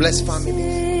 Bless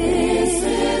families.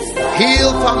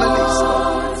 Heal families,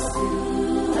 Lord.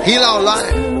 Heal our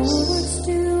lives.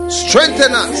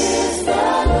 Strengthen us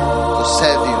to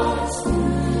serve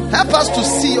you. Help us to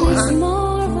see your hand.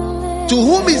 To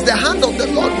whom is the hand of the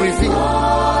Lord revealed,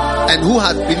 and who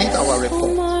has believed our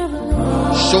report?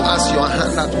 Show us your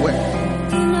hand at work,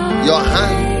 your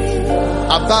hand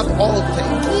above all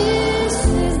things.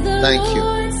 Thank you.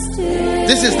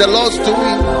 This is the Lord's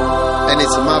doing, and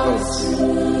it's marvelous.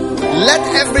 Let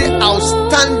every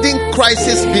outstanding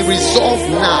crisis be resolved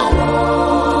now,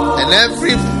 and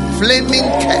every flaming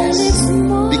curse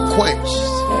be quenched.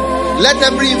 Let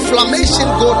every inflammation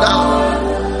go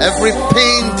down, every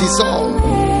pain dissolve,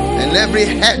 and every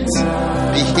hurt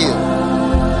be healed.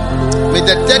 May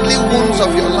the deadly wounds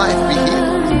of your life be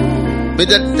healed. May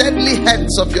the deadly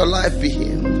hurts of your life be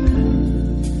healed.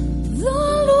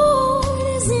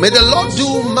 May the Lord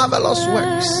do marvelous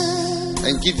works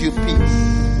and give you peace.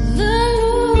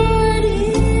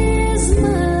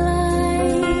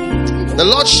 The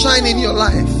Lord shine in your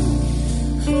life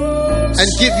and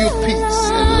give you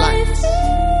peace and light.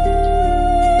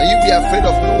 May you be afraid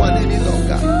of no one any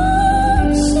longer.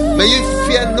 May you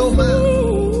fear no man.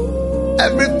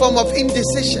 Every form of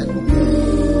indecision,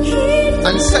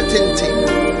 uncertainty,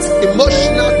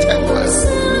 emotional turmoil,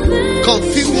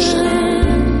 confusion,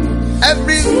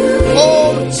 every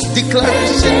old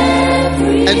declaration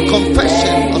and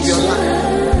confession of your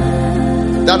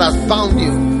life that has bound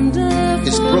you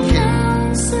is broken.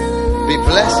 Be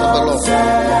blessed of the Lord.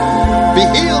 Be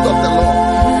healed of the Lord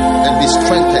and be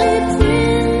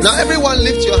strengthened. Now everyone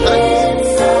lift your hands.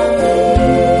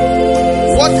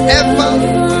 Whatever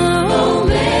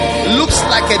looks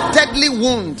like a deadly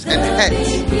wound and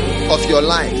hurt of your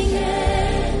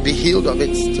life, be healed of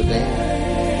it today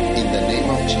in the name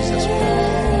of Jesus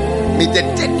Christ. May the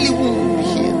deadly wound be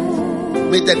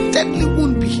healed. May the deadly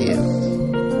wound be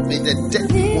healed. May the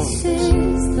deadly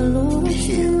wound be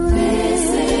healed.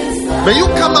 May you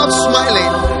come out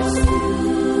smiling,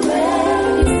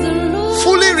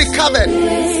 fully recovered.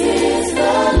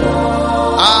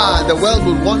 The world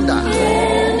will wonder,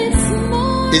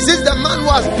 is this the man who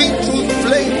has been through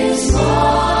flames,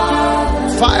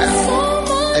 fire,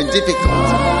 and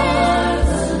difficulty?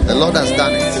 The Lord has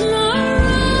done it.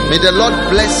 May the Lord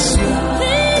bless you.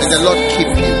 May the Lord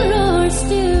keep you.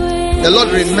 The Lord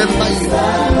remember you.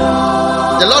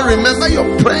 The Lord remember your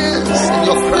prayers and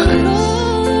your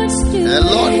cries. And the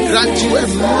Lord grant you a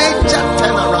major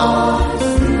turnaround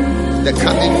in the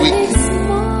coming week,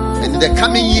 and in the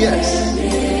coming years,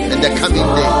 and the coming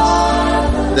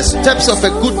days. The steps of a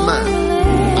good man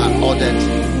are ordered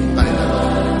by the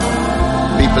Lord.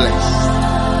 Be blessed.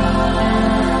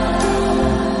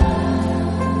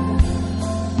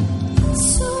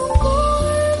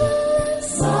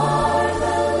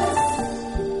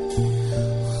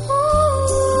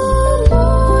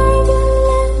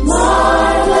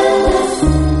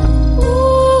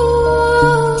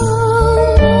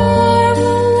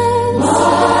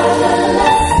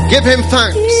 Give him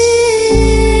thanks.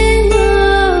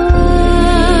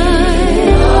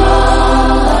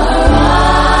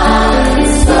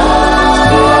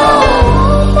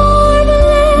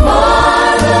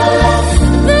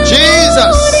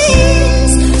 Jesus.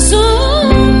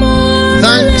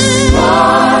 Thanks.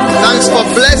 Thanks for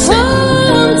blessing.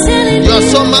 You're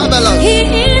so marvelous.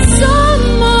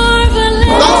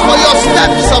 Thanks for your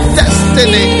steps of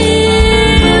destiny.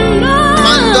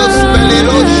 Mandos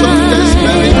Belero Shondes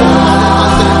Belero.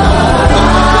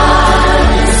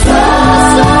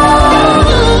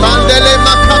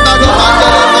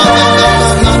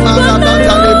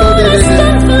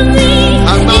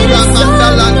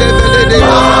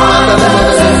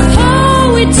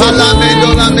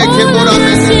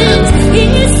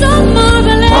 He's so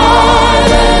marvelous.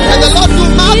 May the Lord do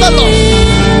marvelous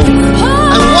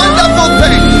and wonderful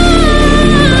things.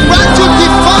 Grant you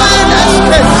divine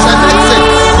escapes and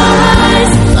exits.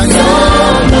 Thank you.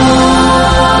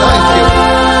 Thank you.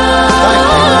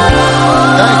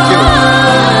 Thank you. Thank you.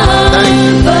 Thank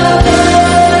you.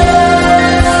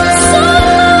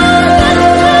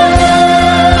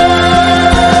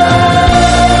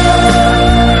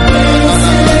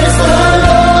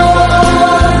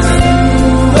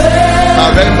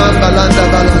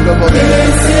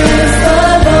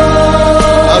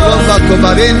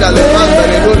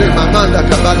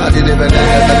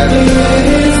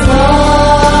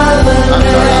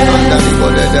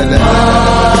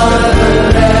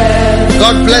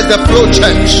 God bless the Flow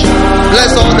Church.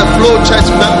 Bless all the Flow Church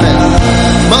members.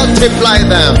 Multiply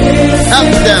them. Help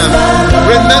them.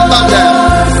 Remember them.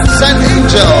 Send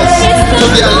angels to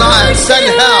their lives. Send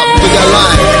help to their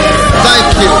lives.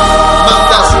 Thank you.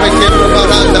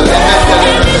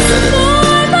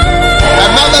 A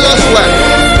marvelous work,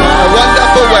 a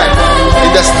wonderful work in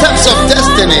the steps of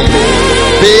destiny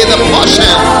be the portion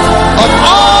of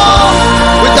all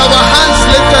with our hands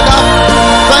lifted up,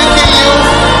 thanking you,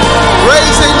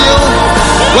 praising you,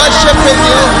 worshiping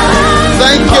you.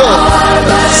 Thank you.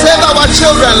 Save our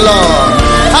children, Lord.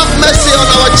 Have mercy on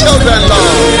our children,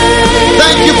 Lord.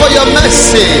 Thank you for your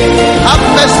mercy. Have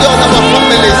mercy on our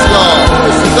families, Lord.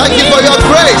 Thank you for your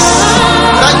grace.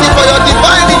 Thank you for your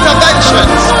divine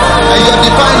interventions and your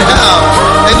divine help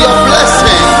and your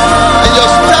blessing and your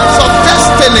steps of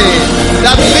destiny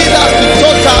that lead us to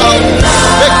total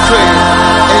victory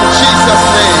in Jesus'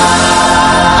 name.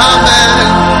 Amen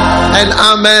and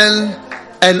amen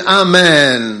and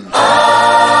amen.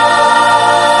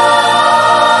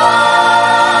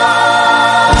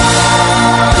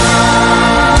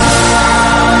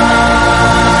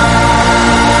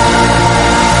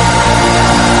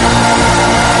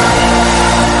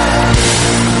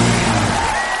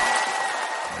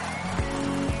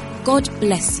 God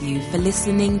bless you for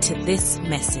listening to this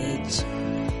message.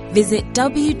 Visit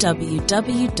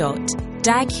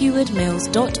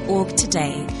www.daghewardmills.org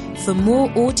today for more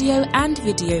audio and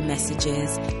video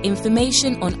messages,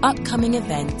 information on upcoming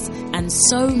events, and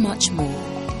so much more.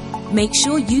 Make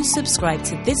sure you subscribe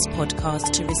to this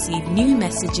podcast to receive new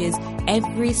messages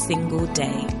every single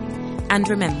day. And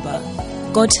remember,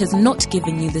 God has not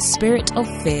given you the spirit of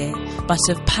fear, but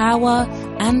of power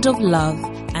and of love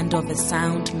and of a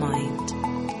sound mind.